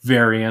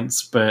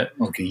variance. But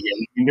okay,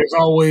 yeah, and there's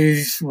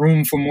always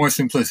room for more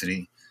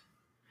simplicity.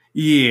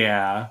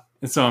 Yeah.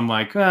 And so I'm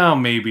like, well,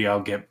 maybe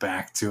I'll get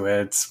back to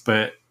it.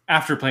 But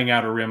after playing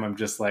Outer Rim, I'm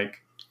just like,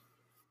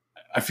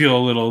 I feel a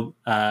little,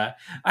 I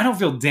don't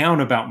feel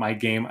down about my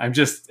game. I'm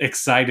just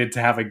excited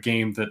to have a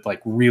game that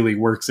like really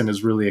works and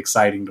is really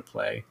exciting to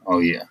play. Oh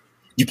yeah.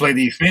 You played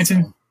the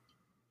expansion?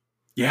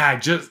 Yeah,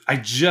 I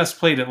just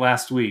played it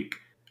last week,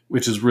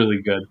 which is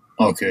really good.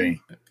 Okay.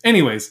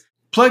 Anyways,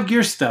 plug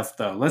your stuff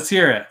though. Let's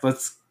hear it.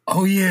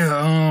 Oh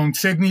yeah.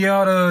 Check me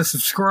out.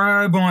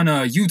 Subscribe on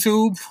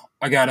YouTube.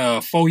 I got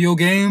Foyo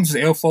Games,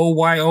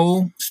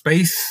 Foyo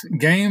space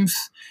games.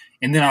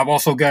 And then I've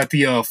also got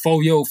the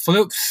Foyo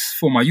Flips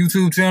for my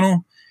YouTube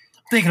channel.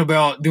 Thinking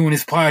about doing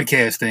this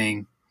podcast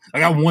thing. I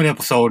got one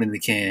episode in the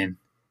can.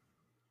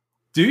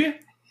 Do you?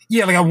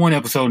 Yeah, I got one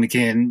episode in the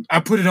can.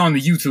 I put it on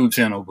the YouTube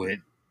channel, but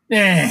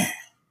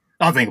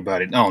I'll think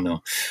about it. I don't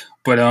know.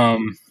 But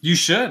you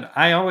should.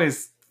 I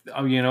always,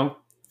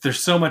 there's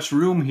so much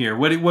room here.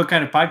 What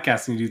kind of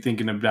podcasting are you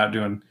thinking about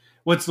doing?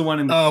 What's the one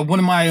in the one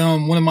of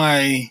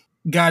my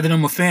guy that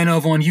I'm a fan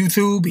of on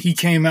YouTube, he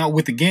came out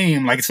with a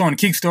game, like it's on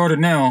Kickstarter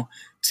now.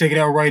 Check it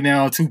out right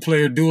now,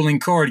 2-player dueling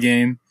card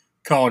game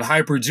called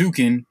Hyper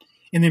Jukin.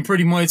 And then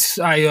pretty much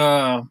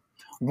I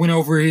went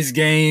over his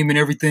game and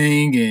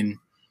everything, and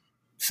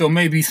so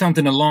maybe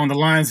something along the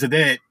lines of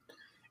that,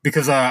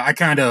 because I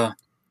kind of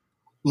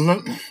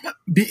learned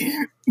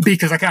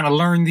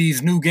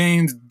these new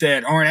games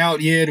that aren't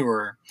out yet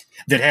or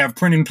that have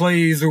print and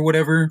plays or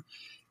whatever.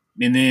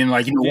 And then,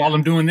 while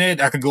I'm doing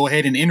that, I could go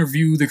ahead and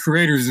interview the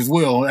creators as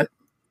well.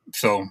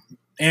 So,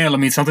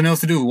 something else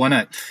to do. Why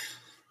not?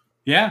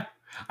 Yeah.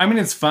 I mean,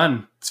 it's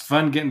fun. It's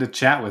fun getting to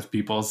chat with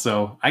people,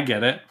 so I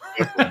get it.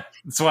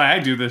 That's why I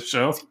do this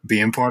show.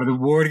 Being part of the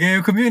board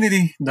game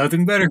community.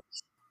 Nothing better.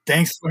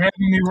 Thanks for having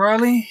me,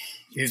 Riley.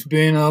 It's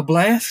been a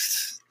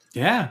blast.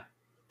 Yeah.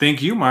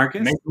 Thank you,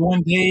 Marcus. Maybe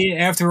one day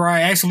after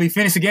I actually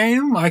finish the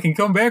game, I can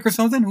come back or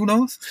something. Who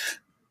knows?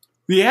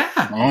 Yeah,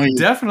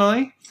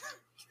 definitely.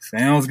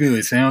 Sounds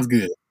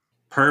good.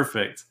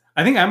 Perfect.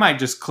 I think I might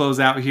just close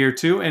out here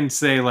too and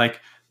say, you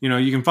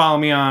can follow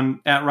me on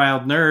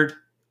 @RiledNerd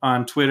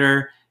on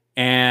Twitter.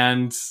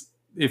 And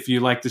if you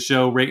like the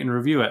show, rate and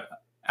review it.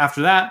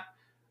 After that,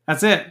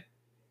 that's it.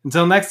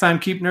 Until next time,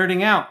 keep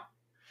nerding out.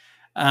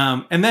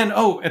 And then,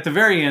 at the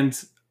very end,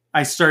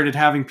 I started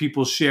having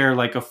people share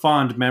a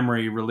fond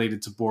memory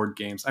related to board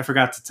games. I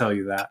forgot to tell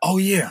you that. Oh,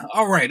 yeah.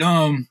 All right.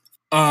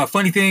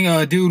 Funny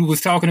thing, dude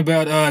was talking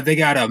about they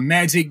got a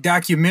Magic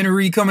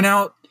documentary coming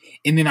out,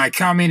 and then I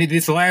commented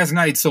this last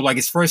night, so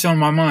it's fresh on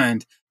my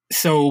mind.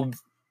 So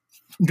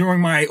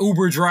during my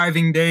Uber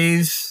driving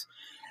days,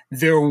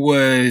 there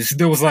was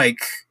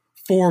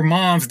 4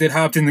 moms that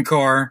hopped in the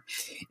car,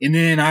 and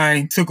then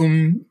I took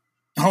them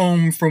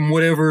home from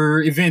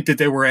whatever event that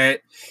they were at,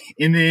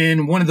 and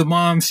then one of the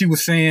moms, she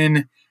was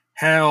saying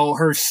how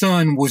her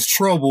son was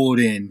troubled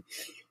and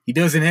he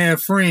doesn't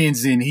have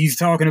friends, and he's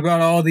talking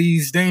about all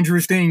these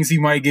dangerous things he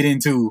might get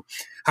into,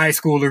 high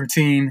schooler,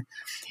 teen.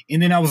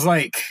 And then I was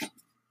like,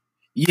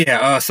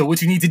 yeah, so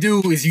what you need to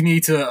do is you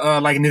need to,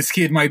 and this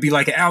kid might be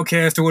an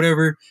outcast or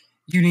whatever,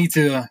 you need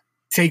to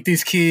take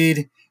this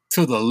kid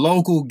to the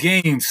local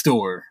game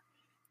store,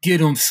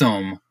 get him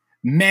some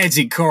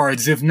Magic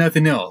cards, if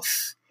nothing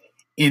else.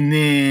 And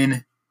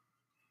then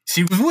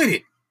she was with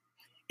it.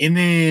 And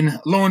then,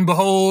 lo and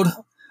behold,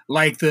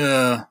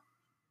 the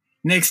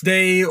next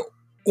day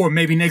or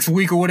maybe next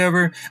week or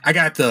whatever, I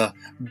got the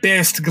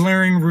best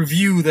glaring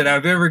review that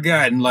I've ever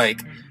gotten,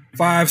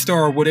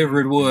 5-star, whatever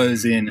it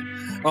was, and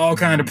all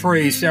kind of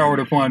praise showered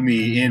upon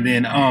me. And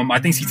then I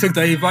think she took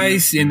the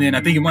advice, and then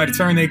I think it might have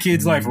turned that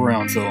kid's life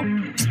around. So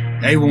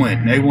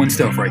A1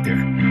 stuff right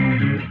there.